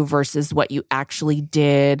to do versus what you actually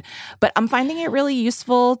did. But I'm finding it really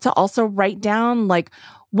useful to also write down like,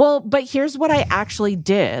 well, but here's what I actually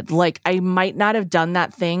did. Like, I might not have done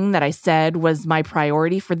that thing that I said was my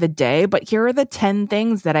priority for the day, but here are the 10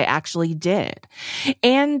 things that I actually did.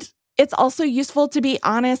 And it's also useful to be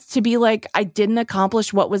honest, to be like, I didn't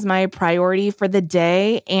accomplish what was my priority for the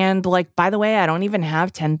day. And like, by the way, I don't even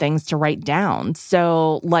have 10 things to write down.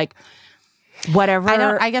 So like, whatever.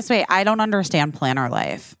 I don't understand Planner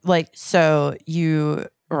Life. Like, so you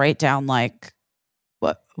write down like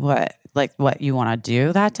what you want to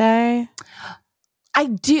do that day? I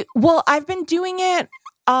do. Well, I've been doing it,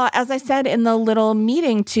 as I said in the little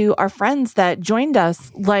meeting to our friends that joined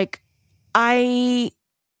us. Like, I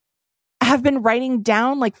have been writing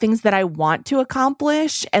down like things that I want to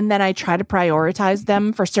accomplish, and then I try to prioritize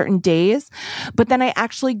them for certain days. But then I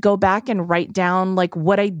actually go back and write down like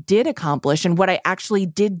what I did accomplish and what I actually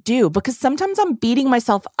did do, because sometimes I'm beating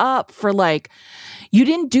myself up for like, you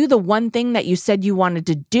didn't do the one thing that you said you wanted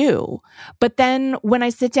to do. But then when I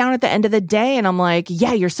sit down at the end of the day and I'm like,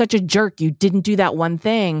 yeah, you're such a jerk, you didn't do that one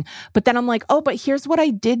thing. But then I'm like, oh, but here's what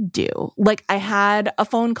I did do. Like, I had a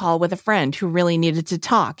phone call with a friend who really needed to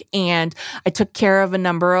talk, and I took care of a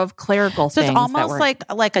number of clerical things. So it's almost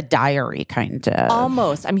like a diary kind of.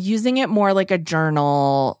 Almost. I'm using it more like a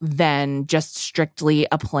journal than just strictly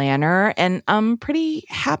a planner. And I'm pretty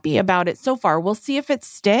happy about it so far. We'll see if it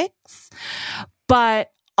sticks.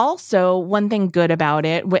 But also, one thing good about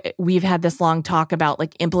it, we've had this long talk about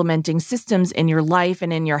like implementing systems in your life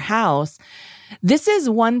and in your house. This is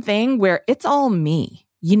one thing where it's all me.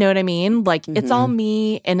 You know what I mean? Like, it's all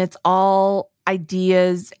me, and it's all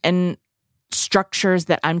ideas and structures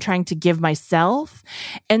that I'm trying to give myself.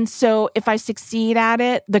 And so if I succeed at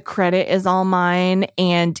it, the credit is all mine.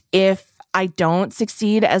 And if I don't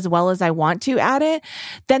succeed as well as I want to at it,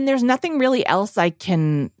 then there's nothing really else I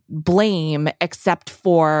can blame except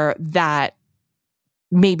for that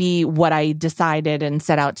maybe what I decided and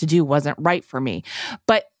set out to do wasn't right for me.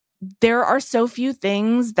 But there are so few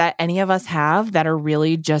things that any of us have that are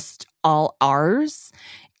really just all ours.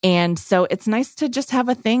 And so it's nice to just have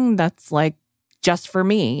a thing that's like just for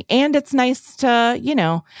me. And it's nice to, you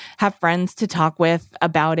know, have friends to talk with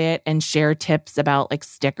about it and share tips about like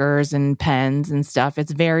stickers and pens and stuff.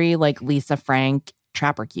 It's very like Lisa Frank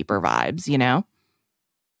Trapper Keeper vibes, you know?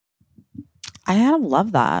 I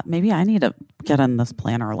love that. Maybe I need to get in this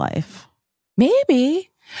planner life. Maybe.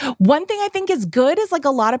 One thing I think is good is like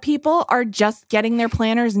a lot of people are just getting their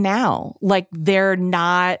planners now. Like they're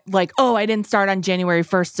not like, oh, I didn't start on January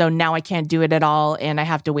 1st, so now I can't do it at all. And I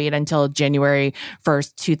have to wait until January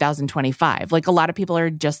 1st, 2025. Like a lot of people are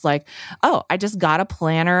just like, oh, I just got a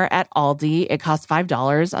planner at Aldi. It costs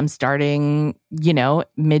 $5. I'm starting, you know,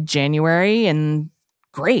 mid-January and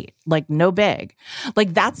great. Like no big.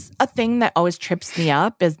 Like that's a thing that always trips me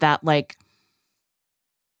up is that like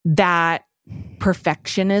that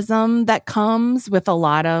perfectionism that comes with a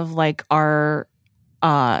lot of like our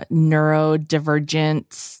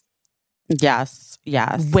neurodivergent yes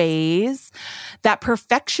ways. That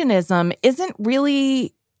perfectionism isn't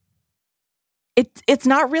really it's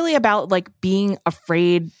not really about like being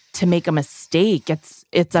afraid to make a mistake. It's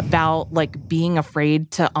about like being afraid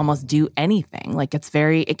to almost do anything. Like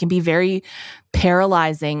it can be very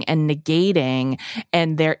paralyzing and negating.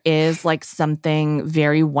 And there is like something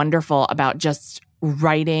very wonderful about just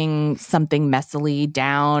writing something messily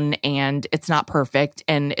down and it's not perfect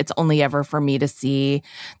and it's only ever for me to see.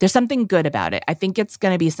 There's something good about it. I think it's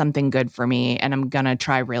going to be something good for me and I'm going to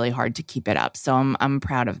try really hard to keep it up. So I'm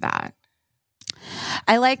proud of that.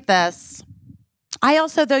 I like this. I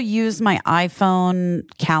also, though, use my iPhone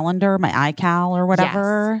calendar, my iCal or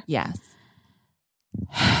whatever. Yes.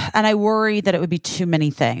 And I worry that it would be too many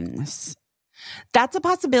things. That's a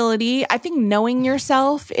possibility. I think knowing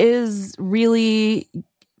yourself is really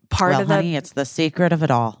part of the... honey, it's the secret of it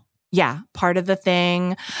all. Yeah, part of the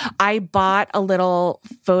thing. I bought a little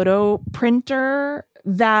photo printer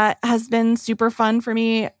that has been super fun for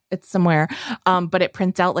me. It's somewhere. But it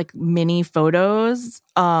prints out like mini photos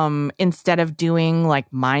instead of doing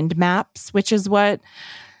like mind maps, which is what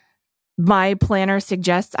my planner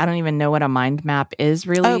suggests. I don't even know what a mind map is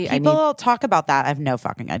really. Oh, people talk about that. I have no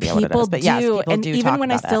fucking idea what it is. But yes, people and do even talk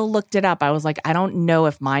when I about still looked it up, I was like, I don't know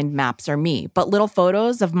if mind maps are me. But little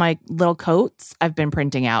photos of my little coats I've been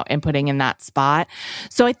printing out and putting in that spot.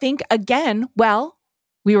 So I think, again,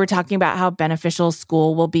 we were talking about how beneficial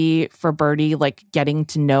school will be for Birdie, like getting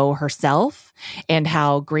to know herself and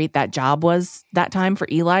how great that job was that time for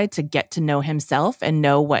Eli to get to know himself and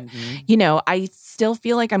know what, you know, I still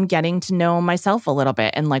feel like I'm getting to know myself a little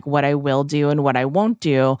bit and like what I will do and what I won't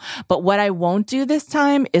do. But what I won't do this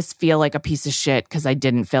time is feel like a piece of shit because I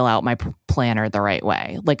didn't fill out my planner the right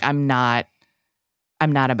way. Like I'm not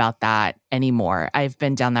about that anymore. I've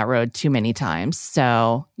been down that road too many times.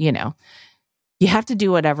 So, you know, you have to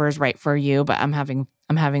do whatever is right for you, but I'm having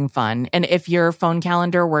fun. And if your phone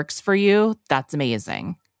calendar works for you, that's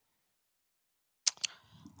amazing.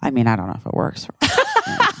 I mean, I don't know if it works for me.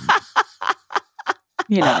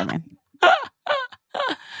 You know what I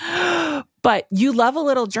mean? But you love a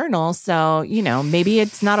little journal, so, you know, maybe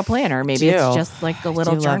it's not a planner. Maybe it's just like a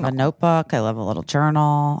little journal. I love a notebook. I love a little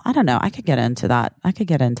journal. I don't know. I could get into that. I could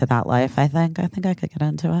get into that life, I think. I think I could get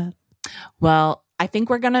into it. Well, I think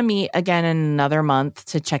we're going to meet again in another month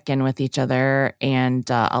to check in with each other. And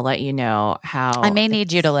I'll let you know how. I may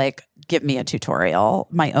need you to like give me a tutorial,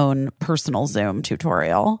 my own personal Zoom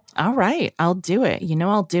tutorial. All right. I'll do it. You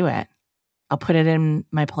know, I'll do it. I'll put it in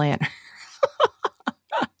my planner.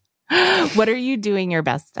 What are you doing your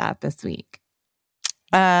best at this week?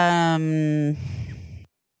 I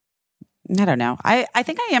don't know. I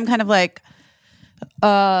think I am kind of like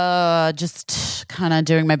just kind of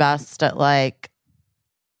doing my best at like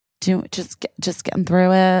just getting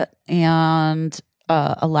through it and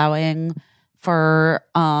allowing for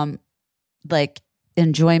like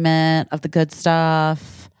enjoyment of the good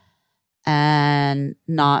stuff and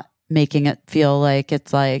not making it feel like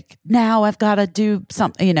it's like now I've got to do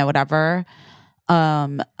something, you know, whatever.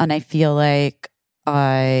 And I feel like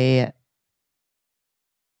I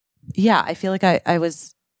feel like I've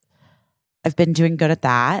been doing good at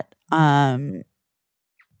that.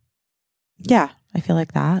 Yeah, I feel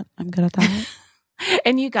like that. I'm good at that.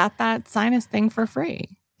 And you got that sinus thing for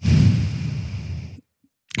free.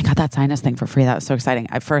 I got that sinus thing for free. That was so exciting.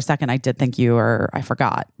 For a second, I did think I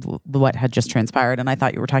forgot what had just transpired. And I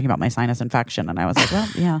thought you were talking about my sinus infection. And I was like, well,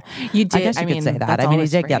 yeah. You did. I guess you could say that. I mean, you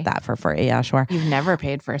did get that for free. Yeah, sure. You've never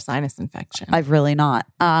paid for a sinus infection. I've really not.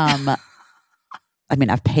 I mean,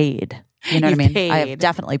 I've paid. You know what I mean? Paid. I have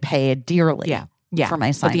definitely paid dearly. Yeah. For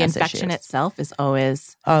my sinus But the infection issues. itself is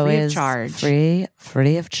always free of charge.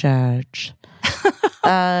 Free of charge.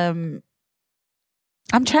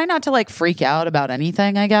 I'm trying not to like freak out about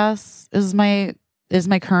anything, I guess, is my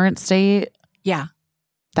current state. Yeah.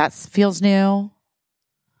 That feels new.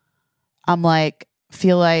 I'm like,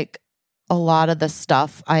 feel like a lot of the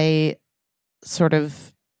stuff I sort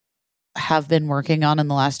of have been working on in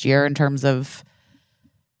the last year in terms of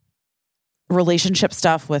relationship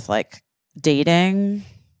stuff with like dating,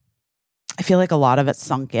 I feel like a lot of it's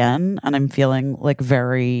sunk in, and I'm feeling like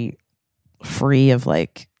very free of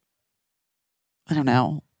like, I don't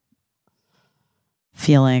know,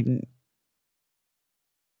 feeling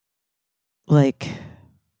like,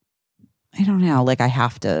 I don't know, like I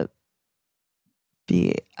have to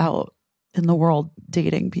be out in the world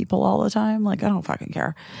dating people all the time. Like, I don't fucking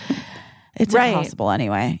care. It's impossible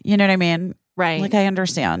anyway. You know what I mean? Right. Like, I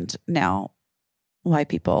understand now why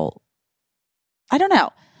people, I don't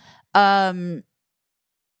know. I'm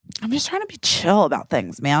just trying to be chill about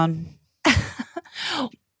things, man.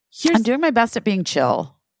 I'm doing my best at being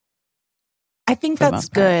chill. I think that's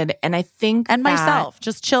good. And I think and myself,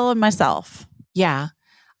 just chill in myself. Yeah.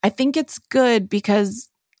 I think it's good because,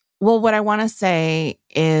 well, what I want to say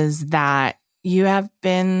is that you have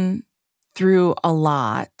been through a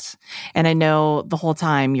lot. And I know the whole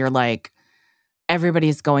time you're like,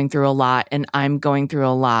 everybody's going through a lot and I'm going through a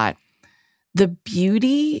lot. The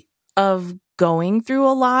beauty of going through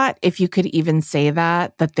a lot, if you could even say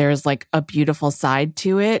that there's like a beautiful side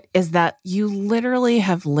to it, is that you literally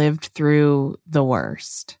have lived through the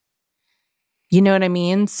worst. You know what I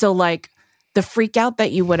mean? So like the freak out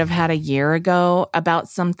that you would have had a year ago about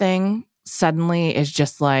something suddenly is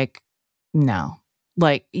just like, no,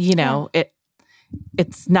 like, you know,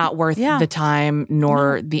 it's not worth the time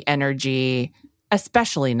nor the energy,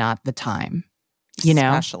 especially not the time. You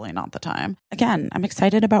know, especially not the time. Again, I'm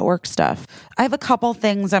excited about work stuff. I have a couple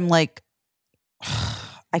things I'm like,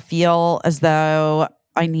 I feel as though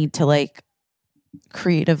I need to like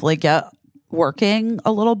creatively get working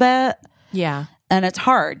a little bit. Yeah. And it's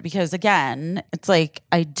hard because, again, it's like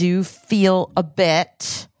I do feel a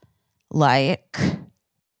bit like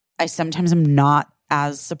I sometimes am not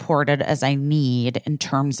as supported as I need in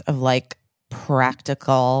terms of like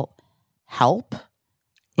practical help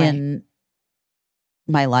in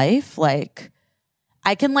my life. Like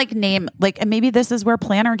I can like name like, and maybe this is where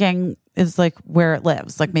Planner Gang is like where it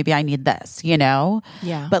lives. Like maybe I need this, you know?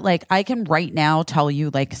 Yeah. But like I can right now tell you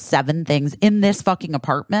like 7 things in this fucking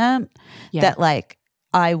apartment that like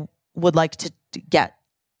I would like to get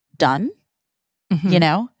done, you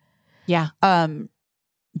know? Yeah.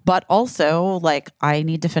 But also like I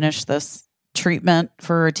need to finish this treatment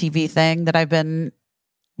for a TV thing that I've been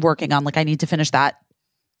working on. Like I need to finish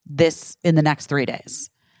this in the next 3 days.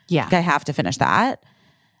 Yeah. Like I have to finish that.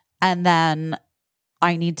 And then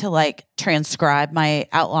I need to like transcribe my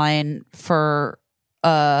outline for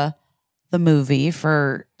the movie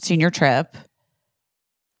for Senior Trip.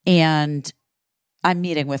 And I'm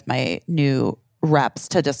meeting with my new reps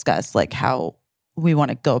to discuss like how we want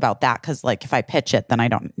to go about that. Cause like if I pitch it, then I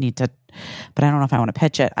don't need to, but I don't know if I want to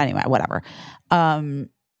pitch it. Anyway, whatever.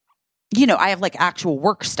 You know, I have like actual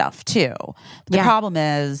work stuff too. The problem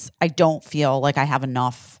is I don't feel like I have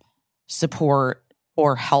enough support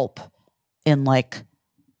or help in like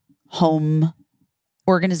home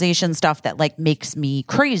organization stuff that like makes me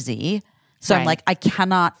crazy. So I'm like, I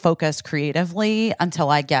cannot focus creatively until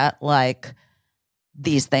I get like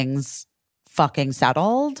these things fucking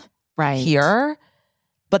settled here.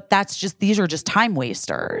 But that's just, these are just time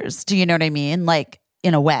wasters. Do you know what I mean? Like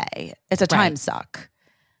in a way, it's a time suck.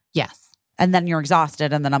 Yes. And then you're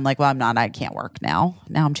exhausted. And then I'm like, well, I can't work now.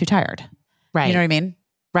 Now I'm too tired. Right. You know what I mean?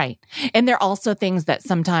 Right. And there are also things that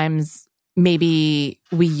sometimes maybe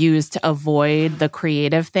we use to avoid the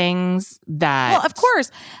creative things that. Well, of course.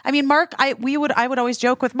 I mean, Mark, I would always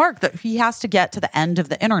joke with Mark that he has to get to the end of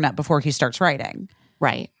the internet before he starts writing.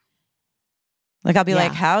 Right. Like I'll be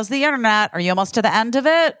like, how's the internet? Are you almost to the end of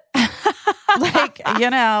it? Like, you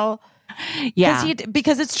know. Yeah.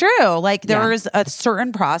 Because it's true. Like there is a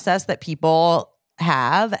certain process that people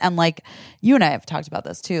have. And like you and I have talked about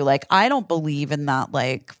this too. Like I don't believe in that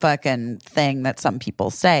like fucking thing that some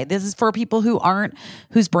people say. This is for people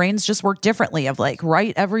whose brains just work differently, of like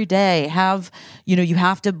write every day, have, you know, you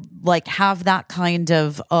have to like have that kind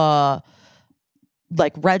of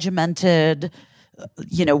like regimented,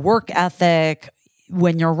 you know, work ethic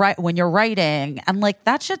when you're writing. And like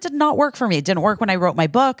that shit did not work for me. It didn't work when I wrote my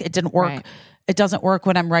book. It didn't work. Right. It doesn't work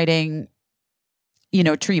when I'm writing, you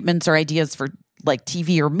know, treatments or ideas for like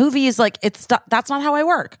TV or movies. Like that's not how I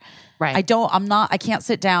work. Right. I can't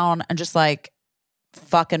sit down and just like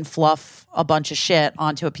fucking fluff a bunch of shit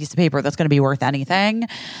onto a piece of paper that's going to be worth anything.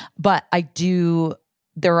 But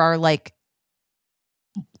there are like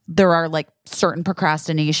there are like certain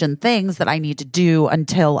procrastination things that I need to do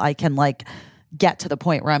until I can like get to the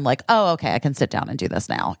point where I'm like, oh, okay, I can sit down and do this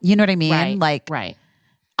now. You know what I mean? Right. Like, right.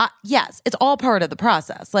 Yes, it's all part of the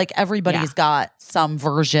process. Like everybody's got some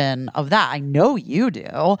version of that. I know you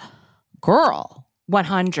do, girl.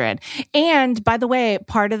 100. And by the way,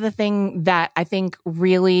 part of the thing that I think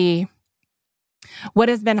really, what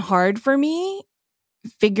has been hard for me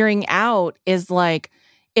figuring out is like,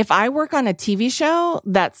 if I work on a TV show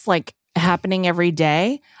that's like happening every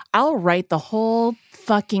day, I'll write the whole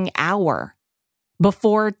fucking hour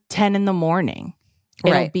before 10 in the morning.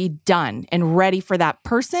 It'll be done and ready for that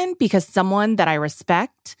person because someone that I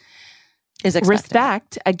respect is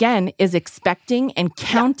expecting and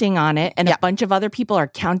counting on it. And a bunch of other people are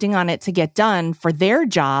counting on it to get done for their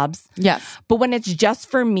jobs. Yes. But when it's just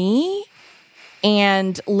for me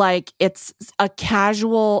and like it's a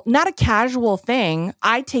casual, not a casual thing,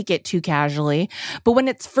 I take it too casually. But when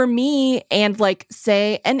it's for me and like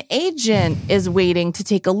say an agent is waiting to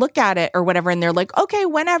take a look at it or whatever, and they're like, okay,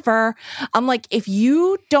 whenever. I'm like, if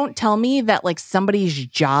you don't tell me that like somebody's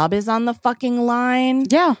job is on the fucking line.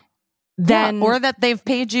 Yeah. Then or that they've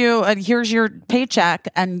paid you and here's your paycheck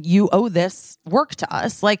and you owe this work to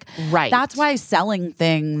us. Like, that's why selling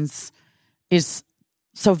things is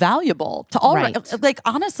so valuable to all. Like,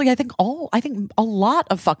 honestly, I think a lot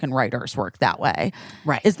of fucking writers work that way.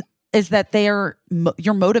 Right. Is that you're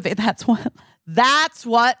motivated. That's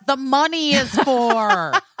what the money is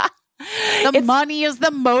for. Money is the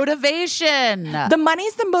motivation. The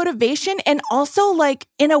money's the motivation. And also, like,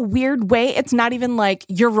 in a weird way, it's not even like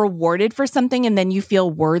you're rewarded for something and then you feel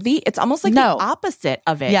worthy. It's almost like the opposite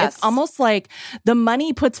of it. Yes. It's almost like the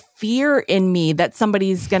money puts fear in me that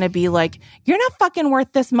somebody's going to be like, you're not fucking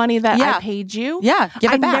worth this money that I paid you. Yeah,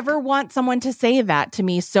 give it back. I never want someone to say that to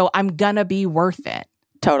me, so I'm going to be worth it.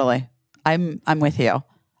 Totally. I'm with you.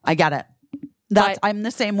 I get it. I'm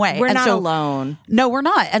the same way. We're not alone. No, we're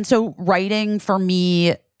not. And so writing for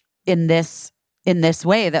me in this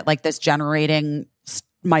way, that like this generating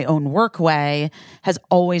my own work way, has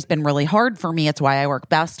always been really hard for me. It's why I work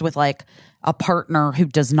best with like a partner who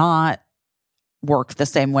does not work the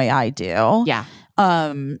same way I do. Yeah.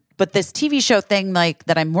 But this TV show thing, like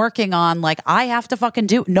that I'm working on, like I have to fucking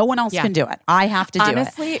do. No one else can do it. I have to do it.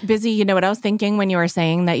 Honestly, Busy, you know what I was thinking when you were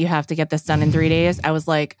saying that you have to get this done in 3 days? I was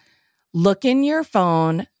like, look in your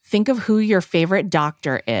phone, think of who your favorite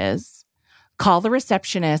doctor is, call the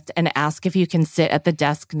receptionist and ask if you can sit at the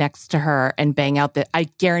desk next to her and bang out I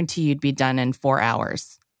guarantee you'd be done in 4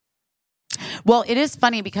 hours. Well, it is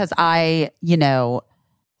funny because when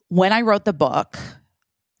I wrote the book,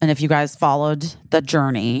 and if you guys followed the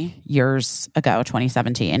journey years ago,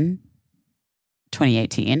 2017,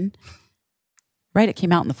 2018, right? It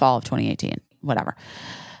came out in the fall of 2018, whatever.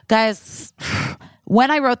 Guys, when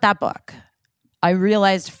I wrote that book, I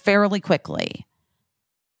realized fairly quickly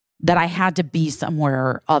that I had to be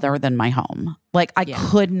somewhere other than my home. Like I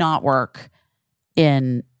could not work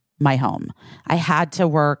in my home. I had to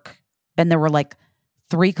work, and there were like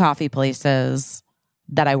 3 coffee places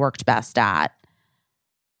that I worked best at.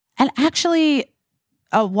 And actually,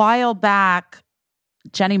 a while back,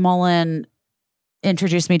 Jenny Mullen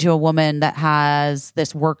introduced me to a woman that has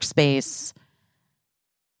this workspace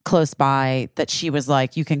close by that she was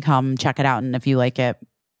like, you can come check it out. And if you like it,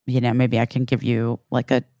 maybe I can give you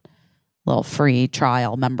like a little free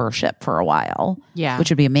trial membership for a while. Yeah.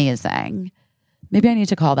 Which would be amazing. Maybe I need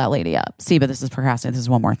to call that lady up. See, but this is procrastinating. This is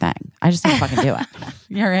one more thing. I just need to fucking do it.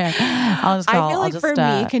 You're in. I'll just call. I feel like for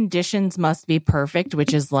me, conditions must be perfect,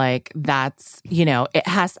 which is like, that's,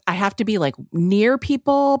 I have to be like near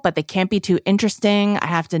people, but they can't be too interesting. I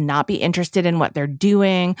have to not be interested in what they're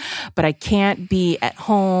doing, but I can't be at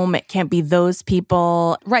home. It can't be those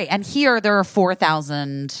people. Right. And here there are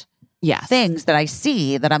 4,000 things that I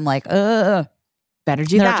see that I'm like, ugh. Better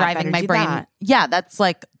do that. They're driving my brain. That. Yeah,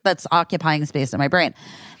 that's occupying space in my brain.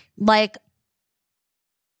 Like,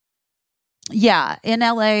 yeah, in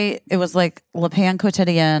LA, it was like Le Pan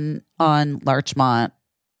Quotidien on Larchmont.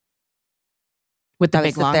 With the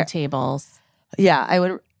big long tables. Yeah, I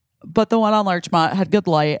would, but the one on Larchmont had good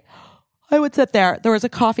light. I would sit there. There was a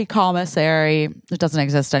coffee commissary. It doesn't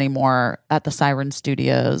exist anymore at the Siren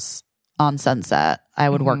Studios on Sunset. I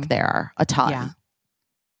would work there a ton. Yeah.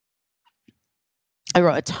 I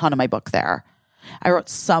wrote a ton of my book there. I wrote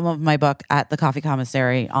some of my book at the Coffee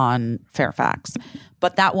Commissary on Fairfax.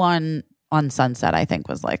 But that one on Sunset, I think,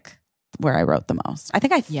 was like where I wrote the most. I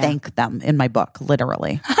think I thank them in my book,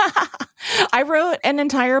 literally. I wrote an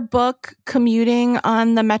entire book commuting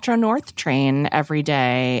on the Metro North train every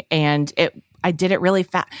day. And I did it really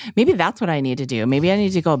fast. Maybe that's what I need to do. Maybe I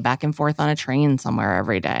need to go back and forth on a train somewhere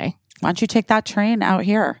every day. Why don't you take that train out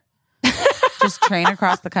here? Just train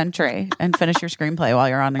across the country and finish your screenplay while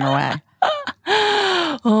you're on your way.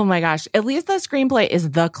 Oh my gosh. At least the screenplay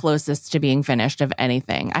is the closest to being finished of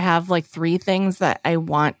anything. I have like 3 things that I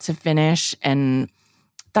want to finish, and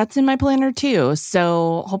that's in my planner too.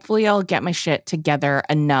 So hopefully I'll get my shit together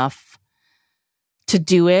enough to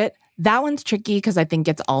do it. That one's tricky because I think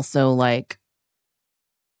it's also like,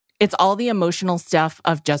 it's all the emotional stuff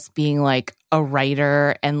of just being like a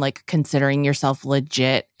writer and like considering yourself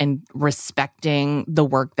legit and respecting the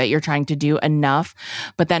work that you're trying to do enough.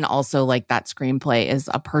 But then also like that screenplay is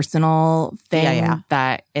a personal thing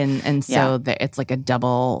that, and so that it's like a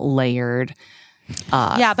double layered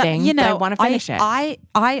but thing, you know, I want to finish it.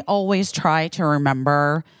 I always try to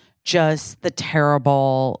remember just the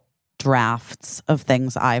terrible drafts of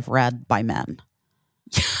things I've read by men.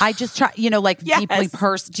 I just try, you know, like deeply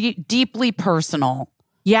personal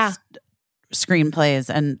screenplays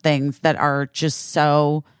and things that are just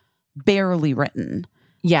so barely written.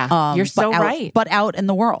 Yeah, you're so right. But out in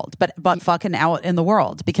the world, but fucking out in the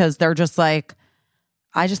world, because they're just like,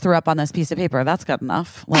 I just threw up on this piece of paper. That's good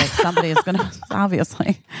enough. Like somebody is going to,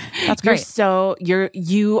 obviously. That's great.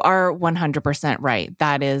 You are 100% right.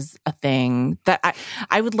 That is a thing that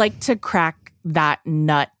I would like to crack that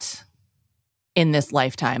nut in this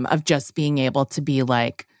lifetime of just being able to be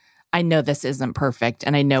like, I know this isn't perfect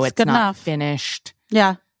and I know it's not enough. Finished.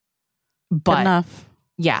 Yeah. But good enough.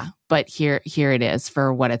 Yeah. But here it is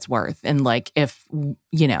for what it's worth. And like, if,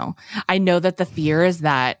 you know, I know that the fear is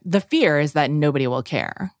that nobody will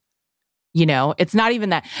care. You know, it's not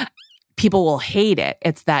even that people will hate it.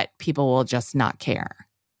 It's that people will just not care.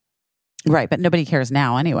 Right. But nobody cares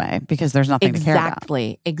now anyway, because there's nothing to care about.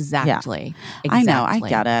 Exactly. I know. I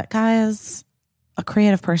get it. Guys, a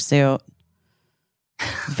creative pursuit,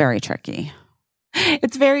 very tricky.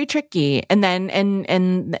 It's very tricky. And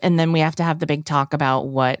then we have to have the big talk about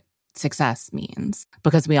what success means,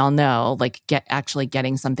 because we all know like actually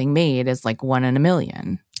getting something made is like 1 in a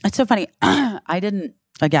million. It's so funny. I didn't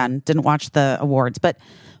watch the awards, but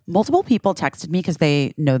multiple people texted me because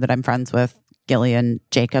they know that I'm friends with Gillian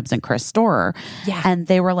Jacobs and Chris Storer. Yeah. And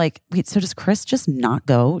they were like, wait, so does Chris just not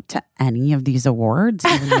go to any of these awards,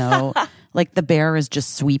 even though like the Bear is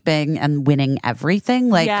just sweeping and winning everything?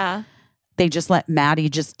 Like, yeah. They just let Maddie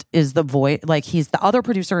just is the voice. Like he's the other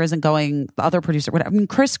producer isn't going. The other producer, whatever. I mean,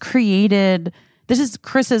 Chris created. This is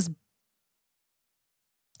Chris's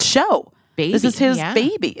show. Baby. This is his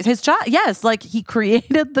baby. His child. Yes, like he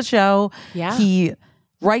created the show. Yeah. He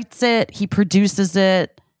writes it. He produces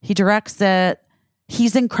it. He directs it.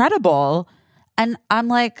 He's incredible. And I'm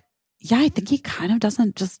like, yeah, I think he kind of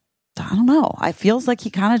doesn't just. I don't know. I feels like he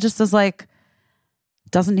kind of just is like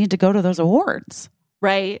doesn't need to go to those awards.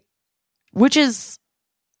 Right. Which is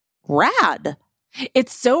rad.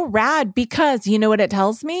 It's so rad because you know what it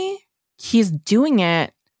tells me? He's doing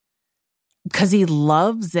it because he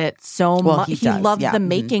loves it so much. He loves the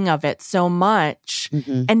making of it so much.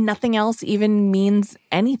 Mm-hmm. And nothing else even means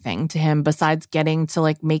anything to him besides getting to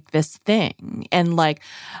like make this thing. And like,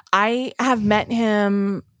 I have met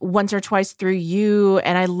him once or twice through you,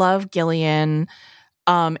 and I love Gillian.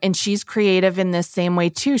 And she's creative in this same way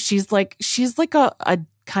too. She's like a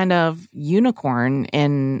kind of unicorn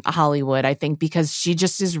in Hollywood, I think, because she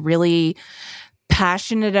just is really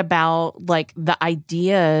passionate about like the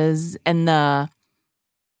ideas and the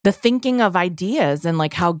thinking of ideas and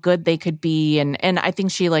like how good they could be. And I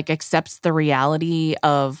think she like accepts the reality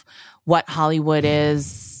of what Hollywood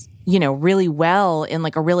is, you know, really well in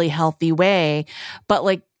like a really healthy way. But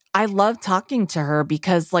like, I love talking to her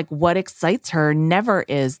because like what excites her never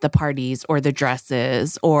is the parties or the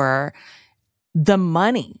dresses or the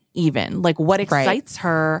money even. Like what excites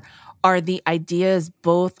her are the ideas,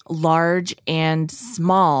 both large and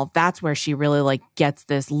small. That's where she really like gets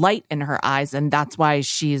this light in her eyes. And that's why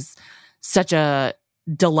she's such a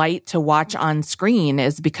delight to watch on screen,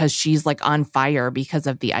 is because she's like on fire because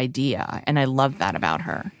of the idea. And I love that about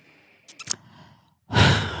her.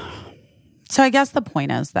 So I guess the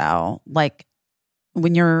point is though, like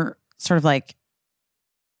when you're sort of like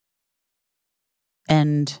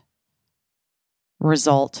end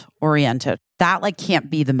result oriented, that like can't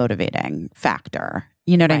be the motivating factor.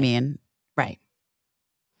 You know what I mean? Right.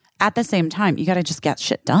 At the same time, you got to just get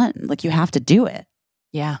shit done. Like you have to do it.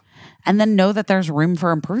 Yeah. And then know that there's room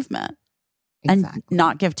for improvement. Exactly. And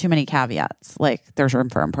not give too many caveats. Like there's room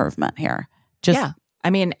for improvement here. Just I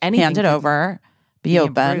mean, anything hand it over, be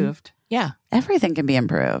open. Improved. Yeah. Everything can be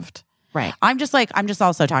improved. Right. I'm just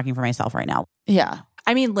also talking for myself right now. Yeah.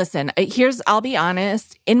 I mean, listen, I'll be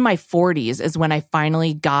honest. In my 40s is when I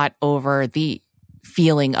finally got over the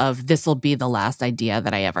feeling of this will be the last idea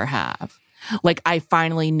that I ever have. Like, I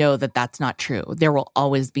finally know that that's not true. There will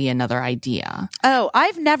always be another idea. Oh,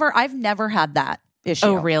 I've never had that issue.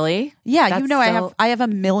 Oh, really? Yeah, That's I have a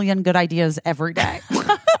million good ideas every day.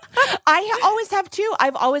 I always have too.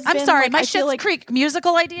 I've always I'm been sorry, like, my I feel Schitt's like Creek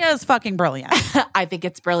musical idea is fucking brilliant. I think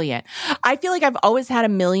it's brilliant. I feel like I've always had a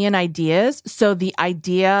million ideas. So the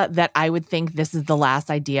idea that I would think this is the last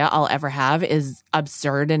idea I'll ever have is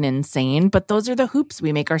absurd and insane. But those are the hoops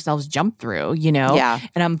we make ourselves jump through, you know? Yeah.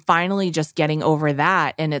 And I'm finally just getting over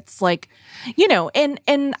that. And it's like, you know, and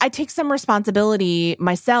I take some responsibility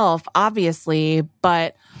myself, obviously,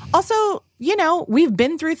 but also, you know, we've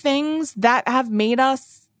been through things that have made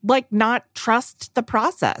us like not trust the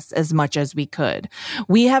process as much as we could.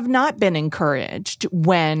 We have not been encouraged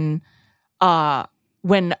when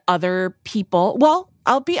other people, well,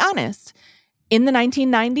 I'll be honest. In the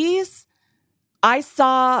 1990s, I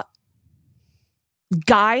saw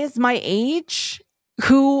guys my age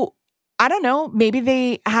who, I don't know, maybe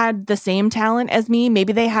they had the same talent as me.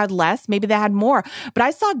 Maybe they had less. Maybe they had more. But I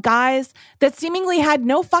saw guys that seemingly had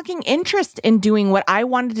no fucking interest in doing what I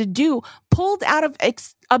wanted to do, pulled out of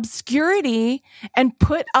obscurity and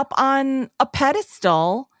put up on a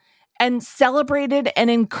pedestal and celebrated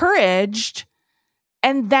and encouraged.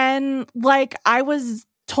 And then, like, I was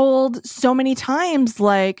told so many times,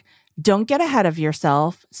 like, don't get ahead of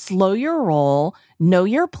yourself, slow your roll, know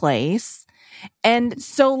your place. And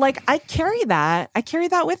so, like, I carry that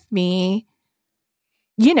with me,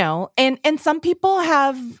 you know, and some people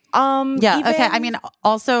have, Okay. I mean,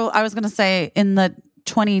 also, I was going to say in the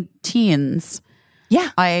 20-teens,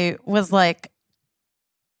 I was like,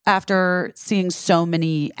 after seeing so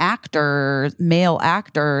many male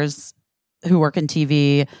actors who work in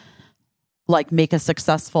TV, like make a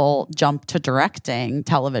successful jump to directing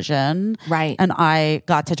television. Right. And I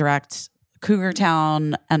got to direct Cougar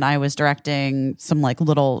Town, and I was directing some like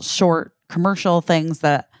little short commercial things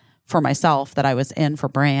that for myself that I was in for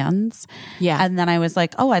brands. Yeah. And then I was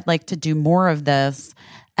like, oh, I'd like to do more of this.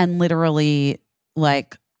 And literally,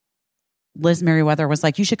 like, Liz Merriweather was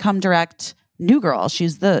like, you should come direct New Girl.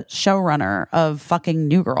 She's the showrunner of fucking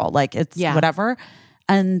New Girl. Like, it's whatever.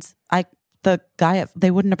 And they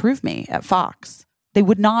wouldn't approve me at Fox. They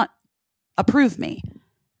would not approve me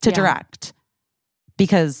to direct.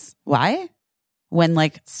 Because why? When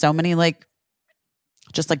like so many like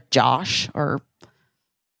just like Josh or,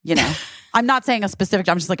 you know, I'm not saying a specific,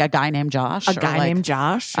 I'm just like a guy named Josh. A guy named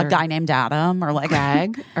Josh. A guy named Adam or like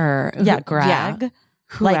Greg or Greg. Yeah,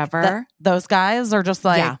 whoever. Like those guys are just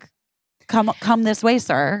like, come this way,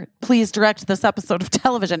 sir. Please direct this episode of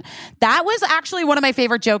television. That was actually one of my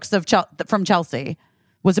favorite jokes from Chelsea.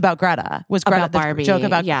 Was about Greta. Was Greta about Barbie. The joke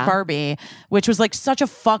about Barbie, which was like such a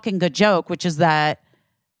fucking good joke, which is that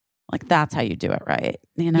like that's how you do it, right?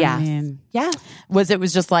 You know what I mean? Yes. It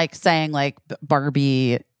was just like saying like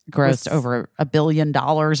Barbie grossed over $1 billion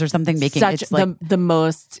or something, making such it's like the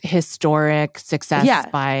most historic success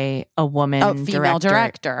by a woman female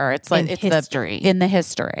director. It's like it's history. in the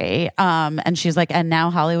history. And she's like, and now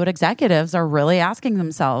Hollywood executives are really asking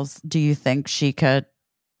themselves, do you think she could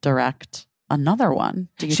direct another one?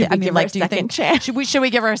 Do you should we give her a do you second think chance? Should we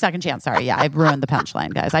give her a second chance? Sorry, I ruined the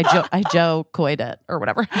punchline, guys. I Joe coyed it or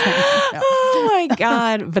whatever. Oh my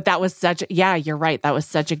God. But that was you're right. That was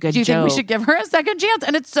such a good joke. Do you think we should give her a second chance?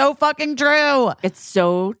 And it's so fucking true. It's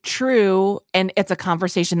so true. And it's a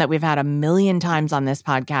conversation that we've had a million times on this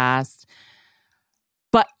podcast.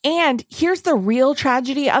 And here's the real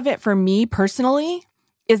tragedy of it for me personally,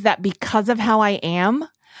 is that because of how I am,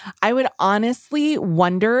 I would honestly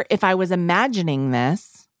wonder if I was imagining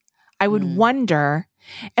this. I would wonder,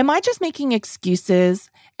 am I just making excuses?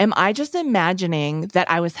 Am I just imagining that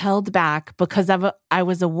I was held back because I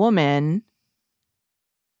was a woman?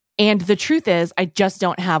 And the truth is, I just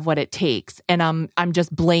don't have what it takes. And I'm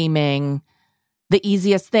just blaming the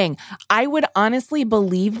easiest thing. I would honestly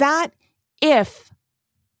believe that if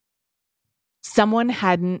someone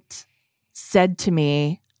hadn't said to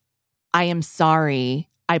me, I am sorry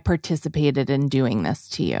I participated in doing this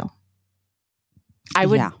to you. I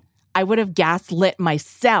would have gaslit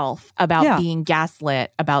myself about being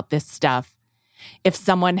gaslit about this stuff if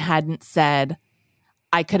someone hadn't said,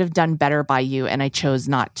 I could have done better by you and I chose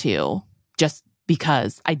not to, just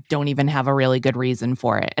because I don't even have a really good reason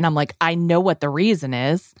for it. And I'm like, I know what the reason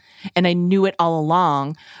is, and I knew it all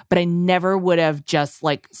along, but I never would have just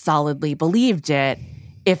like solidly believed it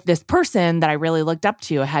if this person that I really looked up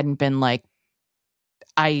to hadn't been like,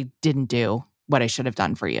 I didn't do what I should have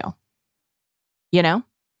done for you. You know?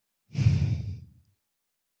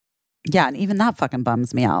 Yeah, and even that fucking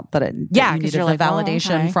bums me out that you 'cause needed you're the like, oh,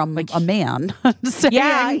 validation okay. from Like, a man. saying,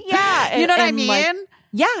 yeah. You know what I And, mean? like,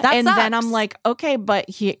 yeah. That and then I'm sucks. like, okay, but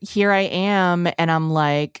here I am. And I'm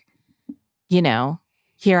like, you know,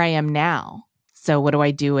 here I am now. So what do I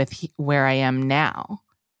do with where I am now?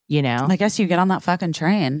 You know, I guess you get on that fucking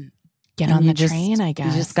train. get and on you the train, I guess.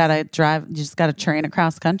 You just gotta drive. You just gotta train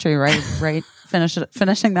across country, right?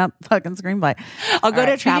 Finishing that fucking screenplay. I'll go All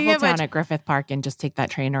to right, speaking Travel of Town which- at Griffith Park and just take that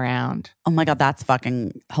train around. Oh my god, that's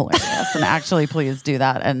fucking hilarious! And actually, please do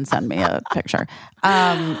that and send me a picture. All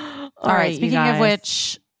right. you Speaking of guys.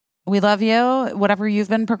 which, we love you. Whatever you've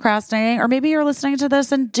been procrastinating, or maybe you're listening to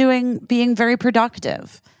this and being very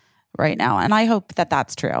productive right now. And I hope that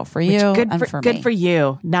that's true for you Good and for, for good me. for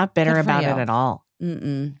you. Not bitter Good for about you. it at all.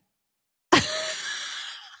 Mm-mm.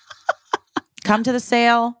 Come to the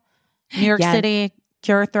sale, New York Yeah. City,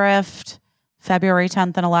 Cure Thrift, February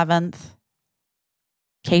 10th and 11th.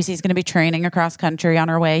 Casey's going to be training across country on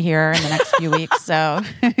her way here in the next few weeks. So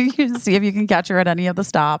you can see if you can catch her at any of the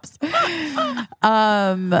stops.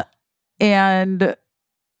 And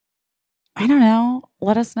I don't know.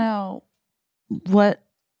 Let us know what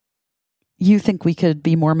you think we could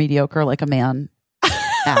be more mediocre like a man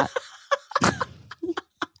at.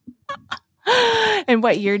 And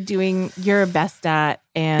what you're doing your best at,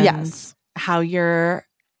 and Yes. how you're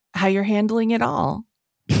handling it all.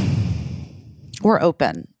 We're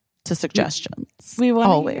open to suggestions. We want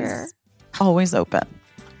to Always. hear. Always open.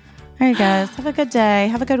 All right, guys. Have a good day.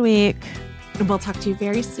 Have a good week. And we'll talk to you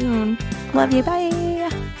very soon. Love you. Bye.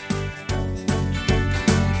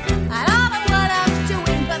 I don't know what I'm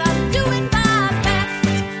doing, but I'm doing my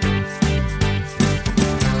best.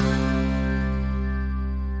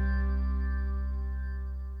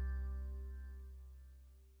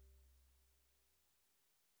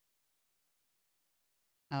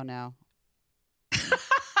 Oh, no.